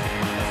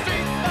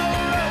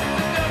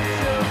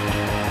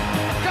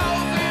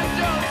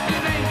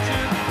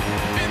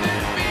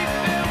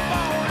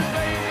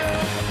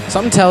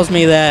 Something tells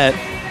me that,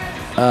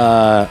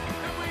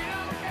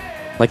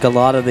 like a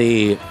lot of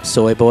the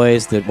soy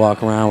boys that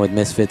walk around with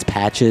Misfits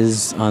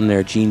patches on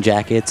their jean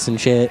jackets and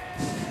shit.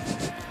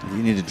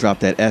 You need to drop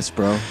that S,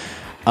 bro.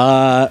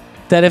 That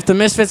if the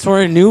Misfits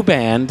were a new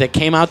band that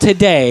came out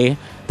today,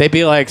 they'd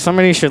be like,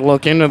 somebody should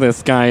look into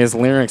this guy. His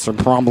lyrics are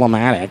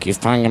problematic. He's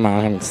talking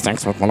about having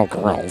sex with little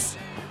girls.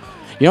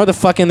 You know what the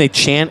fucking they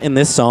chant in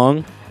this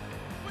song?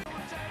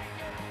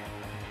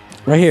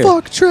 Right here.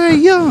 Fuck Trey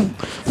Young.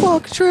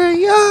 Fuck Trey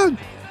Young.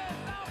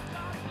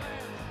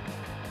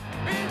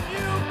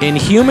 In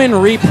human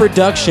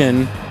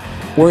reproduction,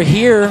 we're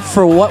here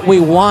for what we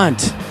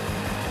want.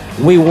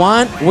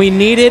 We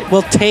need it,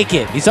 we'll take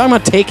it. He's talking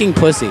about taking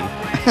pussy.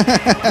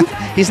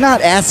 He's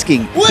not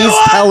asking. He's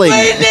telling. We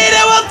need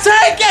it, we'll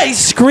take it. He's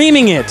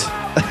screaming it.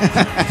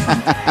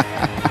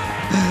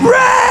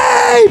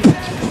 Rape!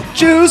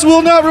 Jews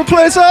will not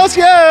replace us,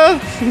 yeah.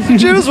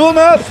 Jews will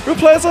not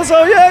replace us,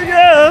 oh yeah,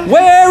 yeah.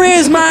 Where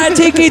is my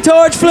tiki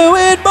torch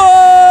fluid boy?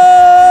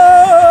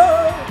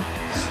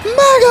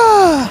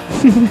 Mega!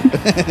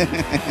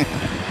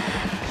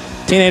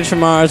 Teenage from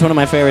Mars, one of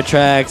my favorite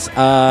tracks.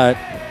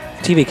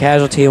 TV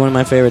Casualty, one of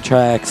my favorite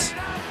tracks.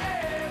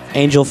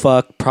 Angel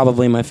Fuck,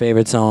 probably my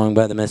favorite song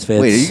by the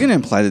Misfits. Wait, are you going to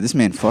imply that this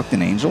man fucked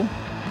an angel?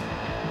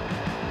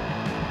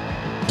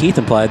 Keith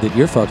implied that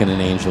you're fucking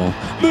an angel.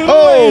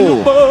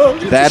 Oh,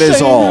 that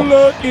is all.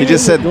 He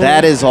just said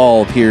that is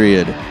all,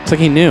 period. It's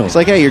like he knew. It's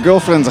like, hey, your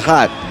girlfriend's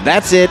hot.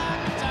 That's it.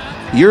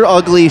 You're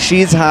ugly.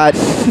 She's hot.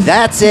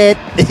 That's it.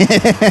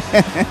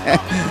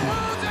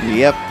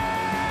 Yep.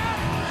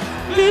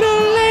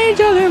 Little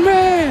angel in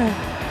red.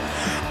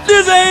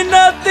 This ain't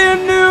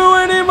nothing new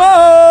anymore.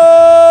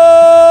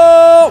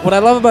 What I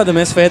love about the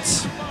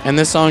Misfits, and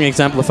this song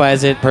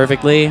exemplifies it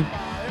perfectly,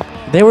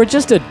 they were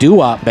just a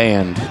doo-wop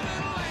band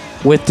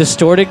with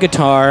distorted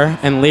guitar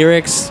and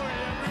lyrics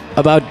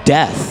about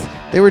death.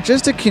 They were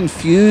just a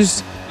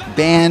confused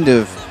band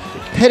of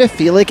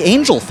pedophilic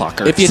angel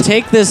fuckers. If you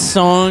take this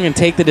song and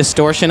take the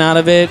distortion out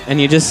of it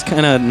and you just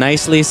kind of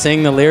nicely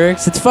sing the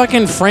lyrics, it's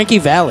fucking Frankie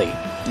Valli.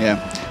 Yeah,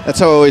 that's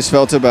how I always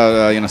felt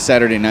about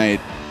Saturday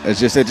Night. It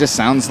just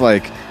sounds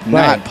like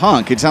not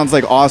punk. It sounds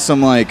like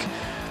awesome, like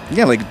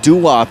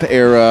doo-wop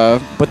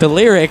era. But the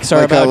lyrics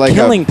are about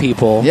killing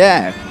people.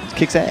 Yeah, it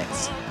kicks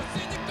ass.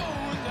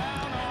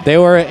 They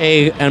were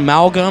an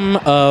amalgam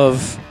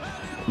of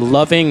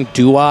loving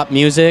doo-wop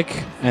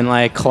music and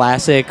like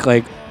classic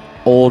like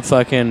old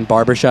fucking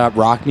barbershop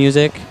rock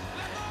music,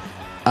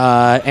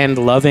 and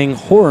loving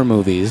horror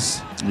movies.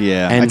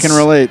 Yeah, and I can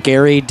relate.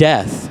 Scary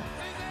death.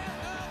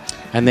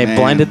 And they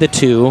blended the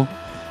two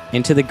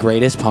into the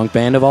greatest punk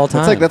band of all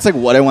time. That's like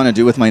what I want to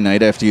do with my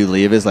night after you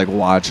leave is like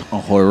watch a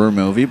horror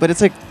movie. But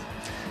it's like,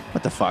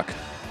 what the fuck?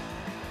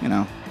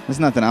 There's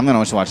nothing. I'm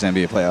going to watch the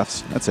NBA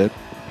playoffs. That's it.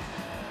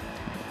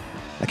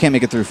 I can't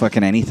make it through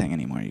fucking anything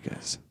anymore, you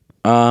guys.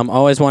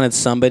 Always wanted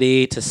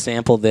somebody to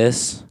sample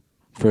this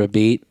for a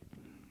beat.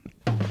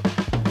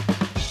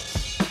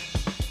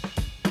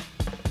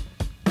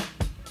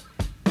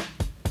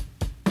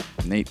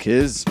 Nate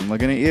Kiz, I'm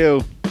looking at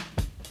you.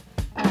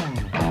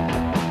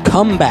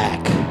 Come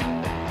Back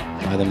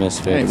by the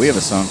Misfits. Hey, we have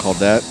a song called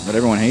that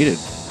everyone hated.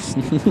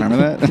 Remember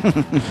that?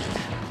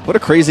 What a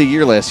crazy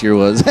year last year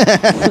was.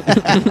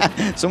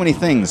 So many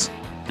things.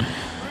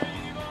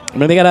 I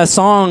mean, they got a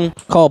song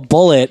called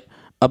Bullet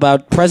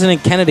about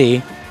President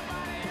Kennedy.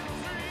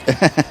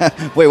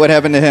 Wait, what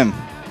happened to him?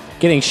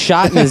 Getting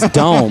shot in his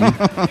dome.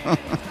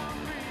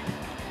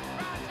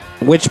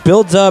 Which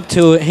builds up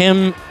to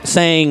him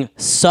saying,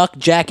 "Suck,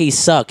 Jackie,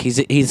 suck."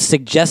 He's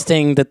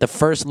suggesting that the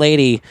First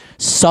Lady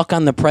suck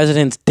on the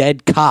president's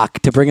dead cock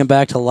to bring him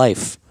back to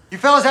life. You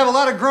fellas have a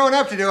lot of growing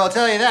up to do, I'll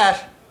tell you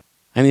that.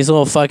 And these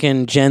little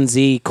fucking Gen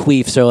Z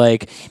queefs are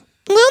like,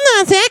 Lil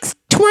Nas X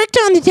twerked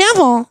on the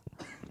devil.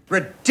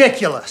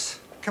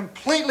 Ridiculous.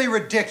 Completely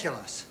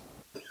ridiculous.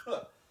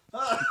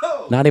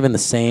 Not even the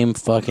same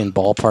fucking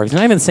ballpark.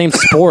 Not even the same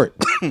sport.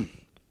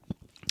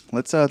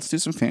 Let's do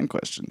some fan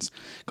questions.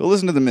 Go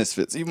listen to the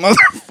Misfits, you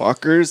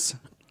motherfuckers.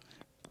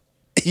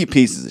 You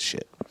pieces of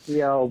shit.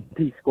 Yo,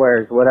 P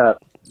Squares, what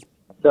up?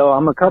 So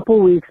I'm a couple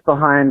weeks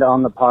behind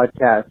on the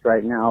podcast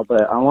right now,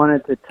 but I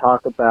wanted to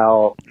talk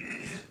about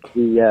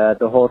the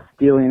whole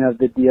stealing of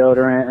the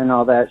deodorant and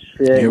all that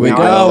shit. Here we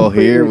go.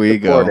 Here we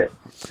go.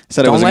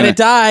 Don't let it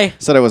die.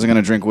 Said I wasn't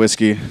gonna drink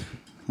whiskey.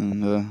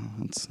 And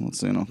let's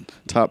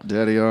top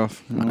daddy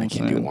off. I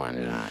can't do one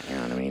shot. You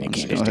know what I mean? I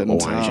can't just do one one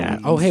shot. shot.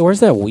 Oh, hey,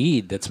 where's that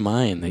weed that's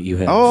mine that you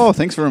have? Oh,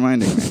 thanks for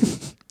reminding me.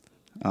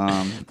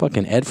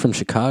 Fucking Ed from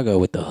Chicago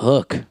with the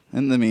hook.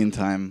 In the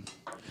meantime,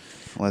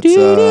 let's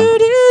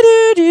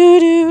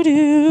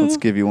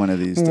give you one of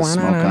these to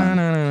smoke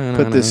on.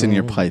 Put this in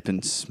your pipe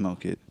and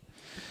smoke it.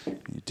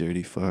 You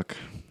dirty fuck.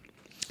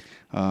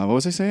 What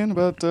was I saying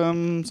about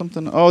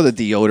something? Oh, the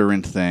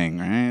deodorant thing,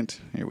 right?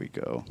 Here we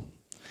go.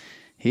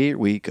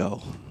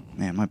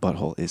 Man, my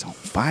butthole is on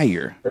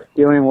fire.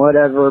 Stealing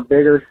whatever,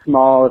 big or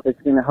small, if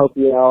it's going to help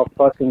you out,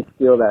 fucking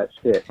steal that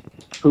shit.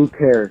 Who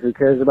cares? Who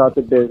cares about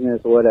the business,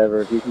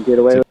 whatever. If you can get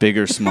away with it. Big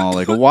or small,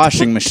 like a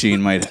washing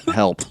machine might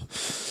help.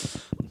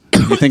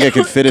 You think I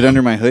could fit it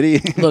under my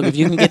hoodie? Look, if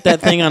you can get that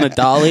thing on a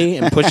dolly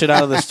and push it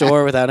out of the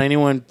store without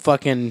anyone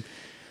fucking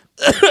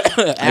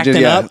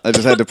acting up. I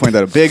just had to point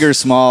out, big or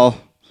small.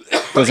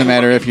 Doesn't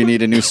matter if you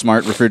need a new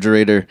smart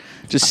refrigerator.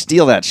 Just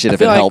steal that shit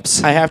if it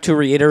helps. I have to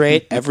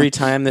reiterate every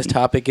time this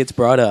topic gets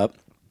brought up,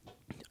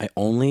 I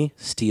only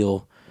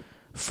steal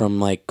from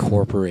like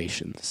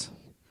corporations.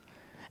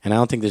 And I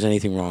don't think there's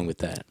anything wrong with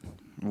that.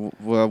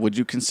 Well, would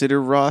you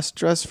consider Ross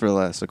Dress for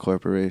Less a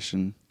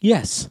corporation?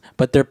 Yes,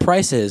 but their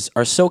prices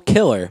are so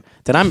killer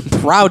that I'm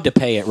proud to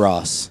pay at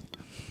Ross.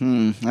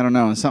 I don't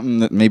know. Something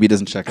that maybe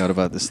doesn't check out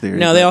about this theory.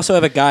 No, they also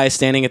have a guy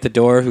standing at the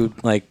door who,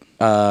 like,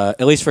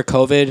 at least for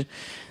COVID,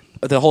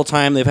 the whole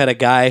time they've had a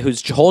guy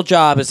whose whole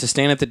job is to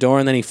stand at the door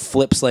and then he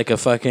flips like a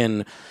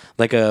fucking,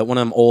 like one of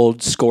them old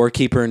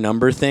scorekeeper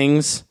number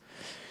things.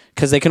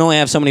 Because they can only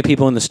have so many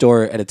people in the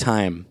store at a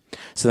time.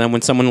 So then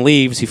when someone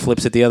leaves, he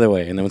flips it the other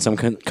way. And then when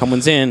someone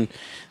comes in,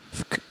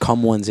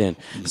 someone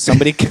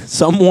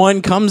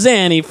comes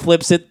in, he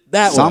flips it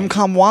that way. Some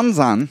come ones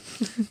on.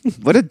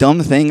 What a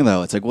dumb thing,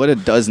 though. It's like, what a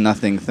does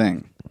nothing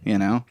thing, you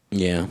know?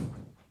 Yeah.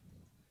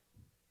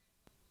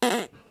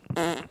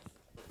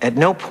 At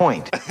no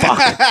point. Come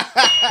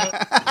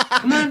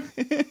on.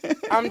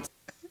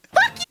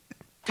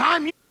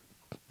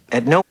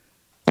 At no.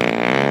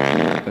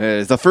 That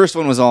The first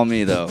one was all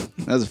me, though.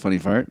 That was a funny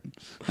fart.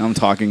 Now I'm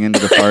talking into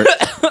the fart.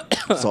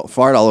 So,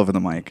 fart all over the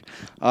mic.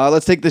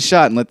 Let's take this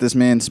shot and let this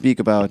man speak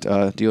about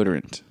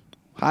deodorant.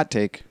 Hot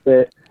take.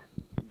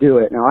 Do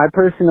it. Now, I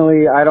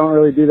don't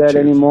really do that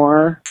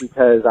anymore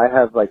because I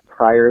have like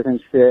priors and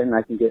shit and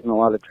I can get in a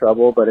lot of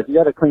trouble. But if you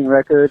got a clean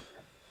record,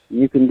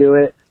 you can do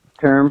it.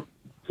 Term,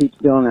 keep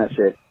stealing that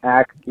shit.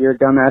 Act, you're a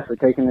dumbass for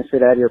taking the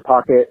shit out of your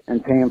pocket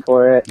and paying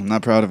for it. I'm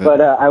not proud of it.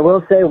 But I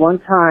will say one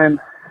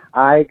time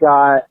I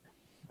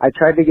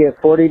tried to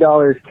get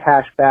 $40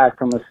 cash back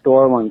from a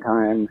store one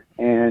time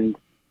and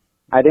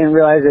I didn't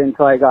realize it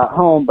until I got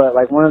home, but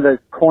like one of the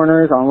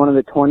corners on one of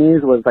the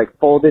 20s was like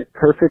folded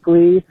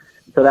perfectly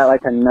so that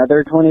like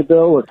another 20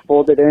 bill was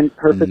folded in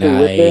perfectly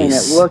with it, and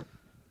it looked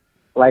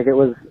like it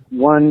was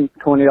one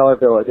 $20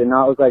 bill. It did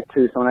not look like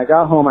two. So when I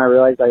got home, I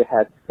realized I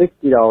had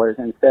 $60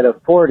 instead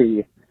of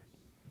 $40.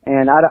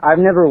 And I've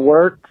never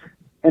worked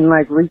in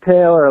like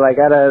retail or like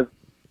at a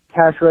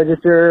cash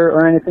register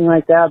or anything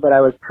like that, but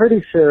I was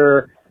pretty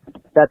sure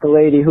that the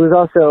lady, who was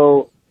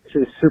also, she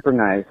was super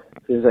nice.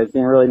 She was like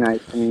being really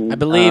nice to me. I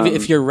believe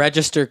if your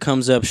register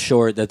comes up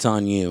short, that's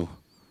on you,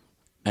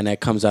 and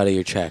that comes out of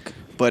your check.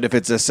 But if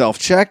it's a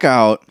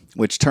self-checkout,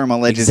 which Term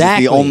alleges is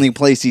the only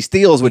place he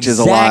steals, which is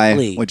a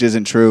lie, which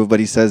isn't true, but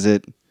he says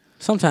it.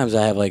 Sometimes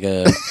I have like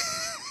a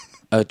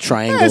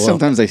triangle.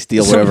 Sometimes I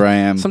steal wherever I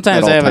am.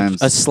 Sometimes I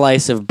have a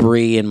slice of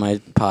brie in my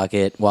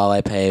pocket while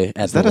I pay at the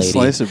lady. Is that a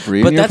slice of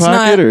brie in your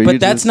pocket? But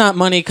that's not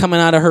money coming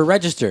out of her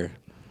register.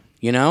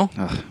 You know?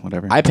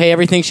 Whatever. I pay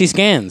everything she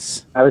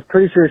scans. I was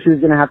pretty sure she was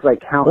going to have to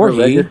like count her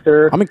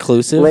register. I'm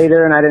inclusive.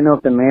 Later, and I didn't know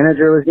if the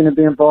manager was going to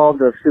be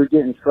involved or if she would get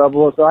in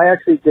trouble. So I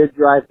actually did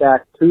drive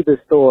back to the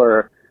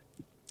store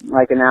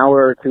like an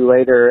hour or two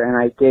later, and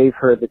I gave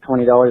her the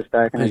 $20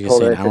 back, and I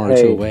told her, I said,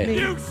 hey,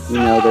 you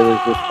know, there was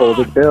this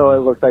folded bill.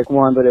 It looked like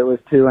one, but it was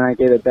two, and I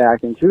gave it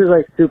back. And she was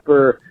like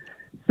super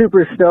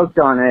stoked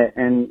on it,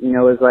 and, you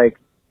know,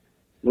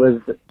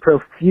 was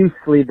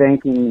profusely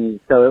thanking me,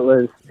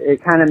 so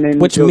it kind of made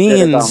me feel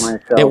good about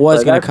myself. It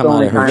was going to come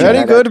out of her.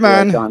 Very good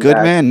man. Good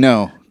man.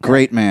 No.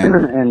 Great man.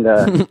 and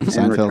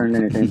return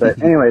anything.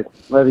 But anyways,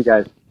 love you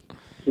guys.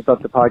 Keep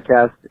up the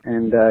podcast,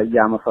 and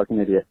yeah, I'm a fucking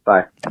idiot.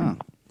 Bye. Oh.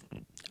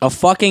 A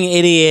fucking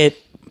idiot,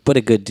 but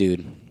a good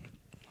dude.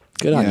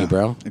 Good on you,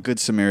 bro. A good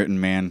Samaritan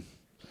man.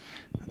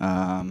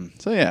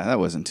 So yeah, that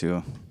wasn't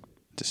too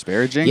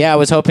disparaging. Yeah, I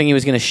was hoping he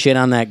was going to shit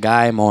on that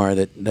guy more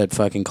that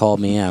fucking called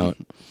me out.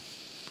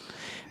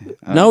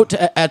 Note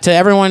to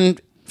everyone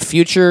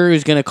future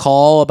who's going to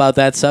call about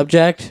that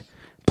subject,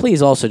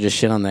 please also just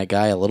shit on that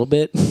guy a little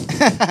bit.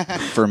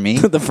 For me?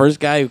 The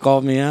first guy who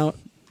called me out.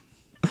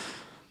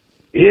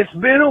 It's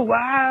been a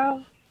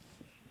while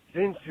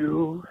since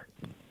you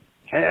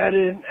had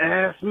an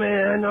ass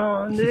man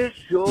on this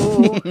show.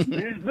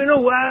 It's been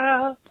a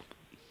while,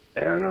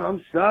 and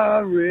I'm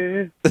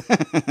sorry.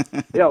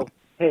 Yo,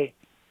 hey,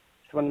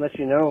 just want to let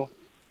you know,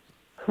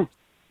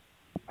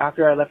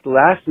 after I left the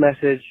last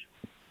message,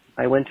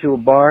 I went to a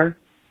bar,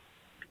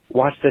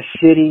 watched a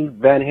shitty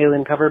Van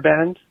Halen cover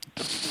band,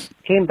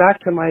 came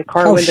back to my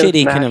car window. How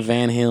shitty smashed. can a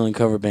Van Halen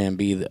cover band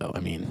be, though? I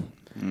mean,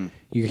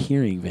 you're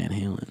hearing Van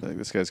Halen. I think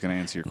this guy's going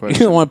to answer your You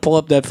question. don't want to pull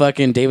up that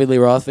fucking David Lee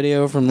Roth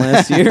video from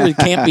last year? It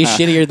can't be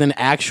shittier than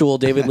actual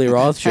David Lee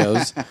Roth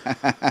shows.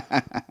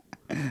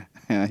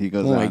 Yeah, he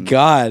goes Oh, on. my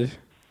God.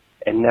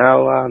 And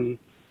now,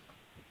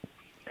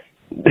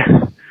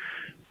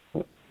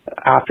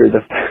 after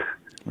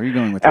Where are you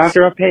going with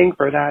after I'm paying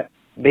for that,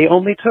 they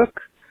only took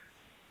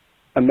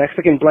a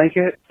Mexican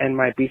blanket and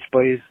my Beach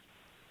Boys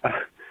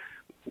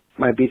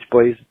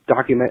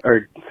document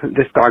or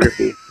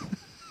discography.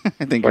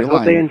 I think I you're hope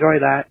lying. they enjoy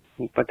that,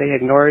 but they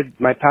ignored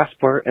my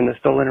passport and the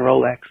stolen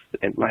Rolex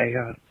in my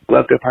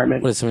glove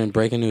department. What, did someone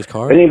break into his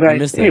car? Anyway, I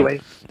missed that. anyway.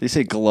 Did you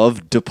say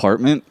glove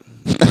department?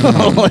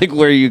 Like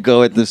where you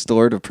go at the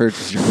store to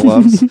purchase your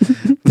gloves?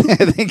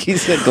 I think he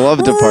said glove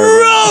department.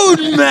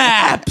 Road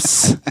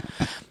maps!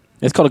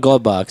 It's called a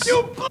glove box.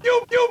 You blew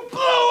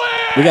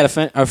it! We got a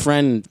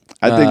friend...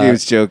 I think he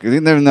was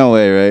joking. There's no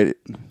way, right?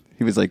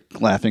 He was like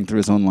laughing through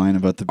his own line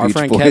about the Beach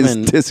Boys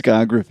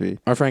discography.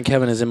 Our friend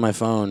Kevin is in my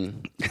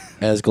phone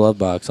as glove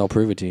box. I'll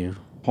prove it to you.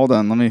 Hold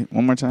on, let me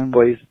one more time.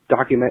 Boys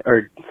document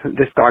or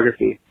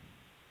discography.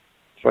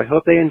 So I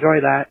hope they enjoy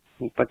that,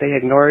 but they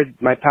ignored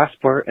my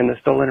passport and the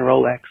stolen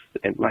Rolex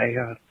in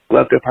my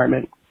glove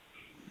department.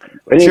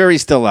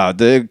 Jury's still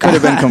out. It could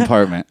have been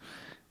compartment.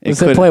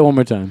 Let's play it one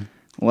more time.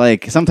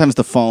 Like sometimes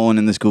the phone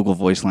in this Google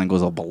Voice line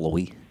goes all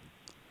blowy.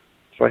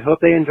 So I hope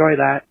they enjoy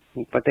that,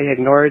 but they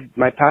ignored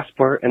my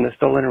passport and the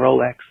stolen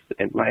Rolex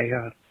in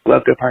my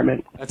glove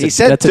department. He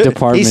said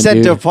department. He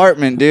said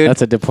department, dude.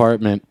 That's a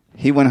department.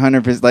 He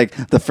 100%.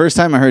 Like the first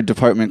time I heard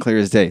department, clear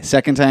as day.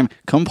 Second time,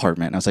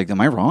 compartment. I was like, am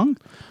I wrong?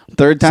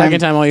 Third time, Second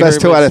time, all you best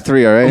heard 2 was out of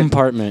 3. All right.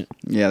 Compartment.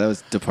 Yeah, that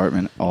was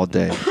department all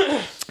day.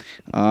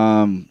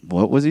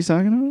 What was he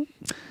talking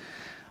about?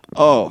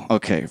 Oh,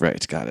 okay,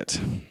 right, got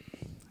it.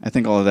 I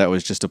think all of that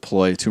was just a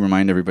ploy to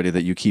remind everybody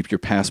that you keep your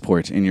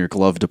passport in your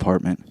glove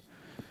department.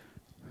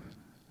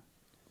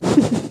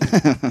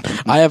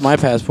 I have my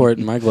passport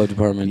in my glove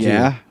department.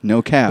 Yeah, too.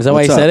 no cap. Is that why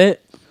What's you up? said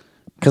it?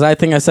 Because I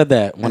think I said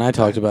that when I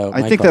talked about.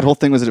 I my think car. that whole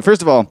thing was.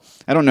 First of all,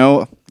 I don't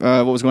know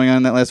what was going on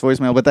in that last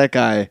voicemail, but that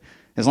guy,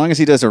 as long as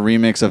he does a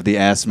remix of the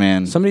Ass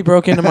Man, Somebody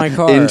broke into my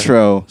car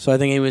intro. So I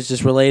think he was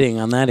just relating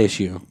on that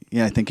issue.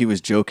 Yeah, I think he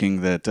was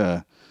joking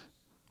that.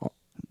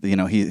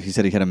 He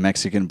said he had a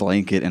Mexican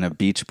blanket and a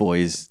Beach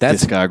Boys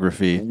That's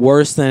discography.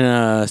 Worse than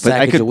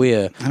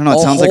Sacagawea. I don't know. It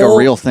sounds like a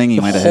real thing he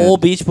might have The whole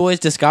had. Beach Boys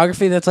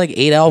discography, that's like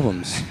 8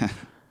 albums.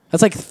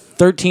 That's like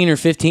 13 or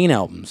 15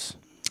 albums.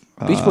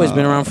 Beach Boys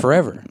been around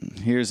forever.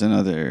 Here's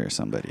another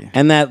somebody.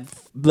 And that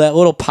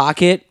little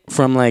pocket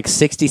from like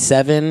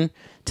 67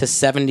 to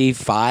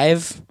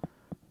 75,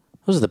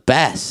 those are the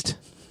best.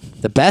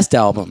 The best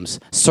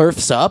albums.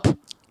 Surf's Up.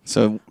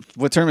 So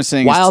what Term is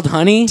saying Wild is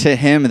Honey? to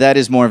him, that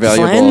is more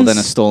valuable Friends? than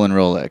a stolen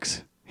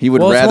Rolex. He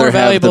would Well, it's more rather have the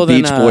valuable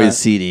than, Beach Boys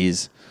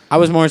CDs. I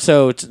was more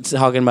so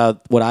talking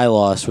about what I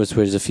lost, which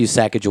was a few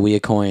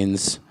Sacagawea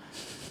coins.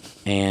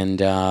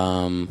 And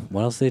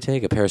what else did they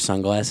take? A pair of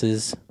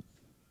sunglasses.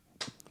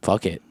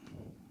 Fuck it.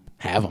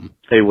 Have them.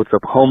 Hey, what's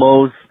up,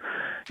 homos?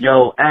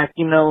 Yo, Ack,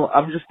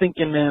 I'm just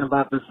thinking, man,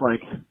 about this,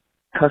 like,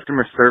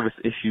 customer service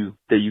issue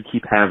that you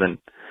keep having.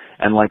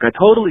 And, like, I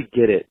totally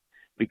get it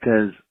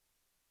because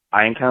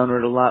I encounter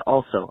it a lot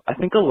also. I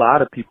think a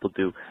lot of people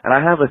do. And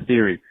I have a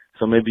theory,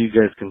 so maybe you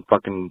guys can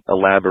fucking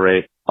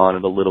elaborate on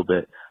it a little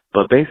bit.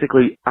 But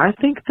basically, I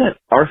think that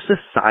our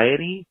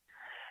society,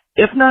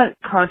 if not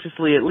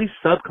consciously, at least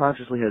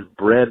subconsciously, has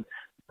bred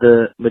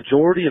the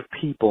majority of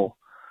people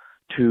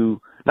to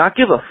not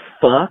give a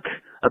fuck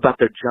about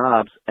their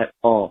jobs at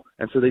all.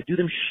 And so they do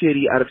them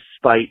shitty out of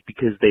spite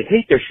because they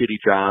hate their shitty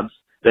jobs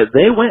that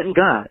they went and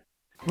got.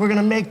 We're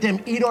gonna make them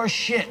eat our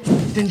shit,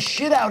 then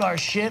shit out our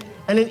shit,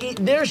 and then eat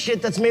their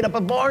shit that's made up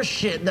of our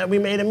shit that we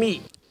made them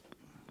eat.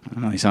 I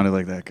don't know. He sounded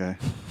like that guy.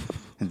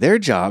 And their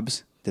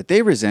jobs that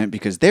they resent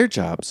because their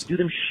jobs. Do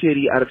them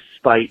shitty out of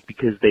spite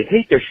because they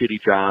hate their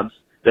shitty jobs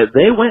that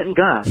they went and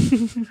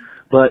got.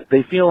 But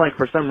they feel like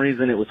for some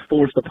reason it was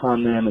forced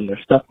upon them and they're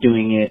stuck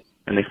doing it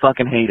and they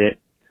fucking hate it.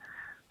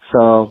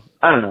 So,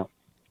 I don't know.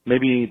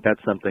 Maybe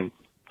that's something.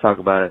 Talk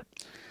about it.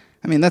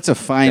 I mean, that's a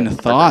fine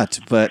thought,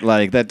 but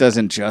like that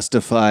doesn't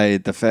justify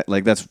the fact.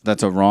 Like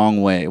that's a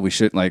wrong way. We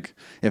should like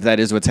if that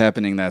is what's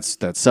happening, that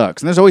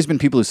sucks. And there's always been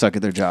people who suck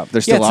at their job.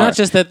 There still it's are. not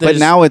just that but there's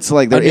now it's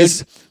like a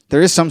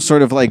there is some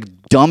sort of like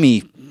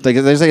dummy. Like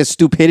there's like a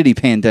stupidity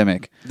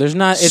pandemic. There's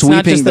not. It's sweeping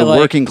not just the that, like,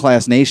 working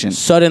class nation.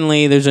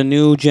 Suddenly, there's a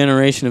new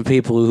generation of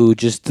people who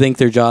just think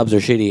their jobs are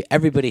shitty.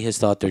 Everybody has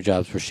thought their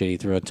jobs were shitty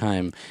throughout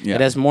time. Yeah.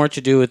 It has more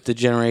to do with the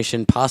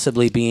generation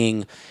possibly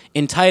being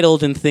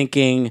entitled and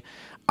thinking,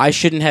 I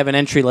shouldn't have an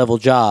entry-level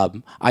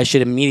job. I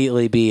should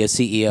immediately be a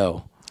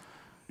CEO.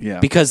 Yeah.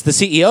 Because the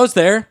CEO's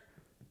there.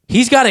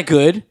 He's got it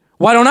good.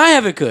 Why don't I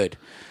have it good?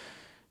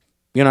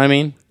 You know what I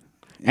mean?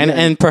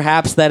 And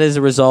perhaps that is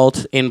a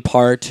result, in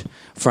part,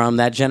 from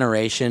that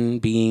generation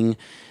being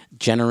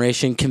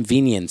generation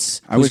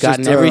convenience. Who's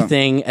gotten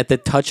everything at the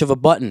touch of a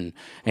button.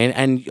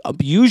 And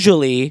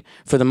usually,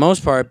 for the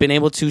most part, been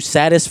able to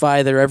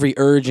satisfy their every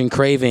urge and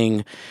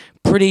craving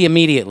pretty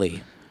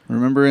immediately.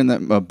 Remember in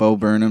that Bo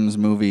Burnham's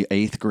movie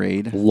 8th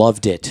Grade?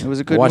 Loved it. It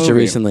was a good Watched movie.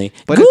 it recently.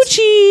 But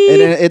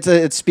Gucci!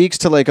 It speaks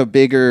to like a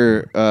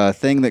bigger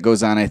thing that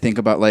goes on, I think,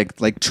 about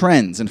like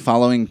trends and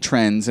following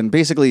trends and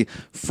basically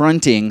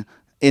fronting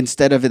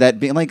instead of that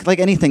being like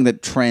anything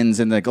that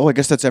trends and like, oh, I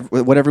guess that's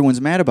what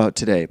everyone's mad about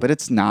today. But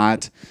it's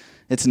not.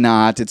 It's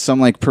not. It's some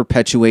like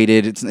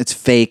perpetuated. It's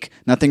fake.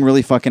 Nothing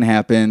really fucking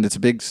happened. It's a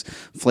big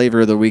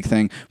flavor of the week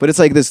thing. But it's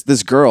like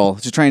this girl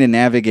just trying to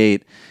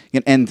navigate.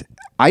 And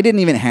I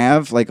didn't even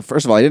have like,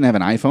 first of all, I didn't have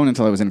an iPhone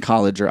until I was in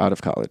college or out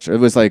of college. It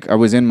was like I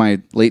was in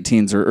my late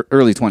teens or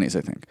early 20s,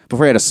 I think,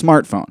 before I had a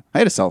smartphone. I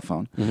had a cell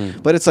phone. Mm-hmm.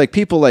 But it's like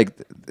people like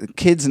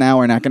kids now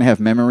are not going to have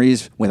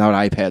memories without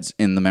iPads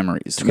in the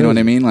memories. You know what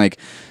I mean? Like,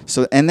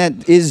 so, and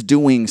that is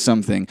doing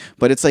something.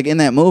 But it's like in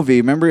that movie,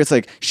 remember, it's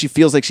like she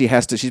feels like she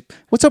has to, she's,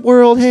 what's up,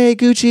 world? Hey,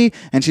 Gucci.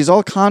 And she's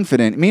all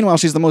confident. Meanwhile,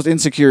 she's the most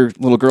insecure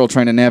little girl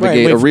trying to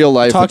navigate a real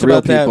life with real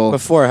people. Talked about that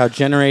before, how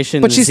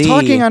Generation But she's Z,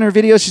 talking on her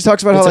videos. She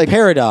talks about how it's like a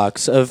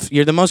paradox of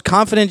you're the most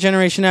confident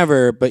generation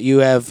ever, but you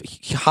have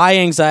high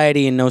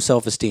anxiety and no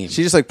self-esteem.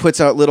 she just like puts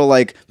out little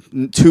like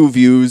 2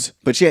 views,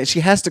 but she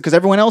has to because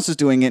everyone else is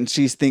doing it, and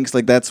she thinks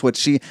like that's what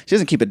she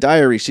doesn't keep a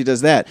diary. She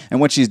does that, and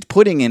what she's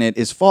putting in it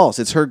is false.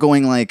 It's her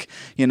going like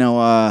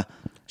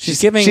She's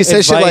giving she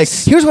says shit like,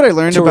 advice here's what I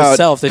learned to about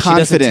herself that she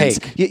doesn't confidence.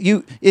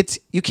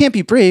 take. You can't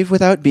be brave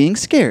without being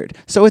scared.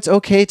 So it's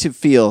okay to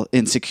feel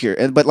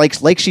insecure. But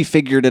like she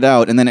figured it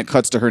out, and then it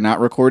cuts to her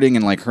not recording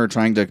and like her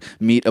trying to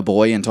meet a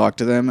boy and talk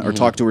to them or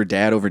talk to her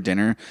dad over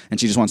dinner, and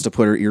she just wants to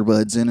put her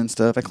earbuds in and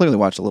stuff. I clearly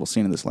watched a little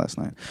scene of this last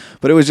night,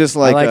 but it was just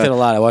like I liked it a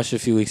lot. I watched it a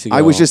few weeks ago.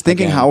 I was just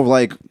thinking again.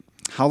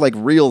 how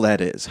real that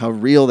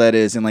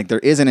is, and like there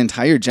is an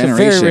entire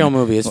generation. It's a very real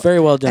movie. It's very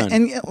well done.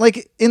 And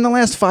like in the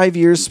last 5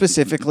 years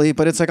specifically,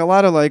 but it's like a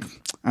lot of like,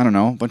 I don't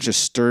know, a bunch of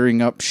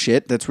stirring up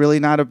shit that's really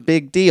not a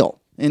big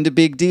deal into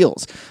big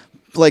deals.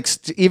 Like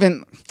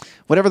even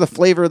whatever the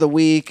flavor of the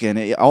week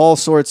and all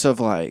sorts of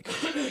like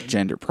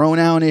gender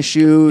pronoun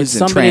issues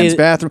and trans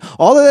bathroom,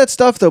 all of that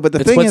stuff though. But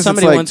the thing what is,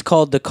 somebody it's like, once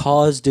called the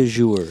cause du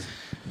jour.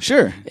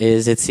 Sure.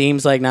 Is it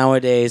seems like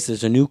nowadays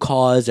there's a new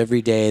cause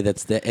every day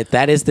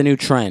that is the new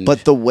trend.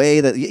 But the way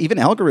that even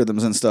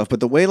algorithms and stuff, but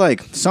the way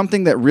like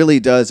something that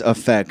really does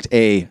affect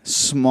a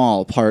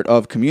small part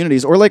of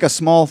communities or like a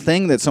small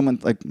thing that someone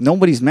like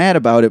nobody's mad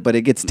about it, but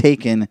it gets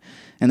taken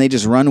and they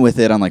just run with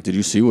it on like, did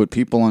you see what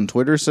people on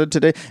Twitter said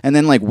today? And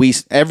then like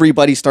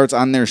everybody starts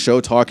on their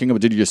show talking about,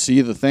 did you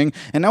see the thing?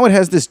 And now it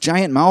has this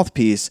giant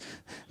mouthpiece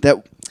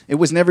that it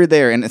was never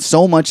there, and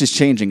so much is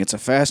changing. It's a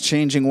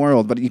fast-changing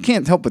world, but you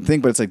can't help but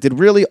think, but it's like, did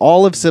really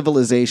all of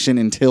civilization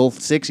until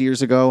 6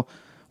 years ago,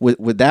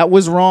 would that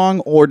was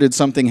wrong, or did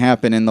something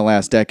happen in the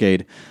last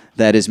decade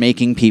that is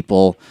making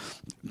people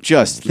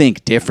just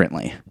think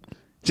differently?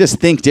 Just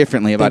think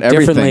differently about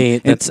everything. Differently,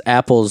 that's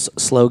Apple's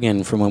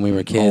slogan from when we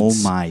were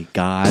kids. Oh my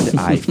God,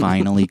 I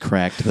finally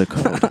cracked the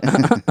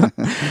code.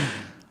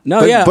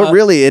 No, but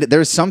really,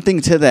 there's something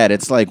to that.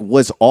 It's like,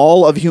 was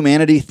all of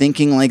humanity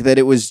thinking like that?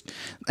 It was,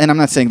 and I'm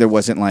not saying there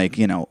wasn't like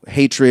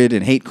hatred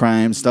and hate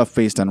crimes, stuff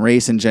based on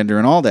race and gender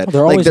and all that.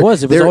 There always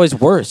was. It was always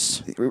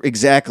worse.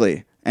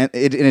 Exactly, and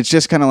it's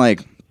just kind of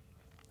like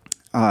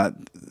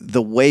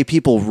the way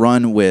people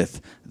run with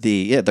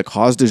the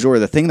cause du jour,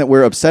 the thing that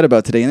we're upset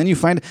about today, and then you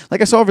find,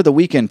 like I saw over the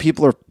weekend,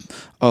 people are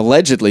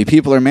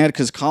mad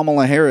because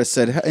Kamala Harris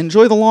said,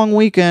 "Enjoy the long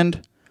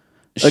weekend."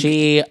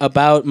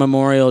 About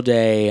Memorial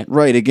Day.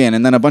 Right, again.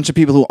 And then a bunch of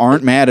people who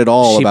aren't mad at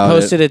all about it. She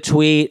posted a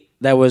tweet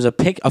that was a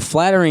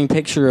flattering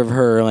picture of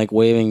her like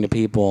waving to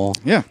people.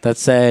 Yeah. That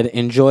said,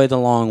 "Enjoy the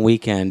long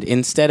weekend,"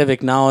 instead of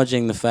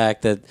acknowledging the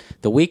fact that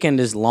the weekend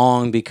is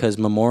long because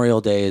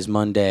Memorial Day is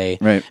Monday.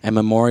 Right. And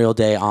Memorial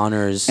Day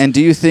honors. And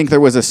do you think there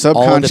was a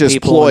subconscious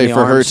ploy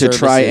for her to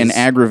try and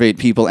aggravate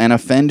people and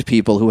offend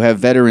people who have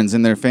veterans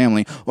in their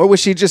family? Or was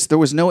she just, there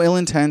was no ill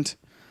intent?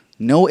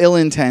 No ill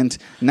intent,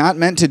 not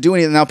meant to do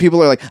anything. Now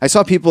people are like, I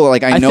saw people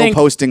like I know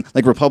posting,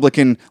 like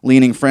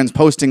Republican-leaning friends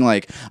posting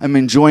like, I'm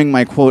enjoying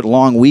my, quote,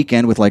 long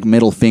weekend with like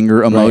middle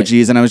finger emojis.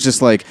 Right. And I was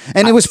just like,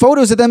 and it was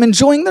photos of them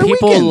enjoying their weekend.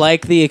 People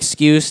like the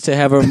excuse to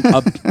have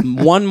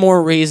one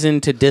more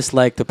reason to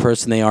dislike the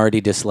person they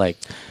already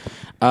disliked.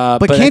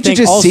 But can't you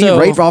just see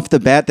right off the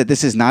bat that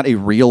this is not a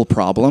real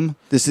problem?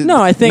 This is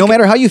I think no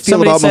matter how you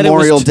feel about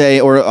Memorial Day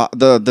or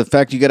the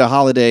fact you get a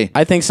holiday.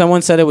 I think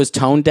someone said it was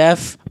tone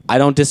deaf. I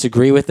don't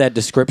disagree with that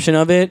description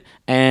of it.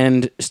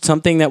 And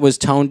something that was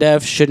tone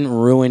deaf shouldn't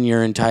ruin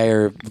your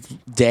entire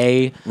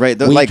day, right?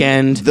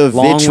 Weekend, the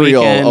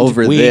vitriol weekend,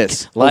 over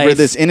life. over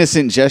this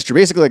innocent gesture,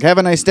 basically like, have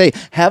a nice day.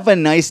 Have a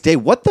nice day.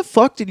 What the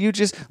fuck did you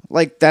just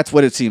like? That's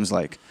what it seems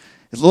like.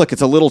 Look,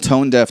 it's a little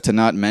tone deaf to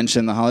not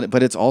mention the holiday,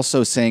 but it's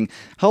also saying,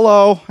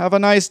 hello, have a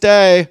nice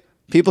day.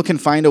 People can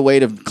find a way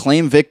to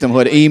claim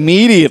victimhood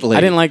immediately.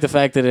 I didn't like the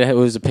fact that it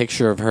was a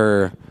picture of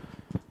her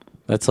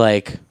that's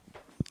like,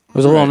 it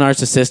was a little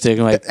narcissistic.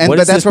 Like, what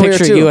does this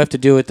picture you have to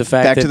do with the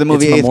fact that to the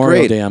movie it's 8th Memorial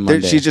grade. Day on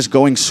Monday? She's just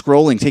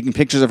scrolling, taking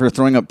pictures of her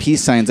throwing up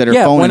peace signs at her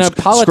phone when and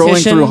a politician,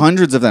 scrolling through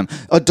hundreds of them.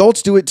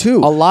 Adults do it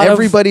too.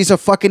 Everybody's a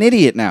fucking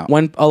idiot now.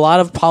 When a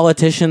lot of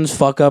politicians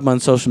fuck up on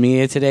social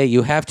media today,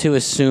 you have to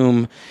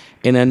assume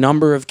in a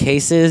number of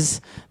cases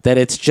that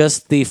it's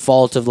just the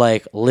fault of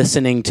like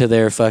listening to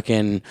their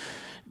fucking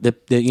the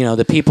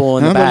people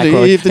in the back.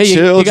 Believe the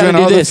children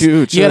are the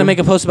future. You got to make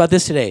a post about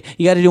this today.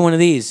 You got to do one of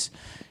these.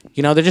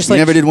 They're just you like...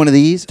 You never did one of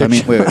these? I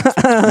mean, wait.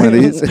 One of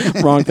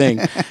these? Wrong thing.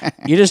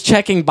 You're just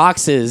checking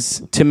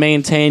boxes to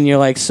maintain your,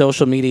 like,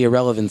 social media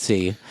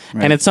relevancy.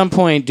 Right. And at some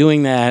point,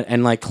 doing that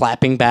and, like,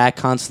 clapping back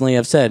constantly,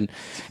 I've said,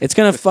 it's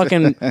going to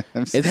fucking...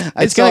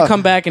 It's going to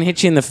come back and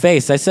hit you in the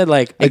face. I said,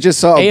 like... I just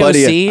saw a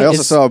buddy... I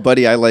also is, saw a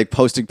buddy, I, like,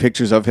 posting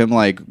pictures of him,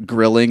 like,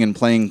 grilling and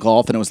playing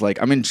golf, and it was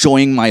like, I'm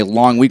enjoying my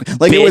long week.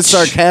 Like, it was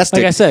sarcastic.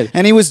 Like I said.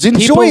 And he was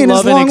enjoying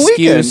his long weekend.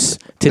 People love an excuse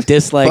to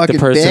dislike the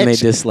person they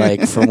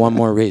dislike for one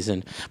more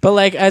reason. But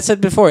like I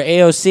said before,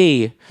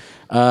 AOC,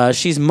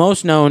 she's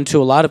most known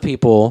to a lot of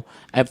people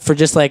for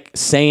just like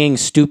saying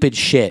stupid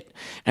shit.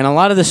 And a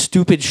lot of the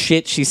stupid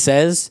shit she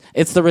says,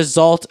 it's the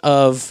result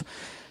of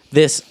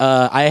this,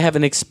 I have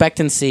an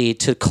expectancy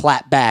to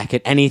clap back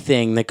at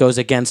anything that goes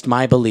against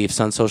my beliefs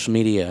on social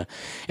media.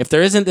 If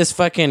there isn't this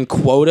fucking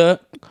quota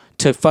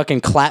to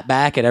fucking clap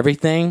back at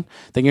everything,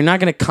 then you're not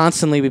going to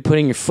constantly be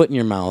putting your foot in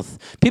your mouth.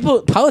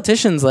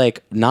 Politicians,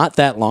 like, not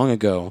that long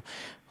ago,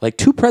 like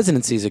 2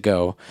 presidencies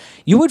ago,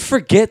 you would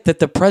forget that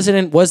the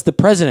president was the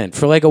president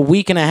for like a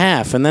week and a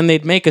half, and then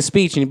they'd make a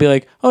speech, and you'd be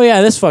like, oh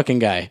yeah, this fucking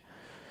guy.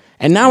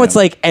 And now it's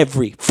like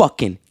every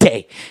fucking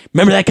day.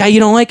 Remember that guy you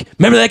don't like?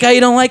 Remember that guy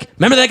you don't like?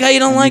 Remember that guy you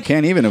don't like? You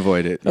can't even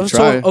avoid it.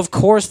 So, of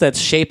course, that's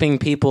shaping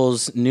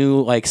people's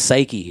new, like,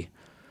 psyche.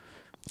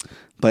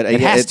 But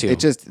it has to.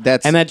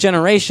 And that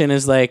generation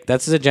is like,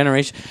 that's a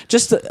generation.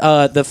 Just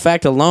the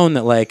fact alone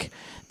that like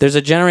there's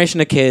a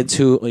generation of kids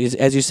who,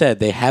 as you said,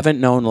 they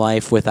haven't known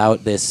life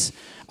without this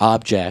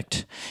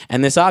object.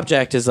 And this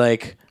object is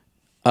like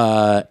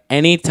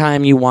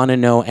anytime you want to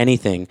know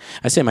anything.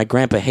 I say my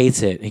grandpa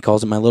hates it. He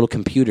calls it my little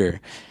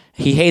computer.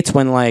 He hates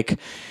when like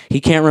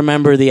he can't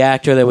remember the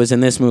actor that was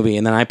in this movie,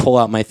 and then I pull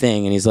out my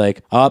thing, and he's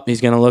like, "Oh,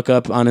 he's gonna look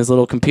up on his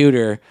little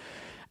computer."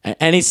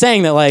 And he's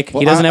saying that like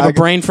he doesn't have a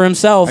brain for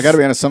himself. I gotta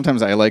be honest.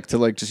 Sometimes I like to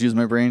like just use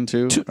my brain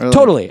too.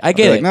 Totally, I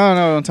get it. Like, no,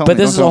 don't tell me. But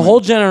this is a whole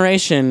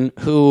generation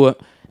who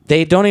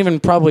they don't even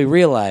probably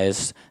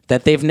realize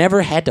that they've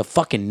never had to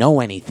fucking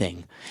know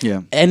anything.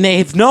 Yeah, and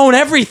they've known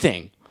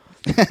everything.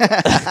 You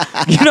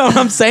know what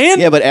I'm saying?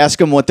 Yeah, but ask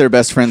them what their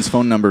best friend's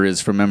phone number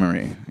is from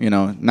memory. You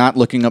know, not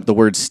looking up the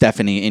word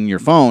Stephanie in your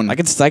phone. I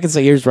can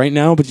say yours right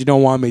now, but you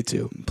don't want me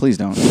to. Please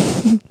don't.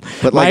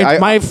 But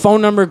like my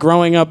phone number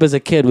growing up as a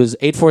kid was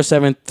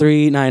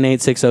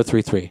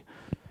 847-398-6033.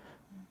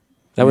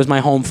 That was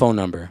my home phone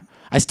number.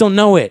 I still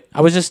know it.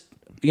 I was just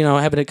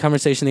having a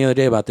conversation the other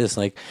day about this.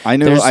 Like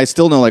I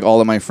still know like all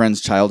of my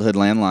friends' childhood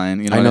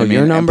landline. You know, I know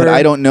your number, but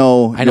I don't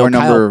know your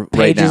number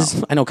right now.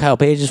 I know Kyle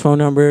Page's phone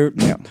number.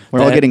 Yeah,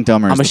 we're all getting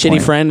dumber. I'm a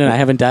shitty friend, and I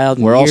haven't dialed.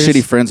 We're all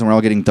shitty friends, and we're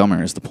all getting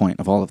dumber. Is the point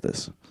of all of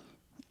this?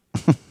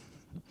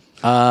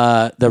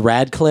 The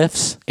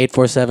Radcliffes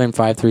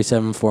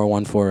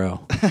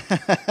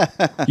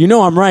 847-537-4140. You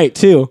know I'm right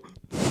too.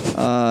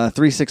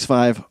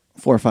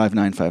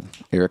 365-4595.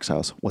 Eric's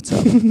house. What's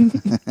up?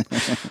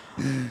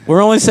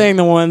 We're only saying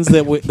the ones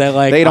that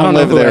like they don't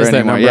live there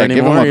anymore. Yeah,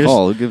 give them a anymore.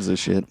 call. Who gives a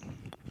shit?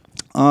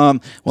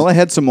 Well, I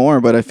had some more,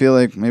 but I feel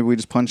like maybe we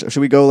just punch. Should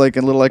we go like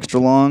a little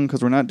extra long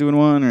because we're not doing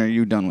one? Or are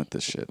you done with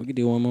this shit? We could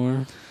do one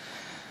more.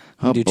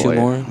 Oh, do boy. 2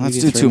 more. Let's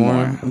do 2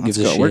 more. Let's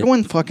go. We're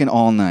going fucking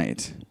all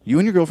night. You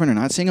and your girlfriend are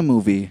not seeing a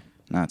movie.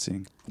 Not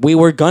seeing. We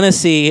were gonna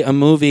see a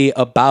movie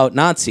about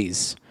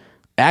Nazis.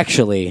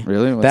 Actually,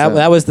 really? What's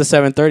that was the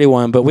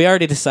 7:31, but we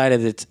already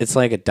decided it's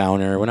like a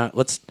downer.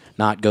 Let's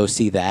not go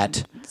see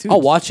that. Dude,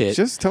 I'll watch it.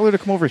 Just tell her to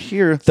come over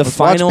here. Let's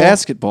watch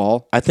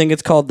basketball. I think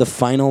it's called The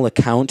Final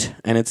Account,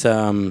 and it's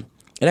it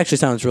actually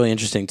sounds really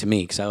interesting to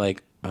me because I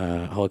like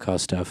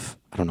Holocaust stuff.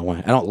 I don't know why.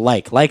 I don't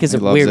like. Like is a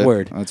weird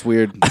word. That's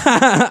weird.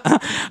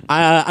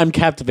 I'm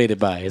captivated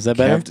by. Is that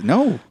better?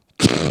 No.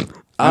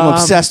 I'm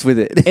obsessed with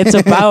it. It's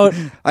about...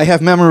 I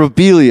have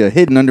memorabilia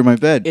hidden under my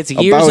bed. It's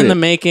years in the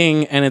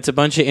making, and it's a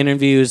bunch of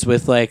interviews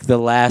with like the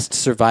last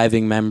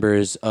surviving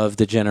members of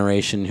the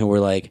generation who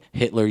were like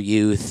Hitler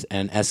Youth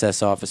and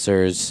SS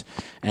officers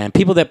and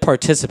people that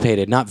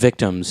participated, not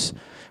victims,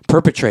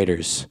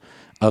 perpetrators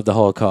of the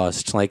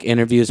Holocaust. Like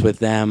interviews with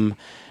them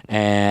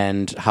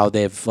and how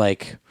they've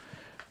like...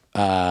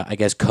 I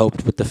guess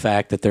coped with the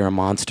fact that they're a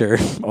monster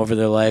over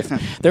their life.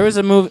 There was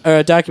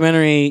a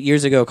documentary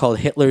years ago called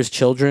Hitler's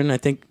Children, I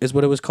think is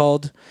what it was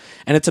called,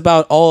 and it's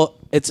about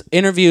it's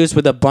interviews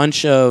with a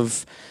bunch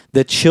of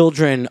the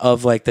children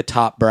of like the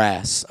top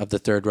brass of the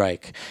Third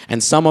Reich,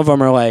 and some of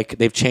them are like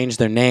they've changed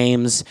their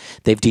names,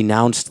 they've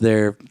denounced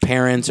their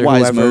parents or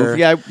Wise whoever. move.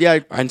 Yeah.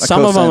 And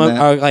some of them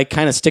are like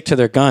kind of stick to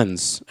their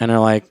guns and are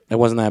like it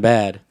wasn't that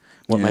bad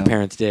what my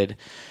parents did.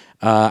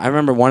 I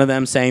remember one of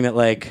them saying that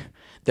like.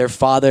 Their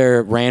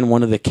father ran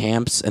one of the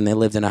camps, and they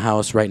lived in a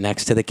house right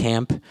next to the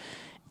camp,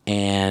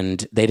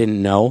 and they didn't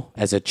know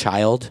as a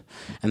child.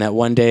 And that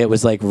one day it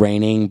was like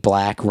raining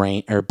black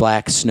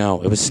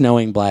snow. It was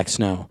snowing black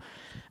snow.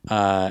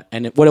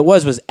 And what it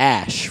was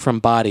ash from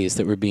bodies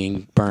that were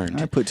being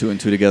burned. I put 2 and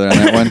 2 together on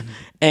that one.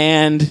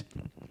 And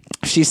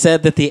she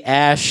said that the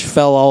ash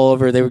fell all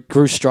over. They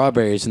grew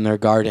strawberries in their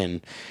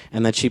garden,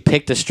 and that she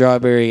picked a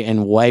strawberry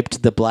and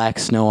wiped the black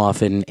snow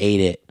off it and ate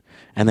it.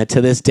 And that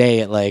to this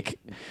day,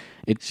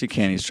 she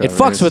can't eat strawberries.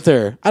 It fucks with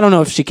her. I don't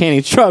know if she can't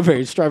eat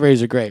strawberries.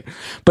 Strawberries are great.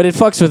 But it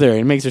fucks with her.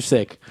 It makes her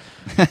sick.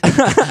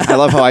 I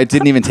love how I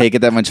didn't even take it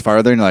that much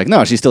farther. And you're like,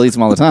 no, she still eats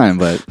them all the time.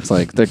 But it's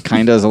like, there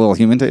kind of has a little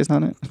human taste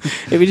on it.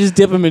 If you just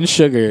dip them in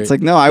sugar. It's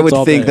like, no, I would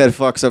think that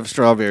fucks up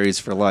strawberries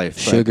for life.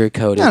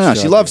 Sugar-coated No,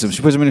 she loves them.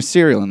 She puts them in her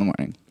cereal in the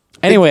morning.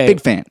 Anyway,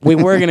 big fan. We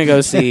were going to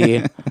go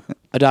see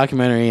a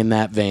documentary in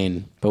that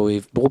vein. But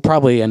we'll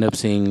probably end up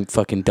seeing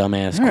fucking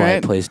dumbass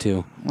Quiet Place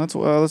too.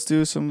 Let's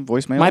do some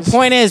voicemails. My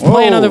point is,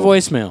 play another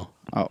voicemail.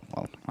 Oh,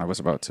 well, I was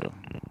about to.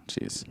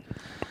 Jeez.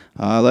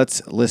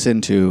 Let's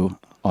listen to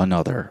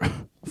another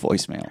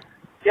voicemail.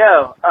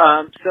 Yo,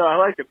 so I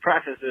like to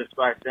preface this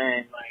by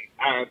saying, like,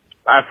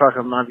 I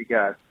fucking love you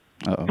guys.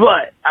 Uh-oh.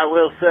 But I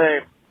will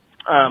say,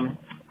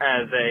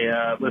 as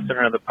a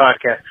listener of the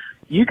podcast,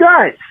 you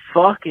guys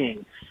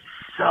fucking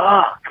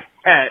suck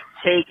at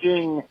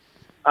taking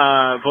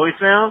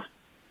voicemails.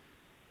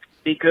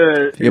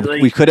 Because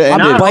we could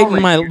have. I'm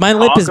biting my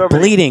lip is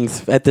bleeding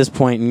at this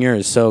point in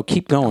yours. So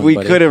keep going. We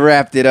could have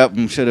wrapped it up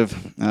and should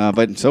have,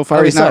 but so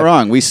far he's not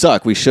wrong. We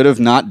suck. We should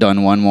have not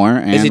done one more.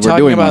 And is he we're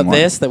talking doing about one more.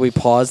 this that we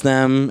pause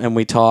them and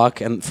we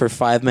talk and for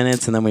 5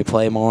 minutes and then we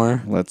play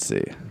more? Let's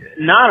see.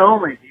 Not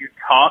only do you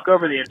talk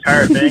over the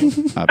entire thing,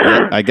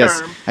 I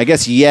guess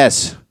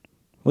yes. At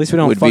least we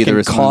don't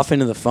fucking cough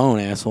into the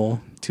phone,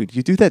 asshole. Dude,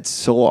 you do that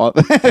so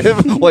often.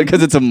 What,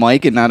 because it's a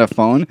mic and not a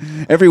phone?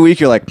 Every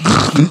week you're like,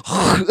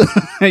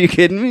 are you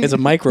kidding me? It's a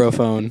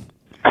microphone.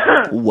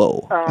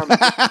 Whoa.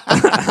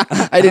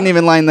 I didn't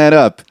even line that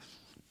up.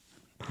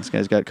 This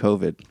guy's got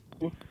COVID.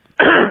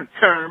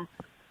 term.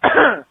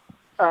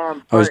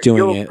 I was doing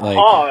you'll it like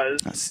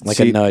pause.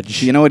 a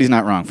nudge. You know what? He's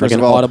not wrong. First Like of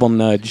an all, audible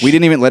nudge. We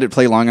didn't even let it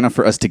play long enough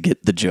for us to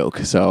get the joke.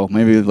 So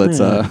maybe let's.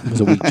 It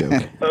was a weak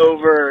joke.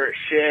 over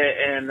shit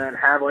and then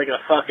have like a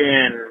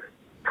fucking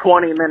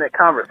 20-minute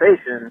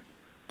conversation.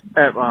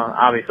 Well,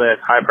 obviously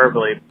that's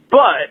hyperbole,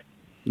 but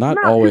Not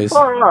too always.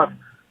 far off.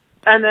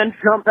 And then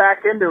jump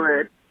back into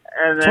it,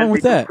 and What's wrong then be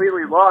with that?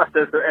 completely lost,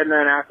 and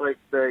then act like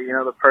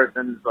the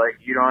person's like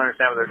you don't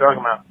understand what they're talking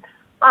about.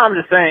 I'm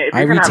just saying, if I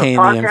you're gonna have a retain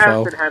the podcast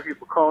info. and have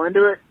people call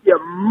into it, you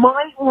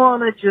might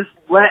want to just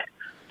let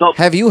the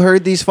Have you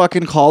heard these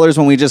fucking callers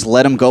when we just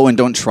let them go and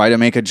don't try to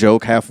make a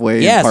joke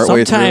halfway? Yeah,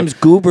 partway sometimes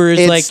through? goobers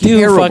It's like you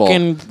terrible.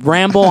 fucking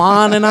ramble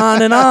on and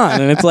on and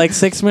on, and it's like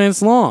 6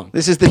 minutes long.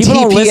 This is the People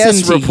don't listen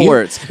TPS to you.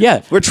 reports.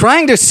 Yeah. We're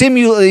trying to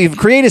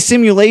create a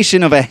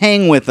simulation of a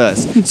hang with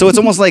us. So it's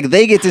almost like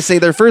they get to say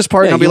their first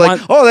part, Yeah, and I'll be you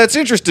like, want- oh, that's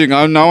interesting.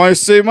 Now I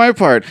say my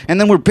part. And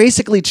then we're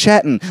basically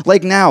chatting.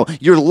 Like now,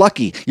 you're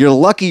lucky. You're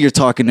lucky you're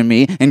talking to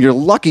me, and you're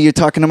lucky you're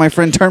talking to my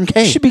friend Term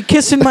K. You should be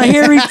kissing my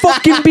hairy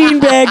fucking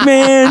beanbag,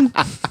 man.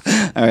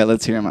 All right,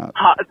 let's hear him out.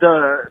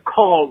 the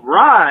call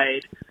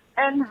ride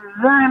and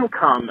then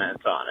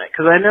comment on it.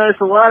 Because I notice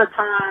a lot of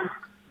times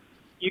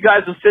you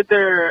guys will sit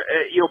there,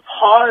 you'll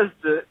pause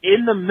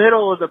in the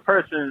middle of the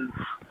person's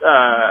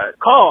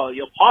call,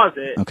 you'll pause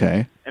it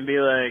Okay. and be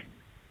like,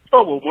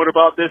 oh, well, what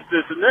about this,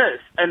 this, and this?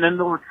 And then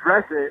they'll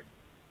address it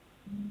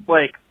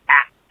like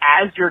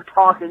as you're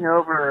talking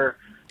over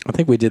I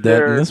think we did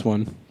that in this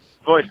one.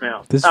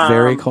 voicemail. This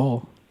very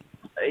call.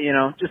 You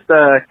know, just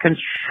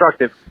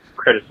constructive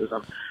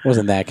criticism.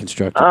 Wasn't that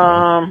constructive.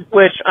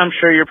 Which I'm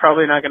sure you're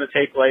probably not going to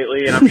take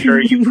lightly, and I'm sure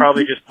you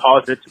probably just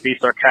paused it to be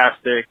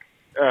sarcastic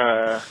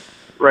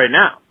right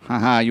now.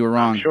 Haha, you were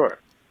wrong. Sure.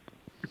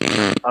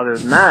 Other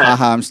than that,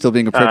 Haha, I'm still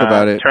being a prick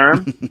about it.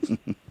 Term,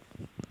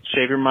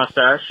 shave your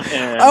mustache.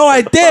 And Oh,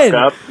 I shut the did.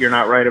 fuck up. You're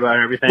not right about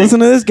everything. Listen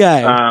to this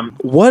guy.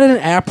 What an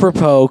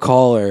apropos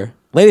caller.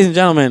 Ladies and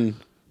gentlemen,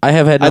 I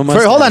have had no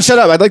mustache. Hold on, shut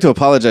up. I'd like to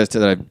apologize to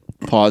that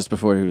I paused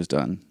before he was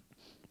done.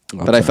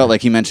 But I felt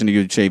like he mentioned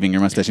you shaving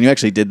your mustache, and you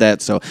actually did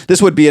that. So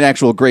this would be an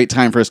actual great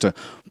time for us to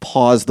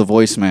pause the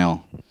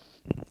voicemail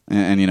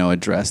and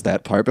address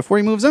that part before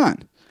he moves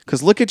on.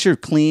 Because look at your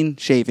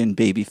clean-shaven,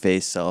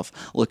 baby-face self,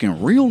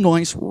 looking real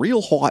nice,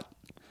 real hot.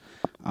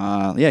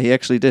 Yeah, he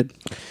actually did.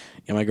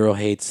 Yeah, my girl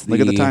hates Look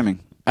at the timing.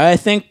 I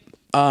think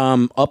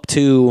up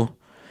to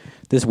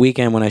this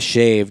weekend when I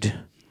shaved,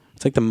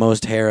 it's like the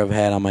most hair I've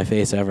had on my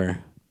face ever.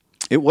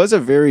 It was a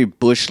very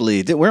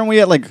bushly. Weren't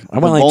we at I the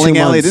went like bowling 2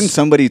 alley? months. Didn't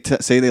somebody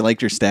say they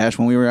liked your stash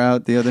when we were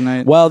out the other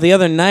night? Well, the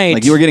other night,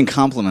 Like you were getting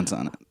compliments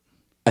on it.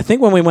 I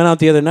think when we went out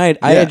the other night,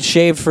 I Yeah. had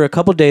shaved for a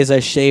couple days. I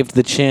shaved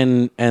the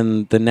chin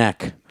and the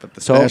neck,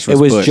 so stash it was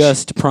was bush.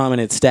 just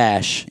prominent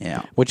stash.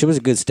 Yeah. Which it was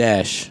a good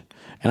stash,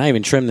 and I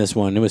even trimmed this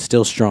one. It was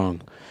still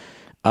strong.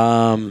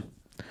 But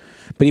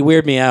he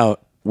weirded me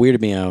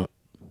out.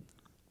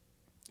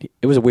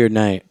 It was a weird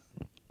night.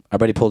 Our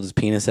buddy pulled his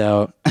penis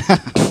out.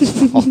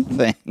 Whole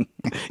thing.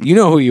 You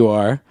know who you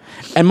are,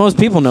 and most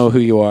people know who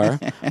you are.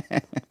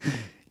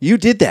 You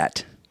did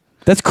that.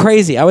 That's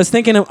crazy. I was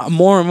thinking of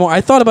more and more.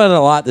 I thought about it a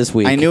lot this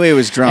week. I knew he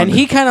was drunk. And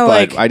he kind of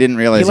but like I didn't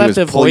realize he left was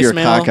a pull your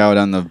voicemail. cock out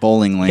on the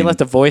bowling lane. He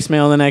left a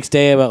voicemail the next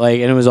day about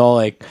and it was all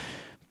like,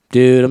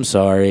 dude, I'm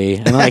sorry.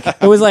 And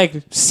it was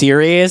like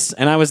serious.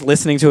 And I was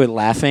listening to it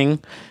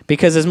laughing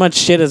because as much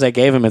shit as I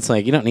gave him, it's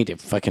like, you don't need to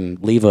fucking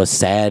leave a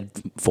sad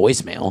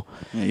voicemail.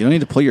 Yeah, you don't need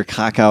to pull your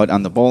cock out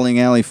on the bowling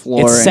alley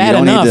floor. It's and sad you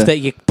don't enough need to, that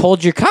you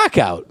pulled your cock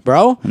out,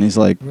 bro. And he's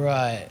like,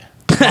 Right.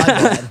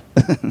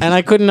 And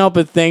I couldn't help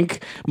but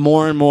think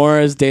more and more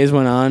as days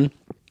went on.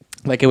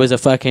 Like it was a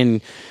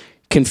fucking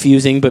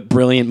confusing but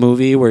brilliant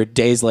movie where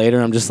days later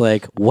I'm just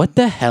like, what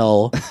the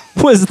hell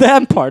was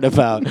that part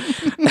about?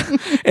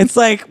 It's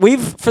like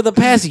for the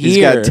past he's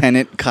year. got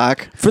tenant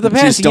cock. For the You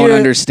past just don't year-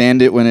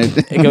 understand it when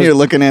when goes- you're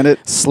looking at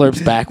it.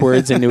 Slurps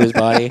backwards into his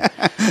body.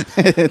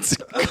 It's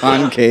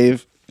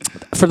concave.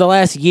 For the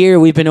last year,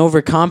 we've been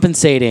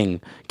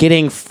overcompensating,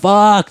 getting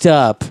fucked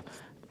up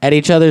at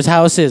each other's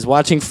houses,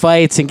 watching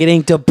fights and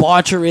getting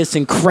debaucherous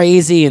and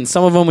crazy. And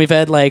some of them we've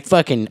had like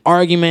fucking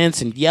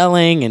arguments and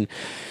yelling and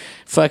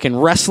fucking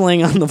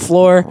wrestling on the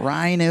floor.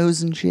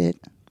 Rhinos and shit.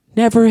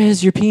 Never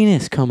has your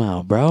penis come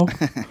out, bro.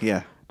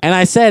 Yeah. And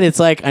I said, it's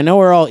like, I know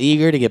we're all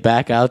eager to get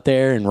back out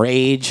there and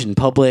rage in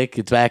public.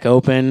 It's back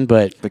open,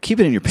 but keep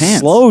it in your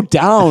pants. Slow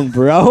down,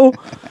 bro.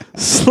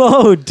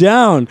 Slow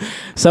down.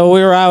 So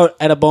we were out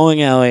at a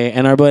bowling alley,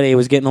 and our buddy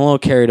was getting a little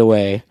carried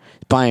away,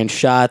 buying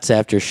shots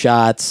after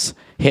shots,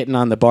 hitting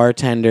on the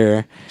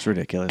bartender. It's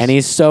ridiculous. And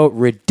he's so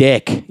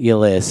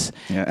ridiculous.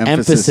 Yeah,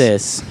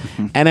 emphasis.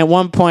 And at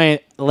one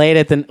point, late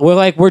at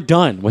we're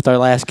done with our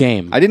last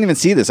game. I didn't even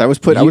see this. I was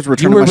returning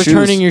You were my shoes.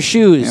 returning your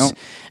shoes. Yep.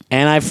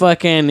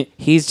 And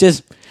he's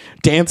just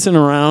dancing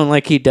around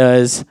like he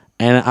does.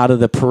 And out of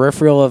the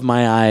peripheral of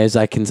my eyes,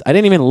 I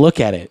didn't even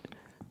look at it.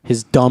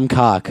 His dumb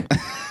cock.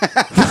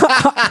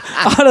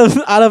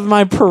 out of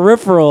my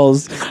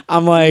peripherals,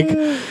 I'm like,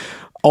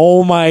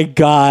 oh my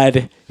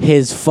God,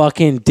 his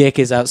fucking dick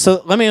is out.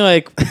 So let me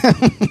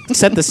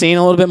set the scene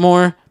a little bit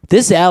more.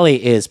 This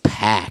alley is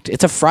packed.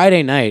 It's a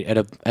Friday night at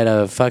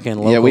a fucking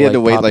local. Yeah, we had to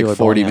wait popular like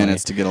 40 bowling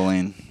minutes to get a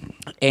lane.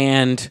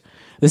 And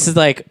this is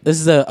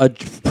a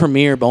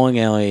premier bowling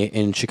alley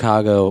in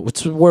Chicago.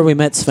 Which is where we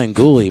met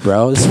Svengoolie,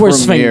 bro. This is where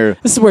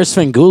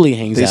Svengoolie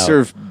hangs They out.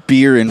 serve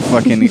beer in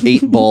fucking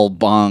 8-ball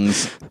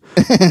bongs.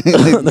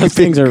 Those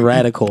things are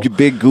radical.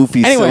 Big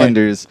goofy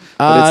cylinders.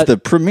 But it's the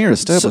premier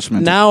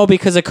establishment. Now,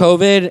 because of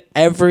COVID,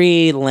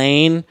 every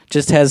lane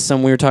just has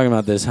some. We were talking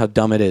about this, how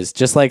dumb it is.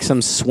 Just like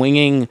some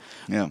swinging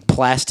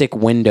plastic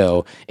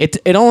window.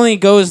 It only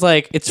goes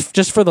like it's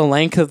just for the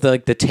length of the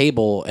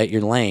table at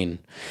your lane.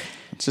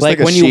 It's just like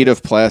a sheet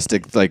of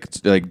plastic,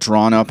 like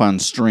drawn up on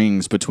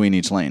strings between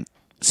each lane.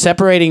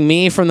 Separating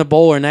me from the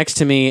bowler next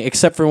to me,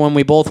 except for when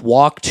we both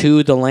walk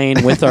to the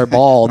lane with our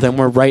ball, then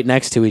we're right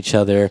next to each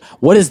other.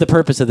 What is the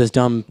purpose of this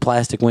dumb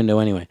plastic window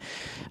anyway?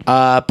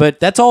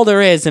 But that's all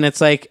there is, and it's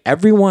like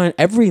every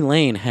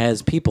lane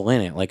has people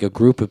in it, like a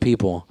group of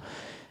people.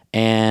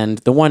 And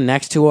the one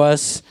next to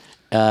us,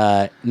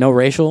 no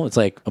racial. It's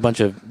like a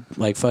bunch of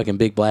like fucking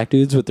big black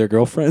dudes with their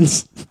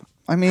girlfriends.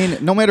 I mean,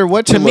 no matter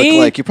what you look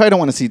like, you probably don't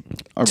want to see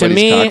our To buddy's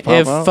me, cock pop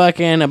if out.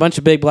 fucking a bunch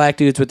of big black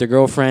dudes with their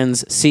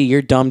girlfriends see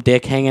your dumb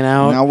dick hanging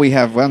out, Now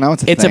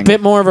it's a it's thing. a bit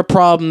more of a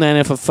problem than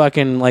if a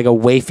fucking like a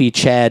wafy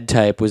Chad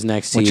type was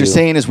next to What you. you're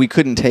saying is we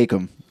couldn't take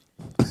them.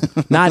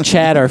 Not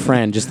Chad, our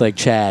friend, just like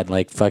Chad,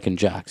 like fucking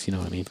jocks. You know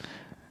what I mean?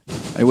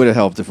 It would have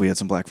helped if we had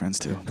some black friends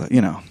too, but you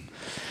know.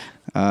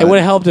 It would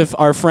have helped if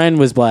our friend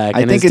was black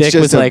I and think his it's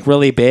dick just was like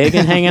really big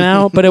and hanging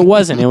out, but it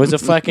wasn't. It was a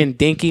fucking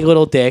dinky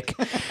little dick,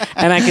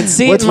 and I could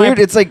see What's it. In weird?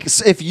 my, It's like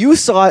if you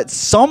saw it,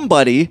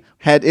 somebody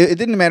had. It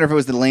didn't matter if it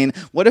was the lane.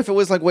 What if it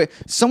was like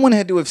someone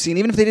had to have seen,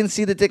 even if they didn't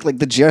see the dick, like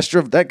the gesture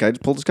of that guy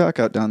just pulled his cock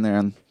out down there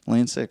on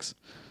lane 6.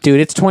 dude,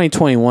 it's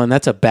 2021.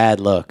 That's a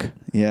bad look.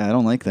 Yeah, I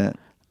don't like that.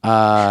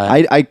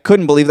 I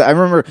couldn't believe that. I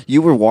remember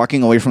you were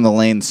walking away from the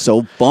lane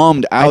so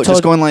bummed out,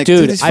 just going like,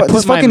 dude, this I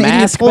put my fucking idiot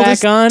mask pulled back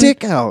his on.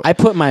 dick out. I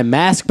put my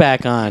mask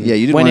back on. Yeah,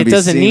 you didn't when wanna it be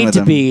doesn't seen need with to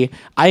him. be.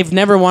 I've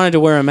never wanted to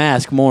wear a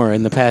mask more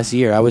in the past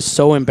year. I was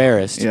so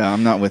embarrassed. Yeah,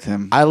 I'm not with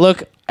him. I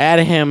look at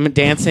him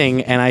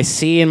dancing and I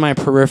see in my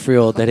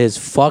peripheral that his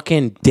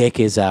fucking dick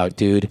is out,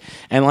 dude.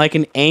 And like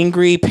an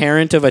angry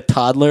parent of a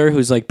toddler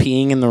who's like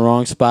peeing in the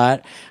wrong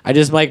spot, I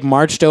just like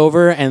marched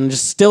over and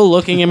just still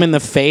looking him in the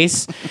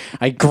face,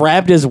 I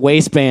grabbed his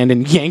waistband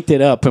and yanked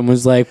it up and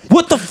was like,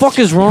 "What the fuck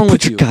is wrong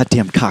with you?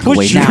 Goddamn cock Put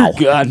away your now.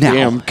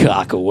 goddamn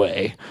cock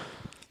away."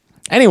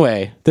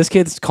 Anyway, this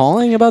kid's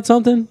calling about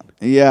something?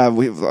 Yeah,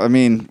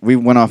 we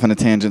went off on a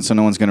tangent, so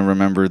no one's going to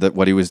remember that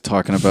what he was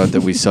talking about, that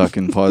we suck,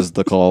 and paused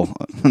the call.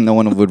 No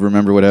one would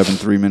remember what happened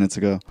 3 minutes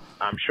ago.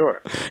 I'm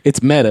sure.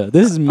 It's meta.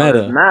 This is Other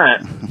meta. than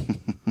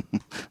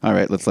that, All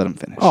right, let's let him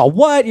finish. Oh,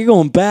 what? You're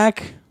going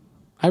back?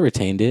 I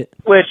retained it.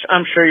 which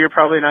I'm sure you're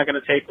probably not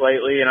going to take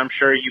lightly, and I'm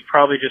sure you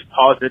probably just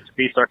paused it to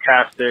be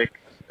sarcastic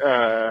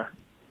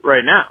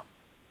right now.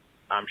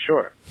 I'm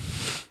sure.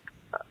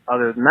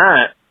 Other than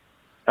that,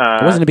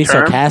 It wasn't to be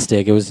term,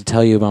 sarcastic. It was to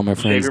tell you about my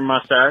shave friend's your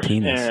mustache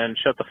penis. and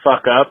shut the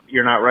fuck up.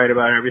 You're not right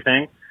about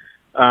everything.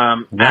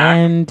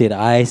 When did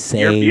I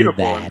say You're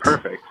beautiful that? and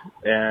perfect,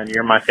 and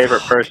you're my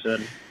favorite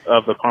person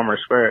of the Palmer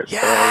Squares.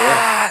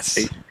 Yes!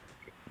 So,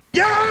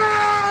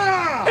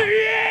 yeah. Peace.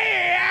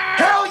 Yeah!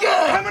 Hell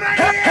yeah!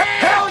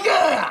 Hell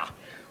yeah!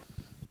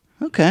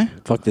 Okay.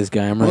 Fuck this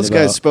guy. I'm right Those about-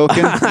 guys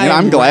spoken. I'm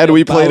I'm glad right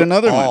we played about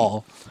another all.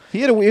 one. He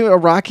had a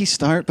rocky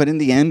start, but in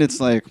the end, it's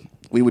like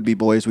we would be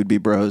boys, we'd be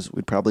bros,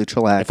 we'd probably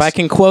chillax. If I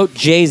can quote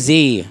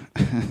Jay-Z,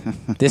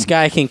 this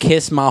guy can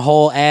kiss my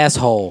whole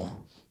asshole.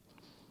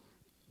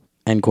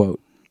 End quote.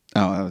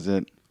 Oh, that was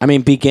it. I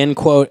mean, begin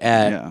quote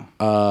at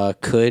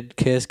could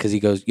kiss, because he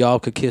goes, y'all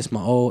could kiss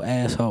my whole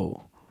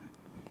asshole.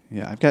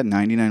 Yeah, I've got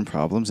 99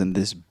 problems, and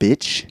this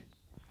bitch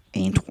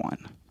ain't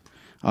one.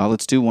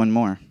 Let's do one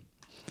more.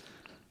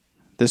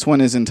 This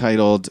one is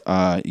entitled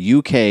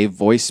UK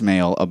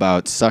Voicemail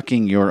About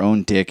Sucking Your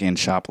Own Dick and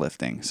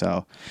Shoplifting.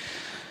 So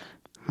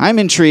I'm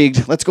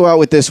intrigued. Let's go out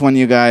with this one,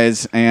 you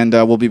guys, and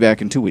we'll be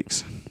back in 2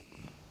 weeks.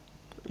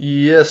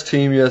 Yes,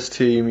 team, yes,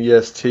 team,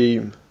 yes,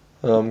 team.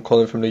 I'm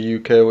calling from the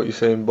UK. What you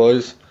saying,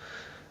 boys?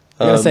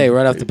 I gotta say,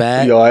 right off the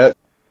bat, Yeah,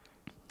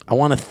 I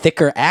want a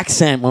thicker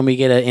accent when we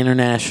get an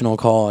international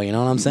call. You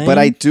know what I'm saying? But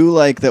I do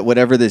like that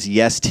whatever this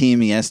yes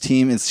team,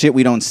 it's shit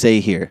we don't say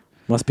here.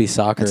 Must be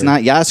soccer. It's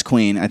not yes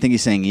queen. I think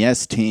he's saying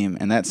yes team,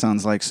 and that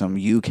sounds like some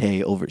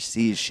UK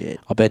overseas shit.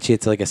 I'll bet you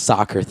it's like a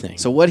soccer thing.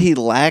 So what he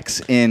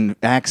lacks in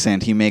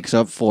accent, he makes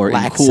up for in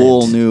Laxent.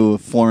 cool new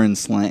foreign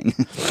slang.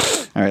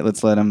 All right,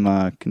 let's let him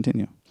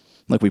continue.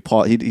 Look, we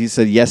pause. He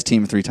said yes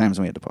team 3 times,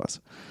 and we had to pause.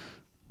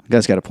 The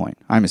guy's got a point.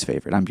 I'm his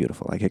favorite. I'm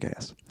beautiful. I kick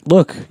ass.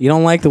 Look, you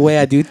don't like the way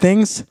I do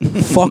things?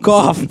 Fuck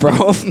off,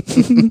 bro.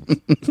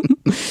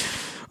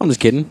 I'm just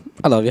kidding.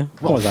 I love you.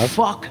 Well,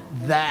 fuck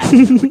that.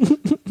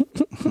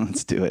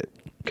 Let's do it.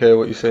 Okay,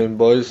 what you saying,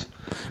 boys?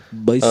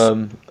 Boys.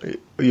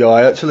 Yeah,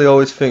 I actually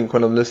always think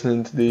when I'm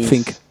listening to these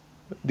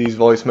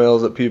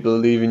voicemails that people are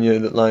leaving you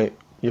that like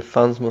your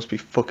fans must be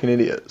fucking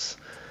idiots.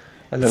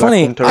 And then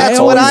Funny, come to That's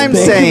record what and I'm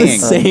then saying.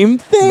 The same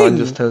thing. Man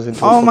just turns into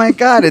Oh my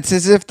God! It's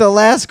as if the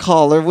last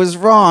caller was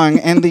wrong,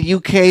 and the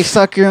UK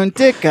suck your own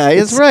dick guy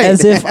is right.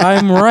 As if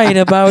I'm right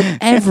about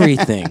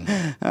everything.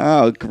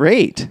 Oh,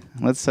 great!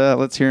 Let's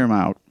hear him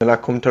out. And I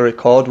come to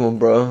record one,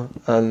 bro,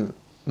 and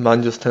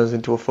man just turns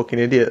into a fucking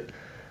idiot.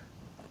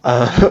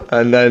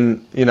 And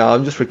then, you know,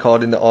 I'm just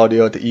recording the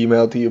audio to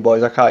email to you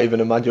boys. I can't even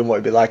imagine what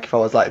it'd be like if I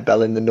was like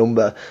belling the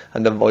number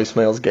and the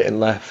voicemail's getting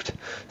left.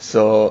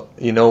 So,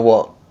 you know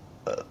what?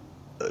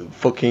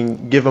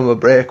 Fucking give him a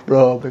break,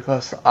 bro,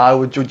 because I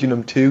was judging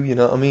him too, you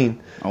know what I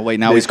mean? Oh, wait,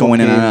 now he's going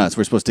in on us.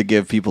 We're supposed to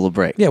give people a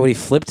break. Yeah, when he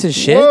flipped his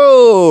shit.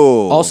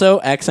 Whoa! Also,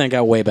 accent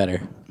got way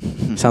better.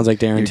 Sounds like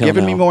Darren You're Till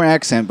giving now. me more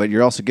accent, but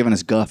you're also giving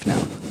us guff now,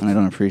 and I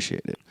don't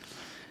appreciate it.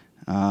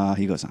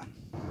 He goes on.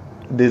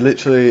 They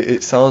literally,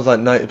 it sounds like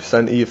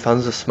 90% of your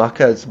fans are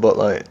smackheads, but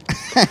like,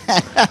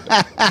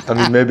 I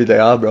mean, maybe they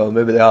are, bro,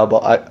 maybe they are,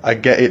 but I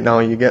get it now,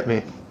 you get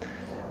me.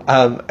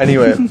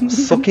 Anyway,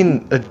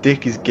 sucking a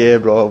dick is gay,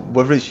 bro,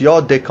 whether it's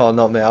your dick or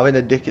not, mate. Having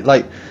a dick,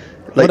 like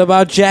what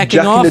about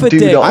jacking off a dude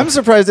dick? off. I'm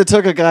surprised it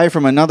took a guy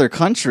from another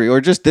country or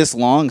just this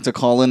long to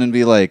call in and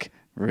be like,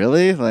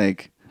 really?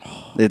 Like,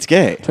 it's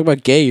gay. Talk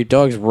about gay, your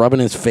dog's rubbing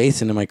his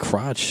face into my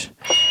crotch.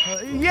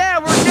 Yeah,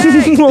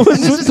 we're gay. What was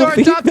This is our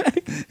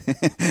topic.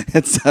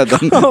 It's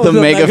the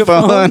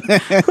megaphone.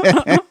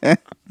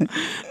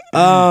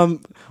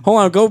 Hold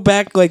on, go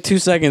back like 2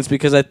 seconds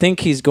because I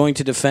think he's going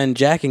to defend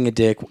jacking a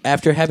dick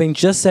after having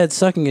just said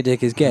sucking a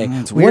dick is gay.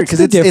 It's weird, What's 'cause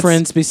the it's-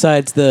 difference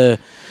besides the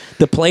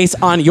place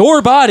on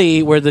your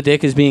body where the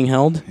dick is being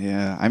held?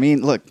 Yeah, I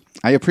mean, look,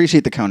 I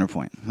appreciate the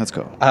counterpoint. Let's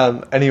go.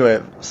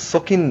 Anyway,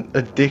 sucking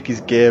a dick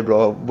is gay,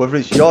 bro, whether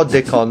it's your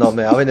dick or not,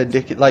 mate. Having a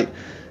dick, like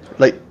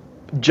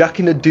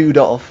jacking a dude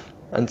off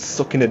and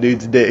sucking a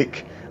dude's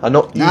dick are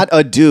not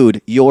a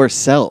dude,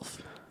 yourself.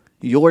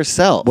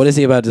 Yourself. What is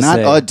he about to Not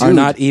say? a dude. Are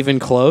not even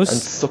close? and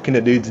sucking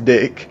a dude's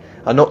dick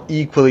are not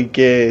equally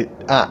gay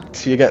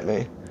acts, you get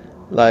me?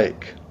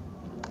 Like,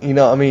 you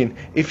know what I mean?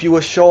 If you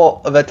were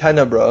short of a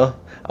tenner, bro,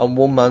 and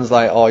one man's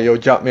like, oh, yo,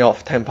 jack me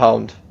off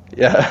 £10,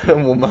 yeah,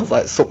 and one man's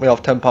like, suck me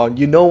off £10,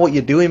 you know what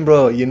you're doing,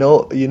 bro. You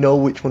know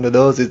which one of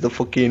those is the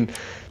fucking...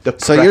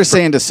 So you're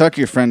saying to suck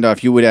your friend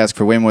off, you would ask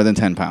for way more than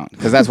 £10?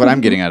 Because that's what I'm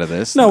getting out of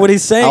this. No, what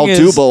he's saying I'll is...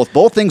 do both.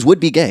 Both things would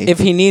be gay. If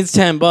he needs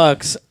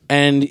 $10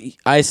 and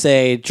I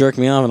say, jerk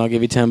me off and I'll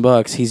give you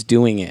 $10, he's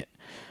doing it.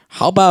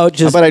 How about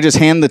I just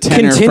hand the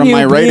tenner from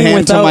my right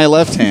hand to my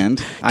left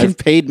hand? I've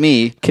paid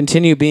me.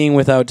 Continue being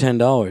without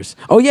 $10.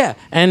 Oh, yeah.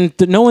 And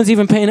no one's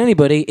even paying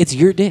anybody. It's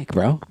your dick,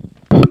 bro.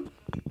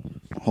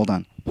 Hold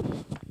on.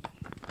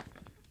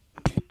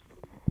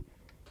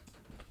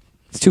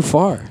 It's too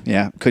far.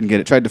 Yeah, couldn't get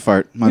it. Tried to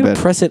fart. My You bad.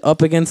 press it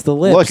up against the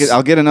lips. Look,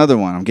 I'll get another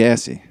one. I'm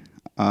gassy.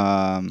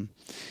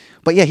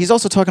 But yeah, he's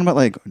also talking about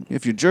like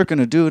if you're jerking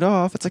a dude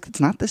off, it's like it's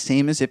not the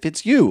same as if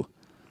it's you.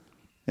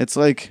 It's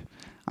like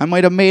I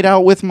might have made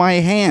out with my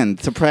hand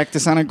to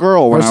practice on a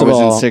girl when First I of was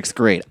all, in 6th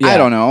grade. yeah, I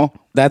don't know.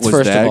 That's Was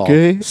first that of all.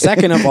 gay?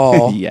 Second of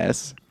all,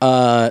 yes.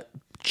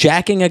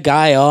 Jacking a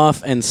guy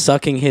off and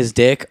sucking his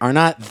dick are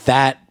not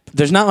that.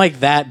 There's not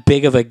like that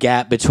big of a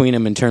gap between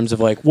them in terms of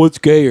like what's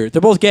gayer.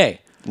 They're both gay.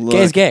 Gay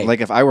is gay.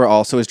 Like if I were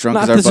also as drunk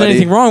Not as that our there's buddy,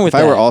 anything wrong with if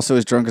I were that. also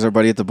as drunk as our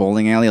buddy at the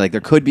bowling alley, like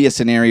there could be a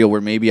scenario where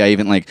maybe I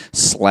even like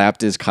slapped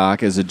his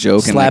cock as a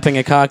joke. Slapping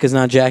a cock is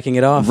not jacking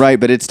it off. Right,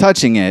 but it's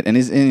touching it, and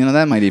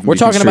that might even. We're be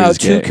talking construed about as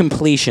gay. to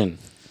completion.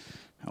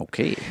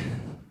 Okay.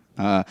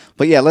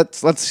 But yeah,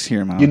 let's hear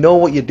him out. You know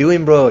what you're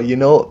doing, bro. You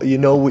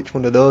know which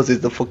one of those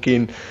is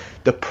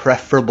the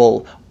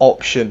preferable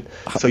option.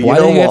 So you Why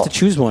know do you what? have to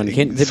choose one? You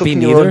can't it be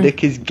Sucking your own neither.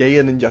 dick is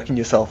gayer than jacking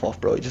yourself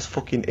off, bro. It just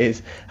fucking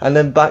is. And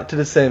then back to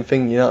the same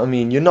thing. You know what I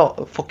mean? You're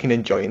not fucking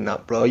enjoying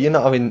that, bro. You're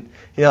not having.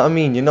 You know what I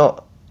mean? You're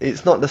not.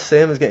 It's not the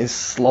same as getting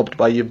slobbed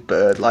by your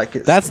bird. Like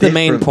it's. That's the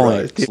main different, bro.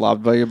 point.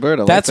 Slobbed by your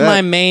bird. I That's like that.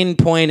 my main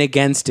point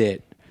against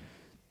it.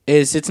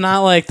 Is it's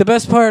not like the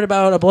best part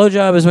about a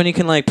blowjob is when you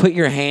can like put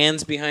your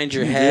hands behind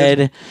your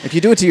head. If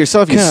you do it to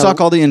yourself, you Kinda- suck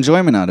all the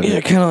enjoyment out of Yeah,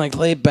 it. kind of like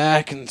lay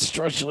back and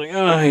stretch like,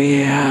 oh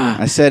yeah.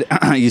 I said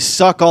you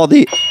suck all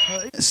the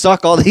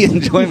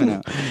enjoyment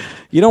out.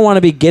 You don't want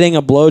to be getting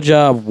a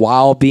blowjob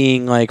while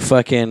being like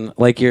fucking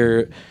like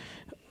you're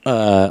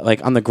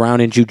like on the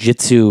ground in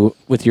jujitsu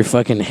with your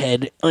fucking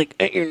head like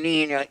at your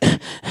knee and you're like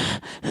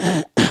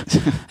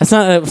that's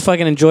not a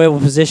fucking enjoyable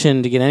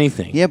position to get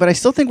anything. Yeah, but I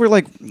still think we're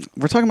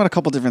talking about a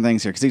couple different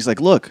things here because he's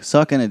like, look,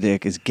 sucking a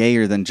dick is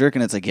gayer than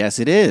jerking. It's like, yes,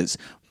 it is,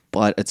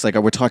 but it's like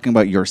we're talking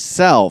about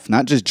yourself,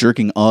 not just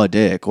jerking a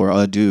dick or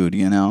a dude,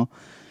 you know.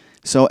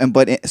 So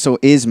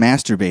is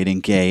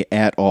masturbating gay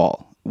at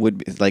all? Would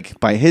be, like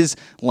by his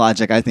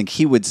logic, I think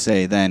he would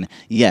say then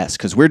yes,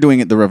 because we're doing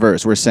it the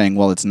reverse. We're saying,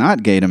 well, it's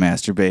not gay to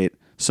masturbate.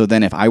 So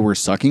then if I were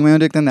sucking my own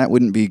dick, then that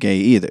wouldn't be gay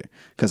either.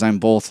 Because I'm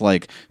both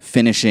like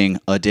finishing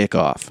a dick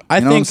off.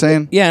 You know what I'm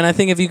saying? Yeah, and I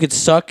think if you could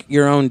suck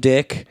your own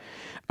dick,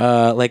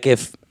 like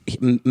if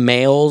human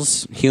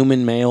males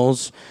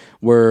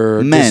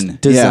were Men,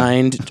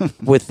 designed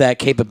with that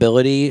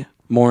capability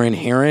more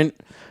inherent,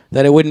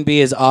 that it wouldn't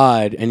be as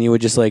odd and you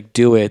would just like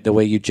do it the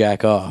way you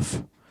jack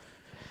off.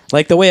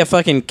 Like the way a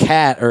fucking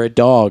cat or a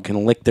dog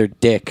can lick their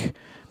dick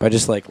by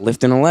just like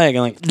lifting a leg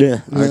and like.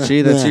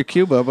 Archie, that's your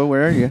cue, Bubba.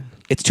 Where are you?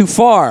 It's too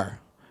far.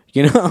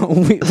 You know,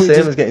 we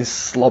Same as getting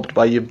slobbed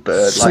by your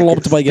bird.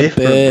 Slobbed by your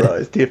bird. Bro.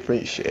 It's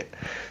different shit.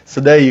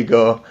 So there you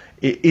go.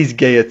 It is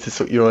gayer to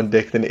suck your own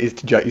dick than it is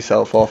to jack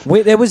yourself off.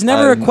 Wait, there was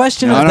never a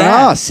question of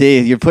that. No. See,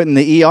 you're putting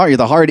the ER, you're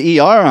the hard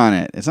ER on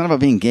it. It's not about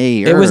being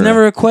gayer. It was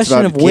never a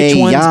question of which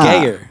one's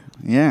gayer.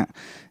 Yeah.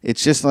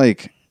 It's just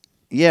like,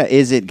 yeah,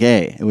 is it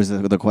gay? It was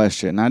the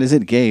question. Not is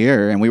it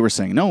gayer? And we were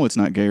saying, no, it's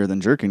not gayer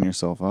than jerking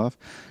yourself off.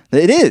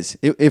 It is.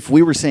 If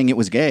we were saying it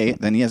was gay,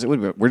 then yes, it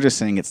would be. We're just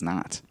saying it's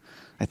not.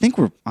 I think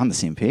we're on the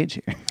same page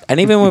here. And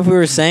even if we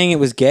were saying it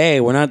was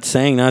gay, we're not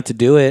saying not to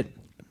do it.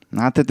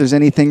 Not that there's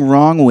anything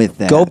wrong with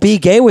that. Go be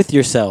gay with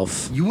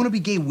yourself. You want to be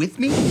gay with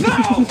me?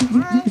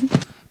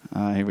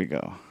 No! Here we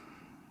go.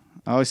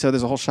 Oh, so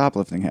there's a whole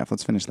shoplifting half.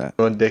 Let's finish that.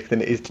 Your own dick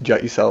than it is to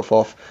jack yourself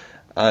off.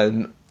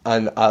 And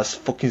I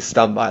fucking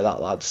stand by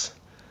that, lads.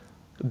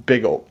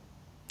 Big up.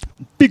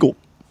 Big up.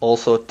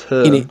 Also,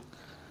 term.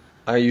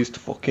 I used to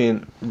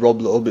fucking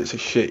rob little bits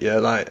of shit, yeah,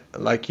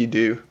 like you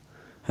do.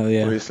 Hell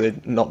yeah. Obviously,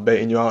 not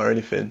baiting you out or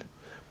anything.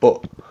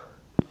 But,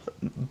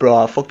 bro,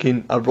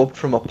 I robbed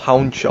from a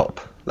pound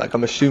shop. Like,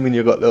 I'm assuming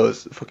you got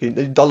those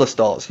fucking dollar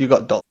stores. You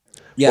got dollars.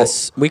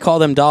 Yes, we call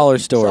them dollar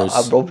stores. So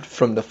I robbed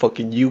from the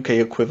fucking UK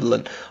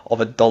equivalent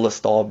of a dollar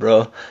store,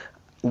 bro.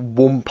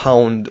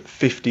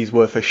 £1.50's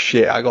worth of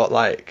shit. I got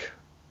like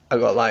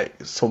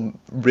some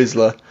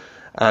Rizzler,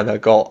 and I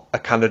got a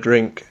can of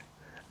drink.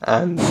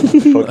 And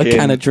fucking, a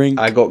can of drink.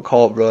 I got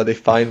caught, bro. They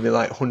fined me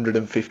like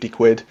 150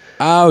 quid.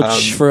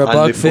 Ouch, for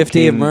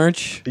 $1.50 of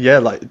merch? Yeah,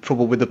 like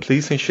trouble with the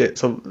police and shit.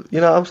 So,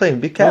 you know what I'm saying?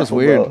 Be careful,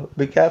 weird. bro.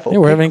 Be careful. Yeah,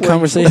 we're having a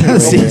conversation.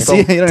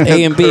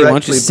 A and B. Why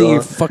don't you see bro.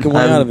 your fucking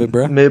way out of it,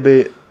 bro?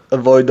 Maybe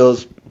avoid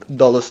those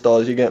dollar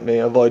stores, you get me?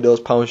 Avoid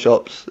those pound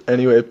shops.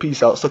 Anyway,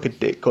 peace out. Suck a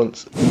dick,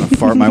 cunts. I'm going to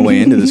fart my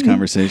way into this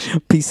conversation.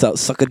 Peace out.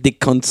 Suck a dick,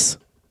 cunts.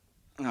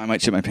 I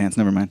might shit my pants.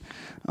 Never mind.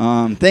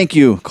 Thank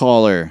you,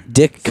 caller.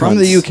 Dick from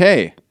cunts.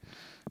 the UK.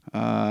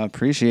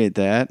 Appreciate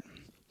that.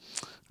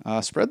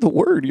 Spread the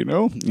word, you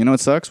know. You know it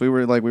sucks. We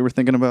were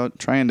thinking about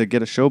trying to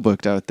get a show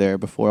booked out there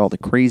before all the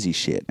crazy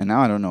shit, and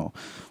now I don't know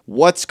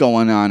what's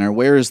going on or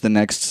where is the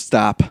next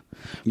stop.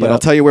 But I'll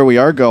tell you where we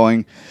are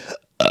going: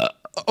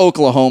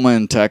 Oklahoma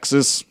and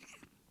Texas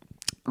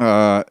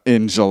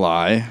in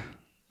July.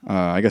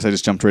 I guess I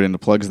just jumped right into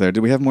plugs there.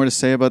 Do we have more to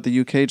say about the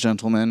UK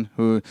gentleman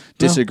who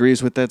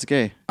disagrees with that's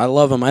gay? I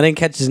love him. I didn't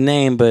catch his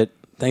name, but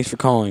thanks for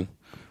calling.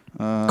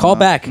 Call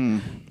back.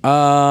 You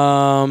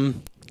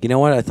know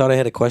what? I thought I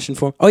had a question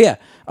for him. Oh,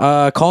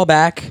 yeah. Call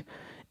back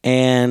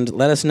and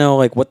let us know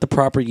like what the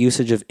proper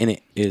usage of "in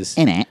it" is.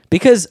 In it.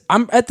 Because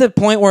I'm at the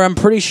point where I'm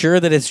pretty sure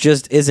that it's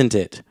just "isn't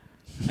it,"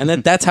 and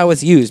that's how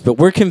it's used. But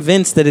we're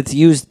convinced that it's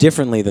used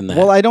differently than that.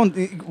 Well, I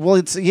don't. Well,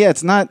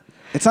 it's not.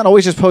 It's not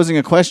always just posing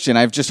a question.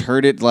 I've just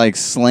heard it like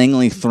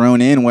slangily thrown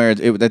in where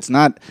it's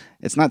not.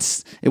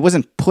 It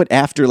wasn't put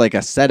after like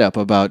a setup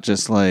about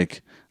just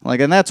like,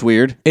 and that's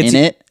weird. In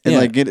it, and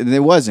like it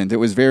wasn't. It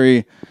was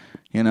very,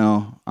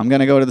 I'm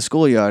gonna go to the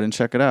schoolyard and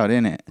check it out.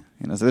 In it,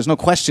 so there's no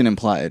question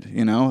implied.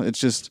 It's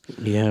just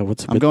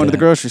I'm going to the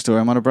grocery store.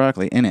 I'm out of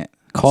broccoli. In it.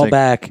 Call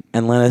back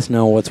and let us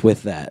know what's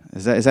with that.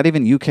 Is that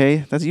even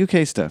UK? That's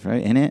UK stuff,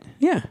 right? In it.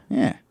 Yeah.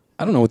 Yeah.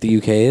 I don't know what the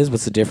UK is.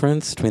 What's the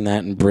difference between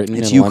that and Britain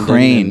it's and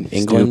Ukraine, London and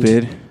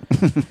England?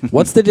 Stupid.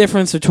 What's the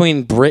difference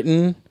between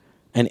Britain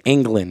and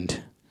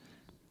England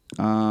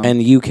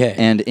and UK?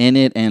 And in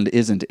it and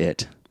isn't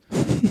it?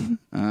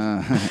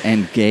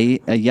 And gay,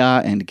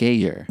 and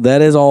gayer.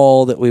 That is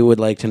all that we would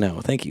like to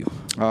know. Thank you.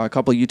 A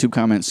couple YouTube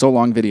comments. So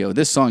long video.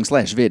 This song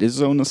 /vid is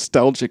so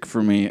nostalgic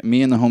for me.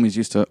 Me and the homies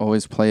used to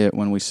always play it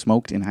when we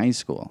smoked in high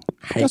school.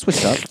 That's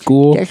what's up.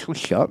 School. That's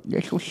what's up.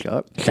 That's what's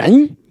up.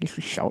 Son? That's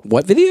what's up.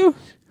 What video?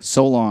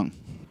 So long.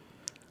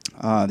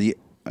 The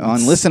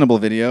unlistenable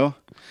video.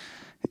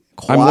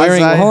 I'm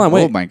wearing. Hold on,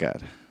 wait. Oh my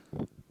god.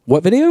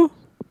 What video?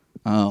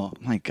 Oh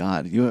my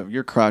god.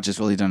 Your crotch has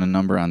really done a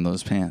number on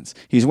those pants.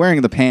 He's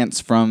wearing the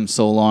pants from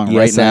So Long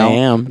right now. Yes, I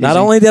am. Not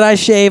only did I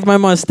shave my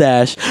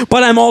mustache,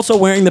 but I'm also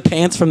wearing the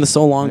pants from the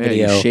So Long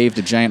video. You shaved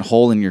a giant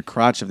hole in your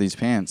crotch of these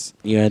pants.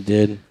 Yeah, I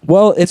did.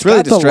 Well, it's really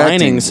got the distracting.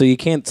 lining, so you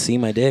can't see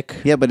my dick.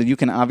 Yeah, but you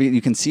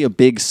can see a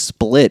big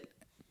split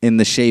in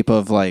the shape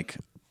of like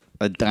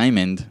a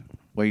diamond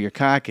where your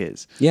cock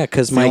is. Yeah,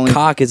 because my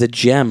cock is a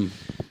gem.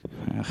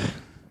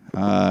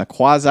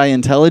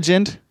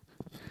 Quasi-intelligent?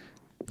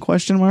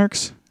 Question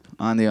marks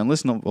on the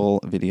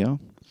unlistenable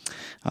video.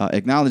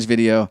 Acknowledged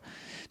video.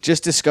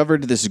 Just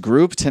discovered this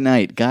group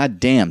tonight. God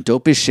damn.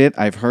 Dopest shit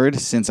I've heard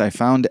since I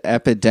found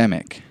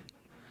Epidemic.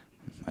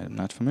 I'm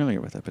not familiar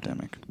with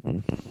Epidemic.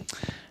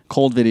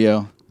 Cold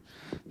video.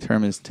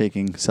 Term is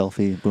taking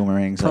selfie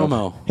boomerangs.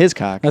 Promo. His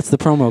cock. That's the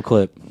promo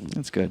clip.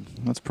 That's good.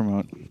 Let's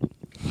promote.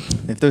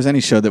 If there's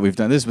any show that we've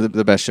done, this is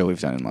the best show we've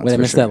done in months. Wait, I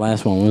missed that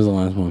last one. What was the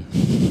last one?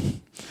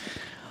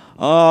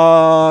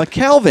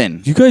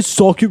 Calvin. You guys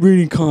suck at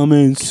reading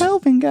comments.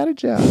 Calvin got a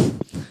job.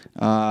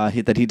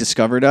 He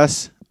discovered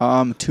us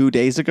 2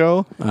 days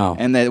ago. Oh.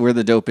 And that we're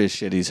the dopest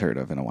shit he's heard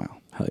of in a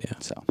while. Hell yeah.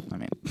 So, I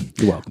mean,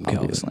 you're welcome,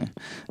 obviously.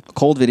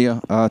 Cold video.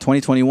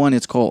 2021,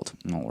 it's cold.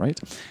 All right.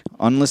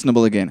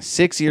 Unlistenable again.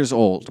 6 years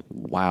old.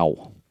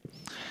 Wow.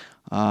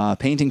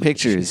 Painting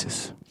pictures.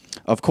 Jesus.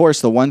 Of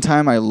course, the one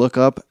time I look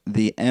up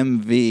the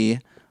MV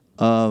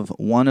of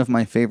one of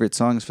my favorite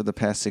songs for the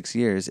past 6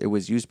 years, it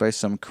was used by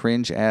some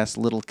cringe-ass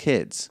little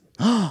kids.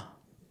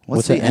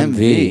 What's the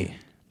MV?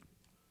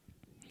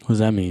 What does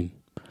that mean?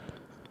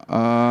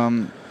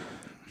 I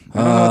don't know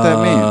what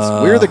that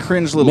means. We're the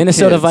cringe little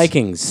Minnesota kids.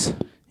 Vikings.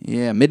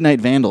 Yeah,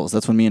 Midnight Vandals.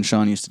 That's when me and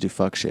Sean used to do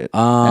fuck shit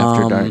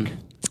after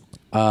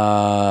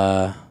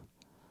dark.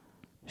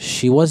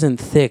 She wasn't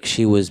thick.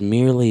 She was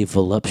merely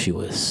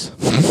voluptuous.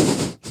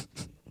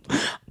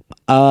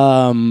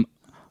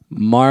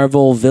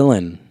 Marvel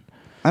villain.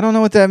 I don't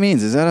know what that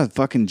means. Is that a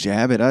fucking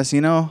jab at us,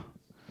 you know?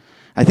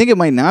 I think it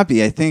might not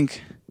be. I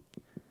think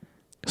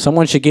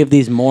someone should give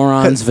these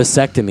morons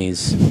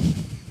vasectomies.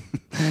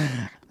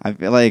 I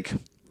feel like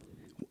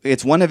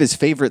it's one of his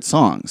favorite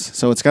songs.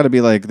 So it's got to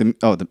be like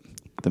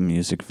the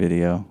music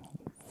video.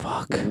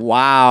 Fuck.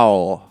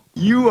 Wow.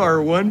 You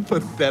are one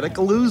pathetic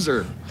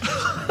loser.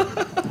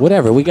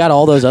 Whatever. We got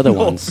all those other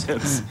ones.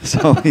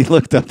 So he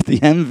looked up the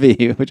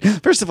MV, which,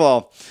 first of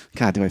all,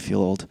 God, do I feel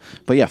old?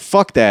 But yeah,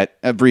 fuck that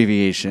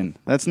abbreviation.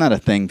 That's not a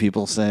thing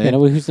people say. Yeah,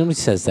 nobody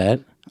says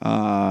that.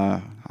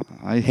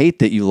 I hate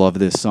that you love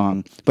this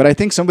song, but I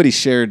think somebody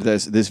shared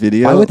this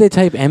video. Why would they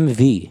type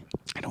MV?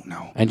 I don't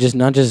know. And just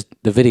not just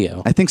the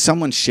video. I think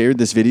someone shared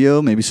this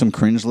video, maybe some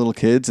cringe little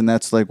kids, and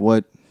that's like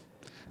what.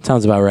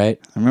 Sounds about right.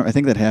 I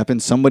think that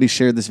happened. Somebody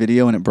shared this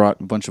video and it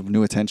brought a bunch of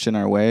new attention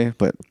our way,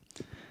 but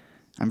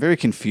I'm very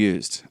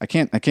confused. I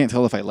can't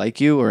tell if I like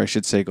you or I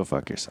should say go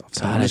fuck yourself.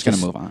 So I'm just gonna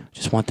move on.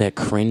 Just want that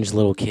cringe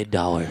little kid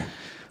dollar.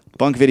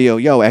 Bunk video.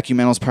 Yo,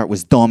 Ecumenal's part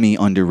was dummy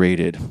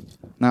underrated.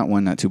 Not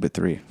one, not two, but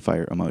three.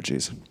 Fire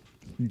emojis.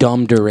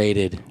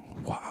 Dumb-derated.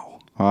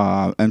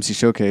 Wow. MC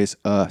Showcase.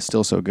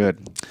 Still so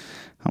good.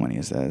 How many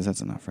is that?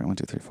 That's enough, right? 1,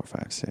 2, 3, 4,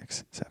 5,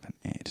 6, 7,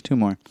 8. 2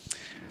 more.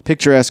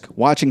 Picturesque.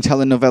 Watching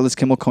telenovelas.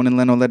 Kimmel, Conan,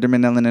 Leno,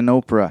 Letterman, Ellen, and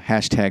Oprah.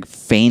 Hashtag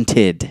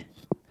fainted.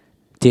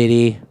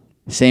 Diddy.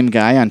 Same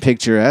guy on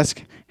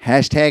Picturesque.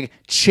 Hashtag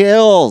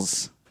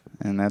chills.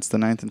 And that's the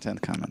 9th and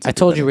 10th comments. I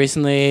told you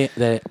recently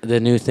that the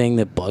new thing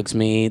that bugs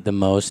me the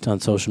most on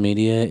social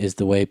media is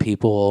the way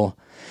people...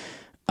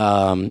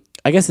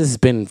 I guess this has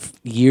been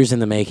years in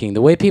the making.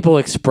 The way people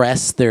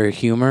express their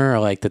humor, or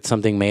like that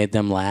something made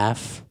them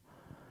laugh.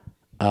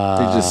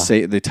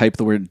 They type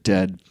the word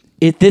dead.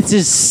 This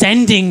is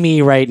sending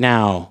me right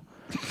now.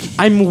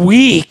 I'm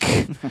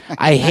weak.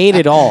 I hate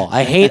it all.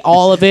 I hate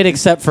all of it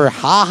except for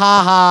ha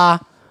ha ha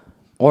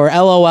or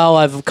LOL.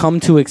 I've come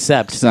to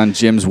accept. It's on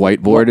Jim's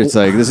whiteboard. It's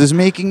like, this is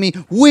making me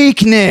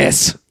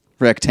weakness.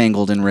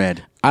 Rectangled in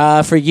red.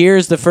 For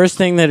years, the first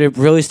thing that it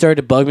really started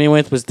to bug me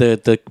with was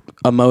the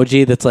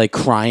emoji that's like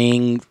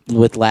crying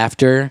with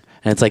laughter,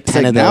 and it's like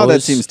 10 of those. Now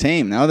that seems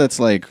tame. Now that's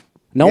like...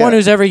 No one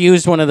who's ever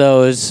used one of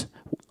those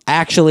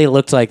actually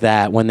looked like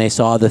that when they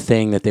saw the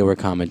thing that they were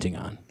commenting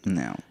on.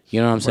 No.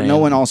 You know what I'm saying? No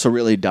one also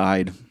really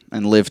died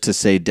and lived to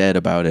say dead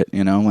about it,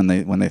 you know, when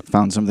they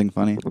found something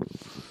funny.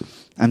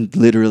 I'm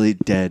literally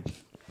dead.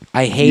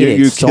 I hate it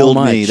you so killed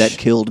much. me. That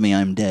killed me.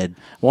 I'm dead.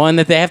 One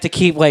that they have to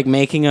keep like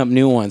making up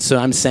new ones. So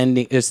I'm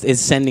sending is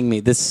sending me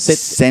this.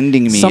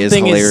 Sending me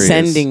something is hilarious.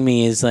 Sending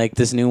me is like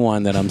this new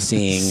one that I'm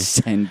seeing.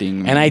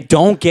 Sending me. And I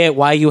don't get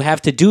why you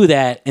have to do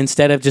that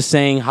instead of just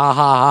saying ha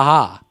ha ha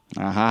ha.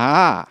 Ha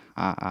ha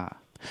ha ha.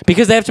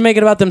 Because they have to make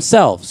it about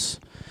themselves.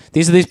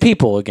 These are these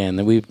people again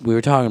that we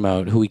were talking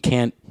about who we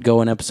can't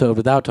go an episode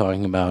without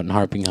talking about and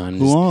harping on.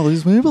 Who are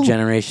these people?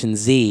 Generation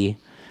Z.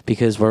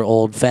 Because we're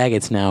old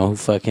faggots now who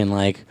fucking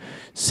like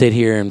sit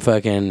here and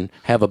fucking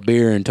have a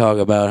beer and talk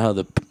about how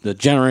the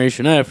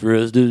generation after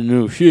us didn't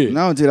know shit.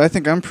 No, dude, I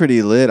think I'm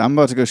pretty lit. I'm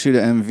about to go shoot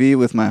an MV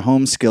with my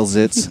home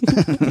skillsits.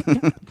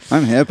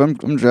 I'm hip.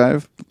 I'm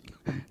drive.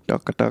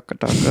 Daka daka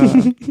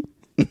daka.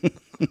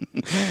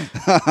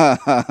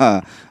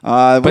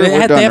 But they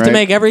have to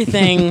make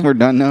everything we're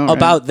done now,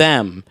 about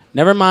them.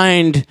 Never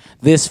mind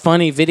this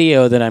funny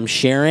video that I'm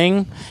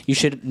sharing. You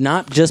should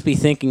not just be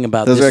thinking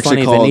about Those are this actually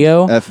funny called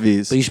video,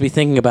 FVs. but you should be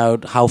thinking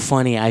about how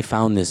funny I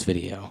found this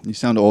video. You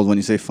sound old when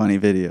you say funny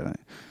video.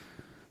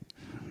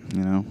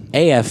 You know?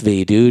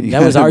 AFV, dude.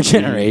 That was our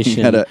generation.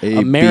 You had a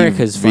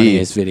America's ABV.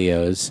 funniest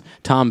videos.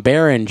 Tom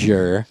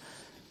Berenger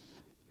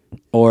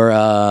or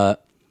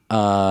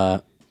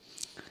Bob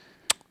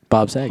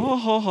Saget.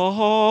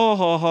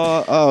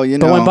 Oh, you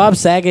know. But when Bob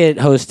Saget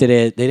hosted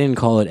it, they didn't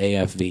call it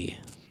AFV.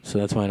 So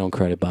that's why I don't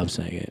credit Bob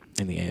Saget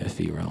in the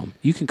AFV realm.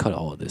 You can cut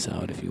all of this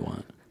out if you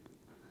want.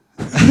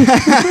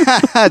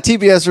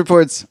 TBS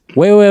reports.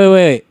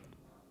 Wait.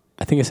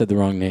 I think I said the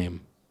wrong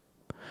name.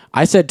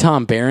 I said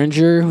Tom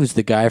Berenger, who's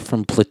the guy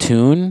from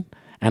Platoon,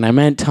 and I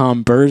meant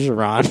Tom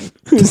Bergeron,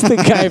 who's the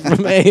guy from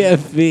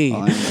AFV.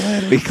 I'm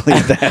glad we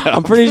cleared that up.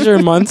 I'm pretty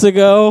sure months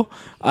ago,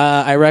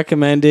 I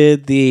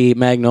recommended the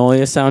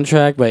Magnolia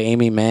soundtrack by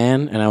Amy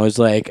Mann, and I was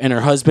like, and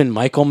her husband,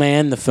 Michael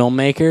Mann, the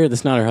filmmaker,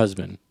 that's not her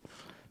husband.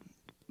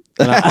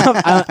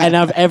 And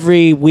I've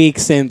every week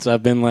since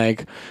I've been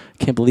like,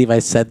 Can't believe I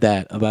said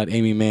that about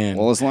Amy Mann.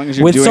 Well, as long as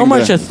you're with doing so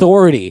much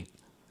authority.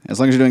 As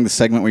long as you're doing the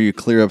segment where you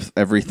clear up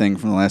everything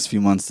from the last few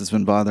months that's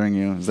been bothering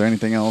you, is there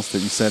anything else that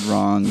you said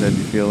wrong that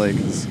you feel like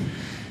is,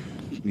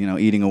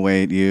 eating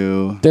away at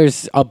you?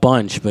 There's a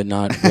bunch, but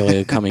not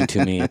really coming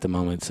to me at the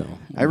moment. So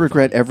I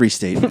regret every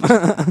statement.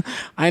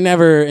 I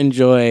never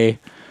enjoy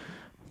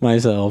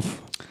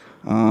myself.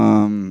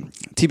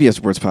 TBS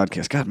Sports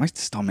Podcast. God, my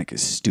stomach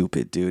is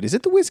stupid, dude. Is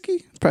it the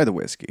whiskey? It's probably the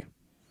whiskey.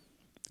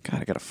 God,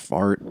 I got to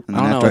fart. And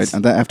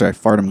then after I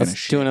fart, I'm going to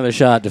shit. Do another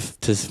shot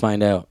to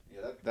find out.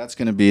 That's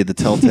going to be the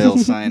telltale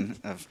sign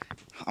of...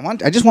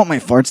 I just want my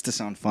farts to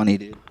sound funny,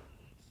 dude.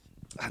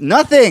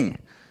 Nothing!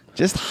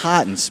 Just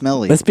hot and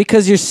smelly. That's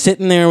because you're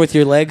sitting there with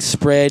your legs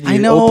spread.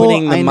 You're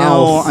opening the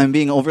mouth. I'm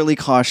being overly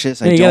cautious.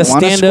 Yeah, I don't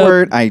want to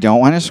squirt. I don't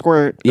want to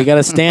squirt. You got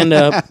to stand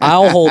up.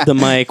 I'll hold the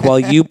mic while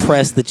you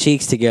press the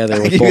cheeks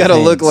together with you both got to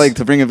hands. look like,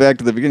 to bring it back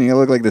to the beginning, you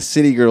look like the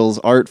City Girls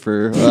art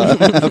for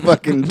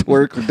fucking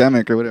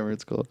Twerkdemic or whatever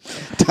it's called.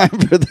 Time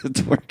for the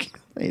twerk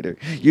later.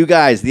 You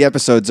guys, the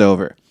episode's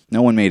over.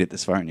 No one made it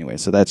this far anyway,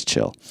 so that's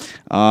chill.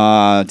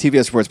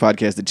 TBS Sports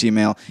Podcast at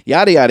Gmail.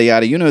 Yada, yada,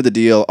 yada. You know the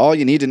deal. All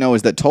you need to know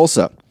is that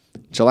Tulsa,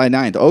 July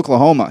 9th,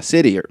 Oklahoma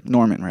City, or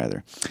Norman,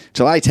 rather.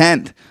 July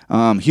 10th,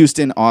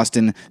 Houston,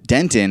 Austin,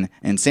 Denton,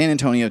 and San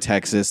Antonio,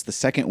 Texas, the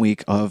second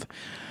week of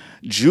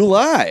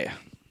July.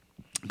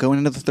 Going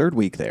into the third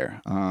week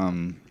there.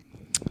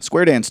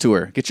 Square Dance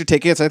Tour. Get your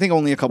tickets. I think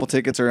only a couple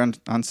tickets are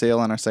on sale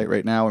on our site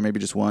right now, or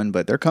maybe just one,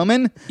 but they're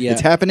coming. Yeah.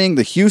 It's happening.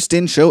 The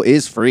Houston show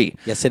is free.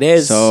 Yes, it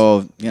is.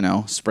 So,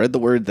 spread the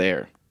word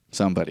there.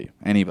 Somebody.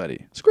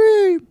 Anybody.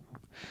 Scream.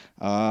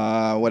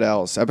 What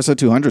else? Episode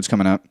 200 is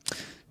coming up.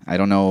 I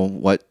don't know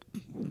what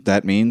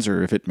that means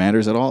or if it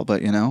matters at all,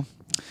 but,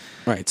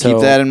 Right, keep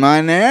that in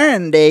mind there.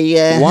 And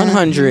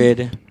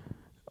 100,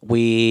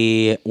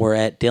 we were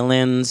at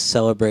Dylan's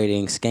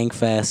celebrating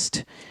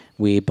Skankfest.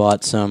 We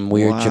bought some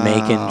weird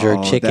Jamaican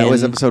jerk chicken. That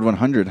was episode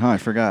 100, huh? I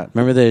forgot.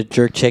 Remember the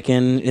jerk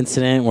chicken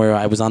incident where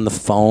I was on the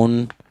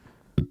phone?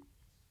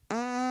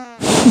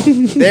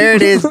 There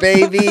it is,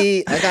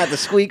 baby. I got the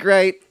squeak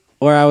right.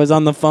 Where I was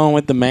on the phone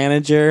with the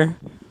manager.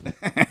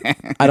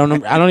 I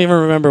don't even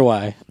remember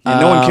why.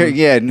 No one cares.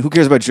 Yeah, who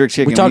cares about jerk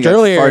chicken? We talked got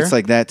earlier farts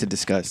like that to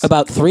discuss.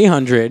 About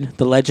 300,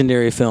 the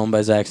legendary film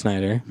by Zack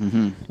Snyder.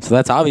 Mm-hmm. So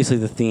that's obviously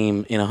the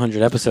theme in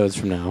 100 episodes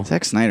from now.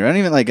 Zack Snyder. I don't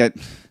even like it.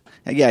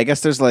 Yeah, I guess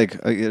there's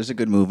there's a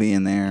good movie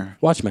in there.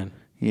 Watchmen.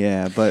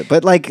 Yeah,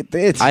 but like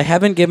it's. I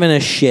haven't given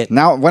a shit.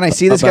 Now, when I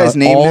see this about guy's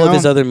name, all of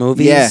his other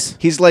movies. Yeah,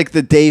 he's like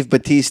the Dave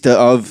Bautista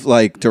of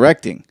like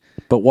directing.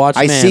 But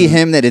Watchmen. I see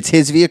him that it's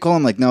his vehicle.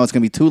 I'm like, no, it's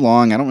gonna be too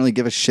long. I don't really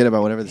give a shit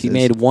about whatever this is. He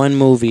made one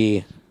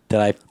movie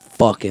that I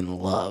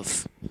fucking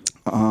love.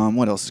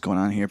 What else is going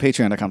on here?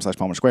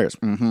 Patreon.com/Palmer Squares.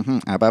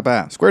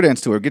 Square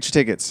Dance Tour. Get your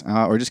tickets,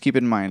 or just keep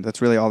it in mind.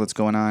 That's really all that's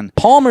going on.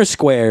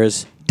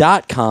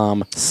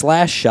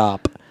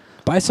 PalmerSquares.com/shop.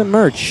 Buy some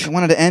merch. I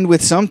wanted to end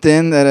with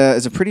something that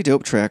is a pretty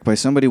dope track by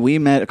somebody we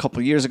met a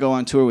couple years ago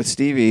on tour with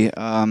Stevie.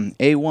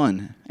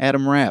 A1,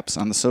 Adam Raps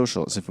on the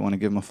socials. If you want to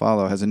give him a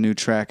follow, has a new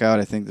track out.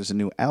 I think there's a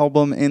new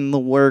album in the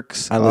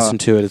works. I listened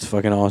to it. It's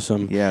fucking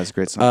awesome. Yeah, it's a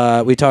great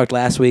song. We talked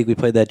last week. We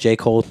played that J.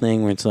 Cole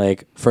thing where it's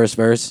like first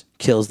verse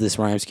kills this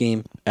rhyme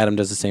scheme. Adam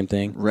does the same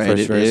thing. Right.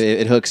 First verse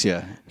It hooks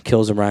you.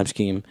 Kills a rhyme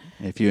scheme.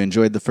 If you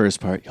enjoyed the first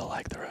part, you'll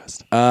like the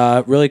rest.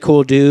 Really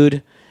cool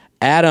dude.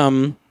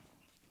 Adam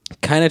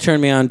kind of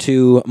turned me on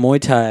to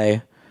Muay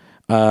Thai.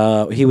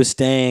 He was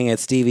staying at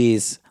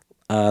Stevie's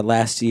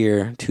last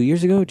year, 2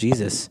 years ago?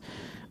 Jesus.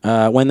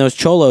 When those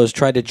cholos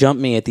tried to jump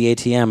me at the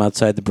ATM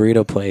outside the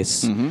burrito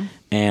place,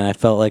 and I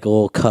felt like a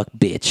little cuck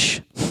bitch.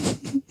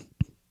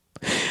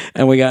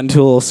 And we got into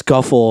a little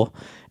scuffle,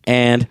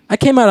 and I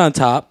came out on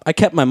top. I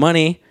kept my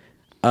money,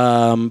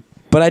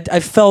 but I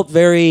felt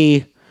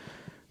very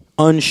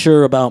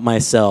unsure about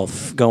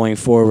myself going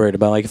forward,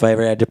 about like if I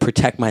ever had to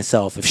protect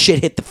myself if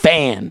shit hit the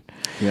fan.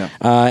 Yeah.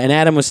 And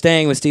Adam was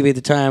staying with Stevie at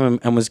the time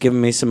and was giving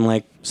me some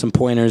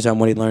pointers on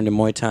what he learned in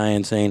Muay Thai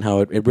and saying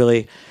how it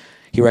really,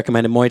 he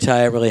recommended Muay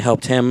Thai. It really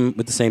helped him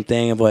with the same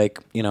thing of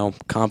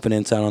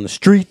confidence out on the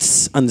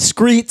streets.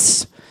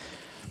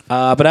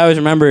 But I always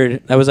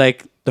remembered, that was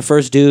like the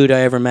first dude I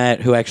ever met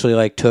who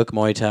actually took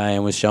Muay Thai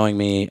and was showing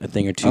me a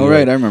thing or two. Oh,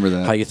 right, I remember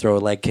that. How you throw a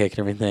leg kick and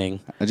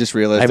everything. I just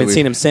realized I haven't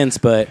seen him since,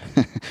 but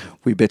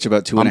we bitch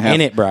about I'm in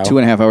it, bro.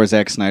 2.5 hour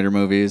Zack Snyder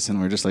movies, and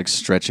we're just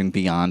stretching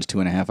beyond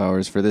 2.5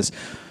 hours for this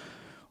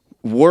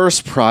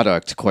worse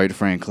product, quite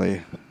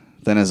frankly,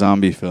 than a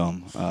zombie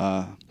film.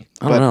 I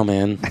don't know,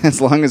 man.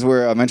 As long as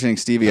we're mentioning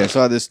Stevie, I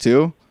saw this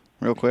too,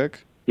 real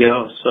quick.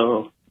 Yo,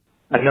 so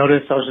I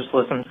noticed I was just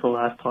listening to the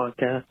last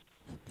podcast,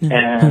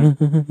 and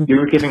you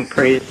were giving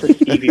praise to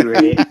Stevie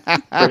Ray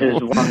for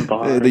his one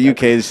bar. The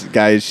UK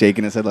guy is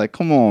shaking his head like,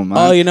 come on, man.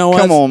 Oh, you know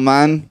what? Come on,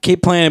 man.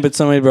 Keep playing it, but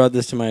somebody brought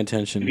this to my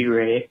attention. Stevie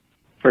Ray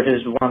for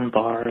his one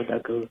bar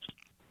that goes,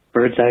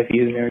 bird's eye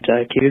view, nerd's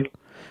IQ.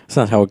 That's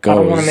not how it goes. I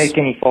don't want to make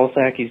any false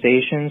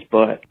accusations,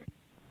 but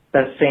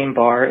that same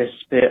bar is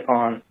spit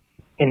on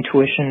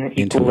Intuition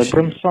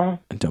Equilibrium song,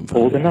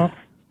 Old Enough.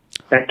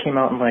 That came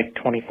out in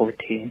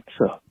 2014,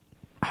 so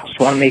Just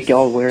want to make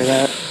y'all aware of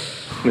that.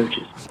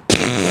 Smooches.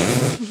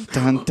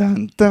 Dun,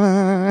 dun,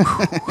 dun.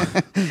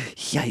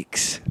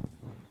 Yikes.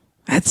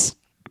 That's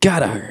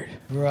gotta hurt.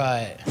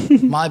 Right.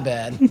 My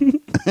bad.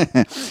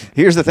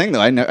 Here's the thing,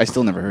 though. I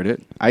still never heard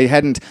it. I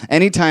hadn't.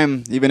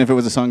 Anytime, even if it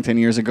was a song 10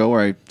 years ago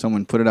or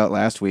someone put it out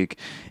last week,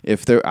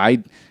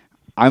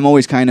 I'm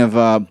always kind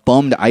of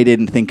bummed I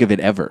didn't think of it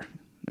ever,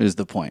 is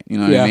the point. You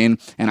know what I mean?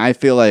 And I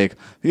feel like,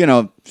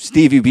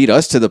 Stevie beat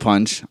us to the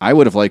punch. I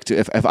would have liked to,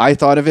 if I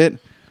thought of it,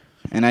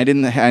 and I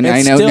didn't, and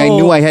I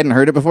knew I hadn't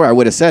heard it before, I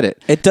would have said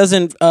it. It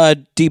doesn't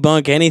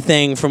debunk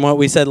anything from what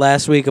we said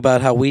last week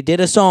about how we did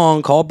a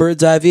song called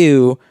Bird's Eye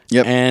View,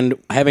 and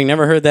having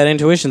never heard that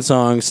Intuition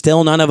song,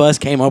 still none of us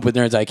came up with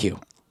Nerd's IQ.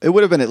 It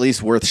would have been at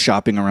least worth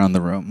shopping around the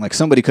room. Like,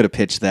 somebody could have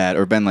pitched that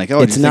or been like, oh,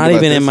 it's not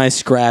even in my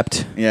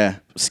scrapped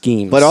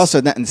schemes. But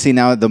also, see,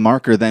 now the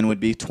marker then would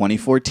be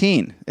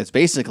 2014. It's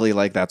basically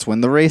like that's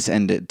when the race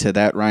ended to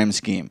that rhyme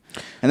scheme.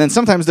 And then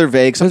sometimes they're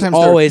vague. Sometimes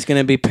there's always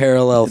going to be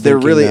parallel They're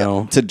thinking, really,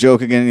 though. to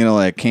joke again,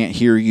 like, can't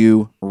hear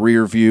you,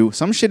 rear view.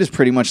 Some shit is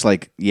pretty much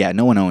like,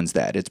 no one owns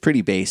that. It's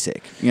pretty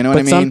basic. You know what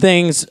I mean? But some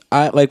things,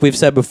 like we've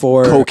said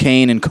before.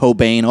 Cocaine and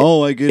Cobain.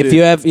 Oh, I get it. If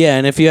you have,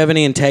 and if you have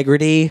any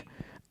integrity,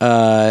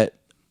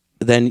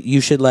 then you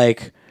should,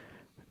 like,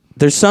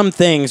 there's some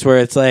things where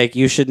it's like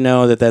you should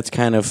know that that's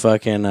kind of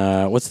fucking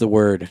what's the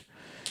word,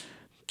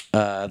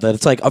 that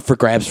it's like up for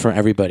grabs for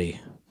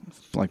everybody,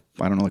 like,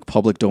 I don't know, like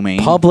public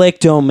domain.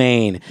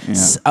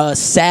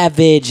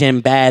 Savage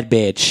and Bad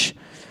Bitch.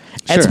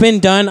 Sure. It's been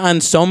done on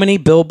so many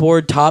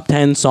Billboard top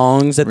 10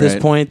 songs at this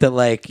point that,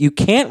 like, you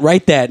can't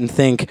write that and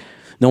think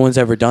no one's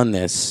ever done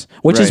this,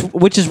 which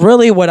is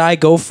really what I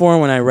go for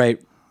when I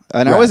write.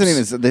 And raps. I wasn't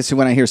even this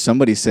when I hear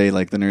somebody say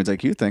like the Nerds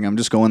IQ thing, I'm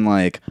just going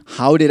like,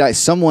 how did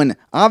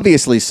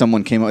obviously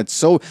someone came up. It's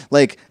so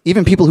like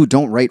even people who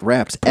don't write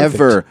raps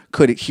ever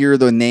could hear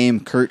the name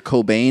Kurt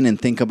Cobain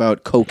and think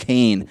about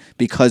cocaine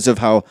because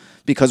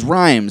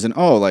rhymes and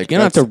you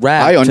don't have to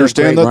rap. I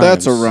understand that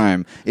that's a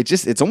rhyme.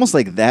 It's almost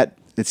like that.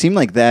 It seemed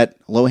like that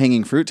low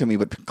hanging fruit to me,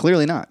 but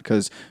clearly not,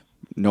 because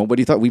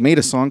nobody thought we made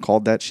a song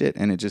called that shit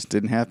and it just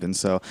didn't happen.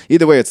 So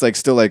either way, it's like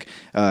still like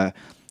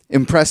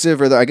impressive,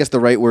 or I guess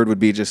the right word would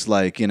be just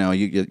like,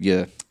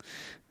 you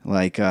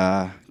like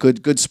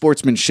good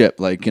sportsmanship.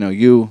 Like,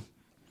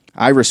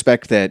 I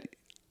respect that.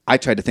 I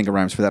tried to think of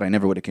rhymes for that. I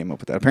never would have came up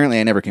with that. Apparently,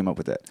 I never came up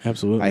with that.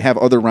 Absolutely. I have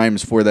other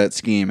rhymes for that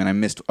scheme, and I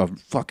missed a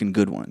fucking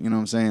good one. You know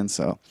what I'm saying?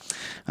 So,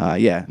 no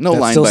that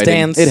line biting.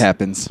 Stands. It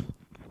happens.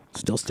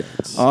 Still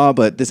stands.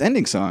 But this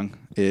ending song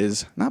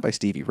is not by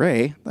Stevie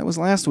Ray. That was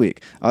last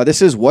week.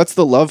 This is What's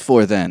the Love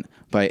For Then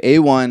by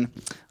A1.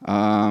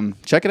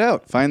 Check it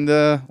out. Find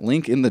the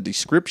link in the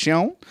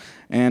description,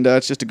 and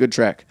it's just a good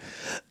track.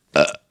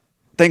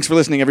 Thanks for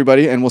listening,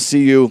 everybody, and we'll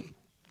see you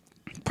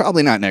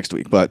probably not next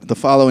week, but the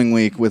following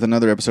week with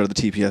another episode of the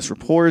TPS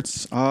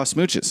Reports.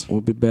 Smooches.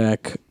 We'll be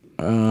back.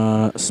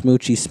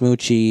 Smoochy.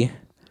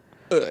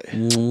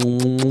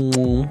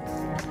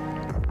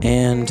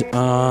 And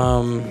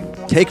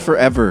take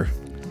forever.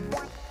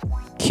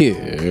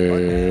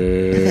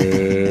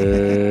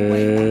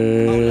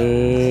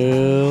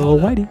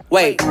 Whitey.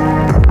 Wait,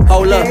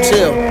 hold up,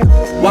 chill.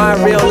 Why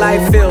real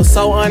life feels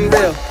so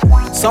unreal?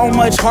 So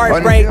much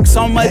heartbreak,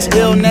 so much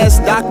illness.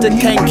 Doctor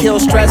can't kill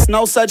stress,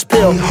 no such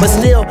pill. But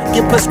still,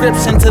 get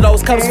prescription to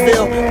those cups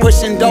filled.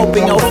 Pushing dope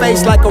in your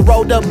face like a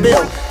rolled up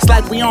bill. It's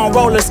like we on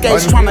roller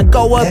skates trying to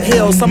go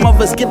uphill. Some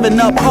of us giving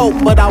up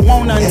hope, but I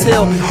won't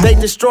until they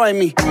destroy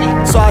me.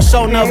 So I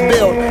show enough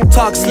build.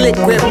 Talk slick,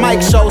 grip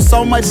mic, show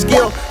so much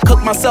skill.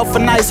 Cook myself a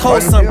nice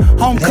wholesome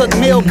home cooked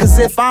meal. Cause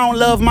if I don't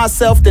love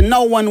myself, then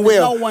no one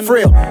will.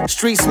 Frill,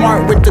 street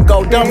smart with the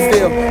go dumb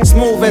feel.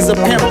 Smooth as a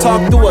pimp,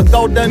 talk through a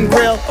golden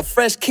grill. A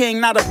fresh king,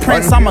 not a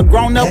prince, I'm a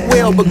grown-up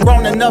will, but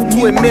grown enough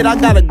to admit I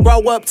gotta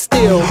grow up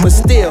still. But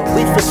still,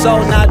 we for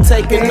sure not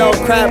taking no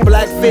crap.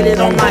 Black fitted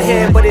on my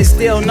head, but it's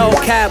still no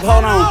cap.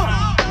 Hold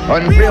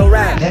on, real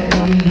rap.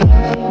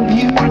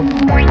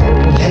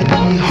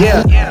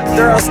 Yeah,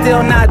 girl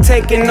still not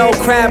taking no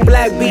crap.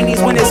 Black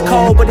beanies when it's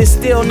cold, but it's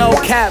still no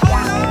cap.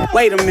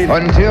 Wait a minute.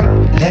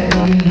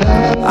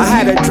 I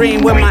had a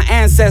dream with my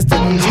ancestor.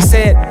 She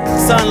said,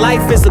 son,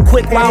 life is a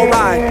quick wild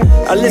ride.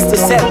 A list of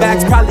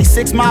setbacks, probably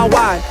 6 mile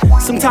wide.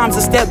 Sometimes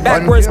a step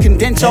backwards can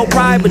dent your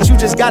pride, but you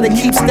just gotta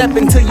keep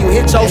stepping till you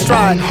hit your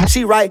stride.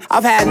 She right,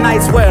 I've had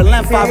nights where at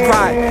length I've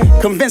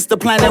cried. Convinced the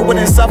planet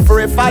wouldn't suffer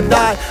if I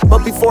died.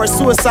 But before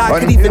suicide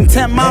could even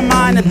tempt my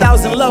mind,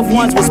 1,000 loved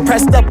ones was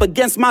pressed up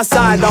against my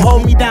side to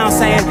hold me down,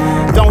 saying,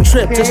 don't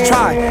trip, just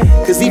try.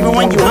 Cause even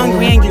when you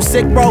hungry and you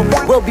sick, bro,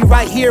 we'll be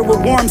right here with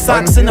warm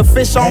socks and a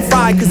fish on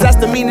fry. Cause that's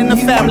the meaning of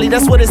family,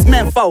 that's what it's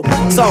meant for.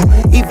 So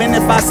even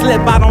if I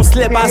slip, I don't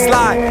slip, I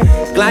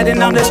slide.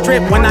 Gliding on the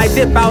strip when I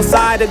dip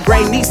outside. A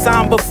gray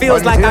Nissan, but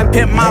feels like I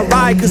pimp my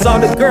ride. Cause all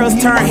the girls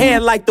turn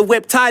head like the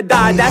whip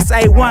tie-dye. That's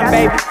A1,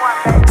 baby.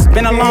 It's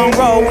been a long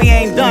road, we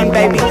ain't done,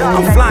 baby.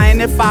 I'm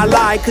flying if I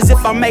lie. Cause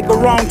if I make a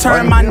wrong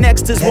turn, my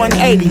next is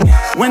 180.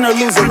 Win or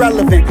lose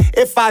irrelevant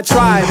if I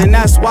try, and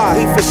that's why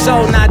we for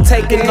sure not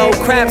taking no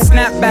crap.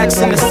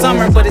 Snapbacks in the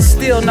summer, but it's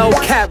still no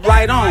cap.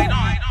 Right on.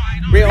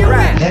 Real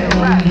rap.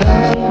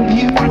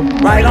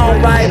 Right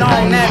on,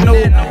 that new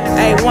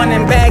A1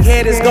 and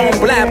Baghead is gon'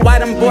 blap. Why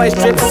them boys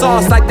drip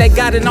sauce like they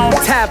got it on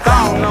tap?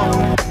 I don't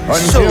know.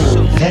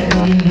 Shoot.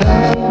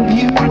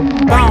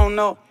 I don't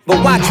know.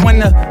 But watch when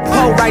the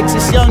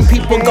po-righteous young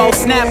people go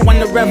snap. When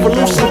the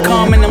revolution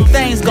come and them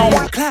things gon'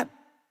 clap.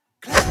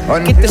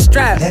 Get the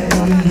strap.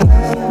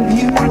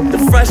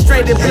 The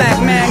frustrated black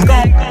man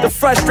gon', the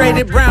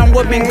frustrated brown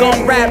woman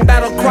gon' rap.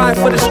 Battle cry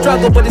for the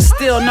struggle, but it's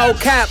still no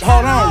cap.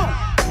 Hold on.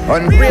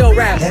 Real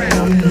rap.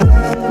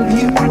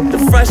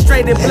 The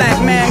frustrated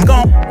black man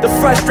gon', the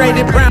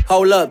frustrated brown.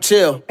 Hold up,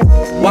 chill.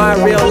 Why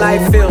real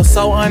life feels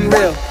so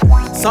unreal?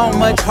 So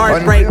much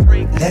heartbreak,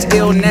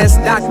 illness,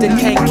 doctor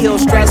can't kill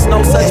stress,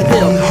 no such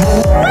pill.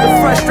 The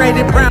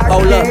frustrated brown,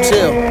 hold up,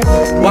 chill.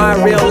 Why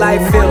real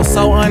life feels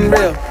so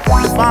unreal?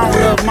 If I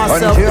don't love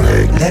myself,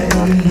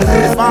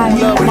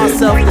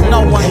 then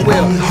no one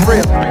will.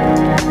 Real.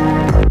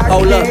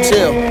 Hold up,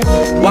 chill.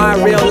 Why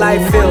real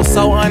life feels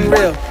so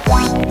unreal?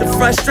 The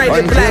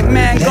frustrated black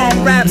man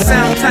gon' rap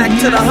soundtrack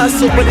to the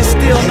hustle, but it's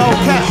still no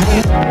cap.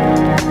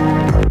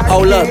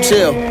 Hold up,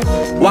 chill.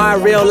 Why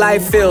real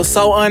life feels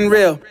so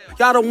unreal?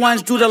 Y'all the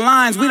ones drew the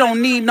lines, we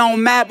don't need no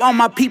map. All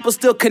my people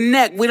still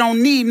connect, we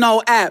don't need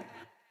no app.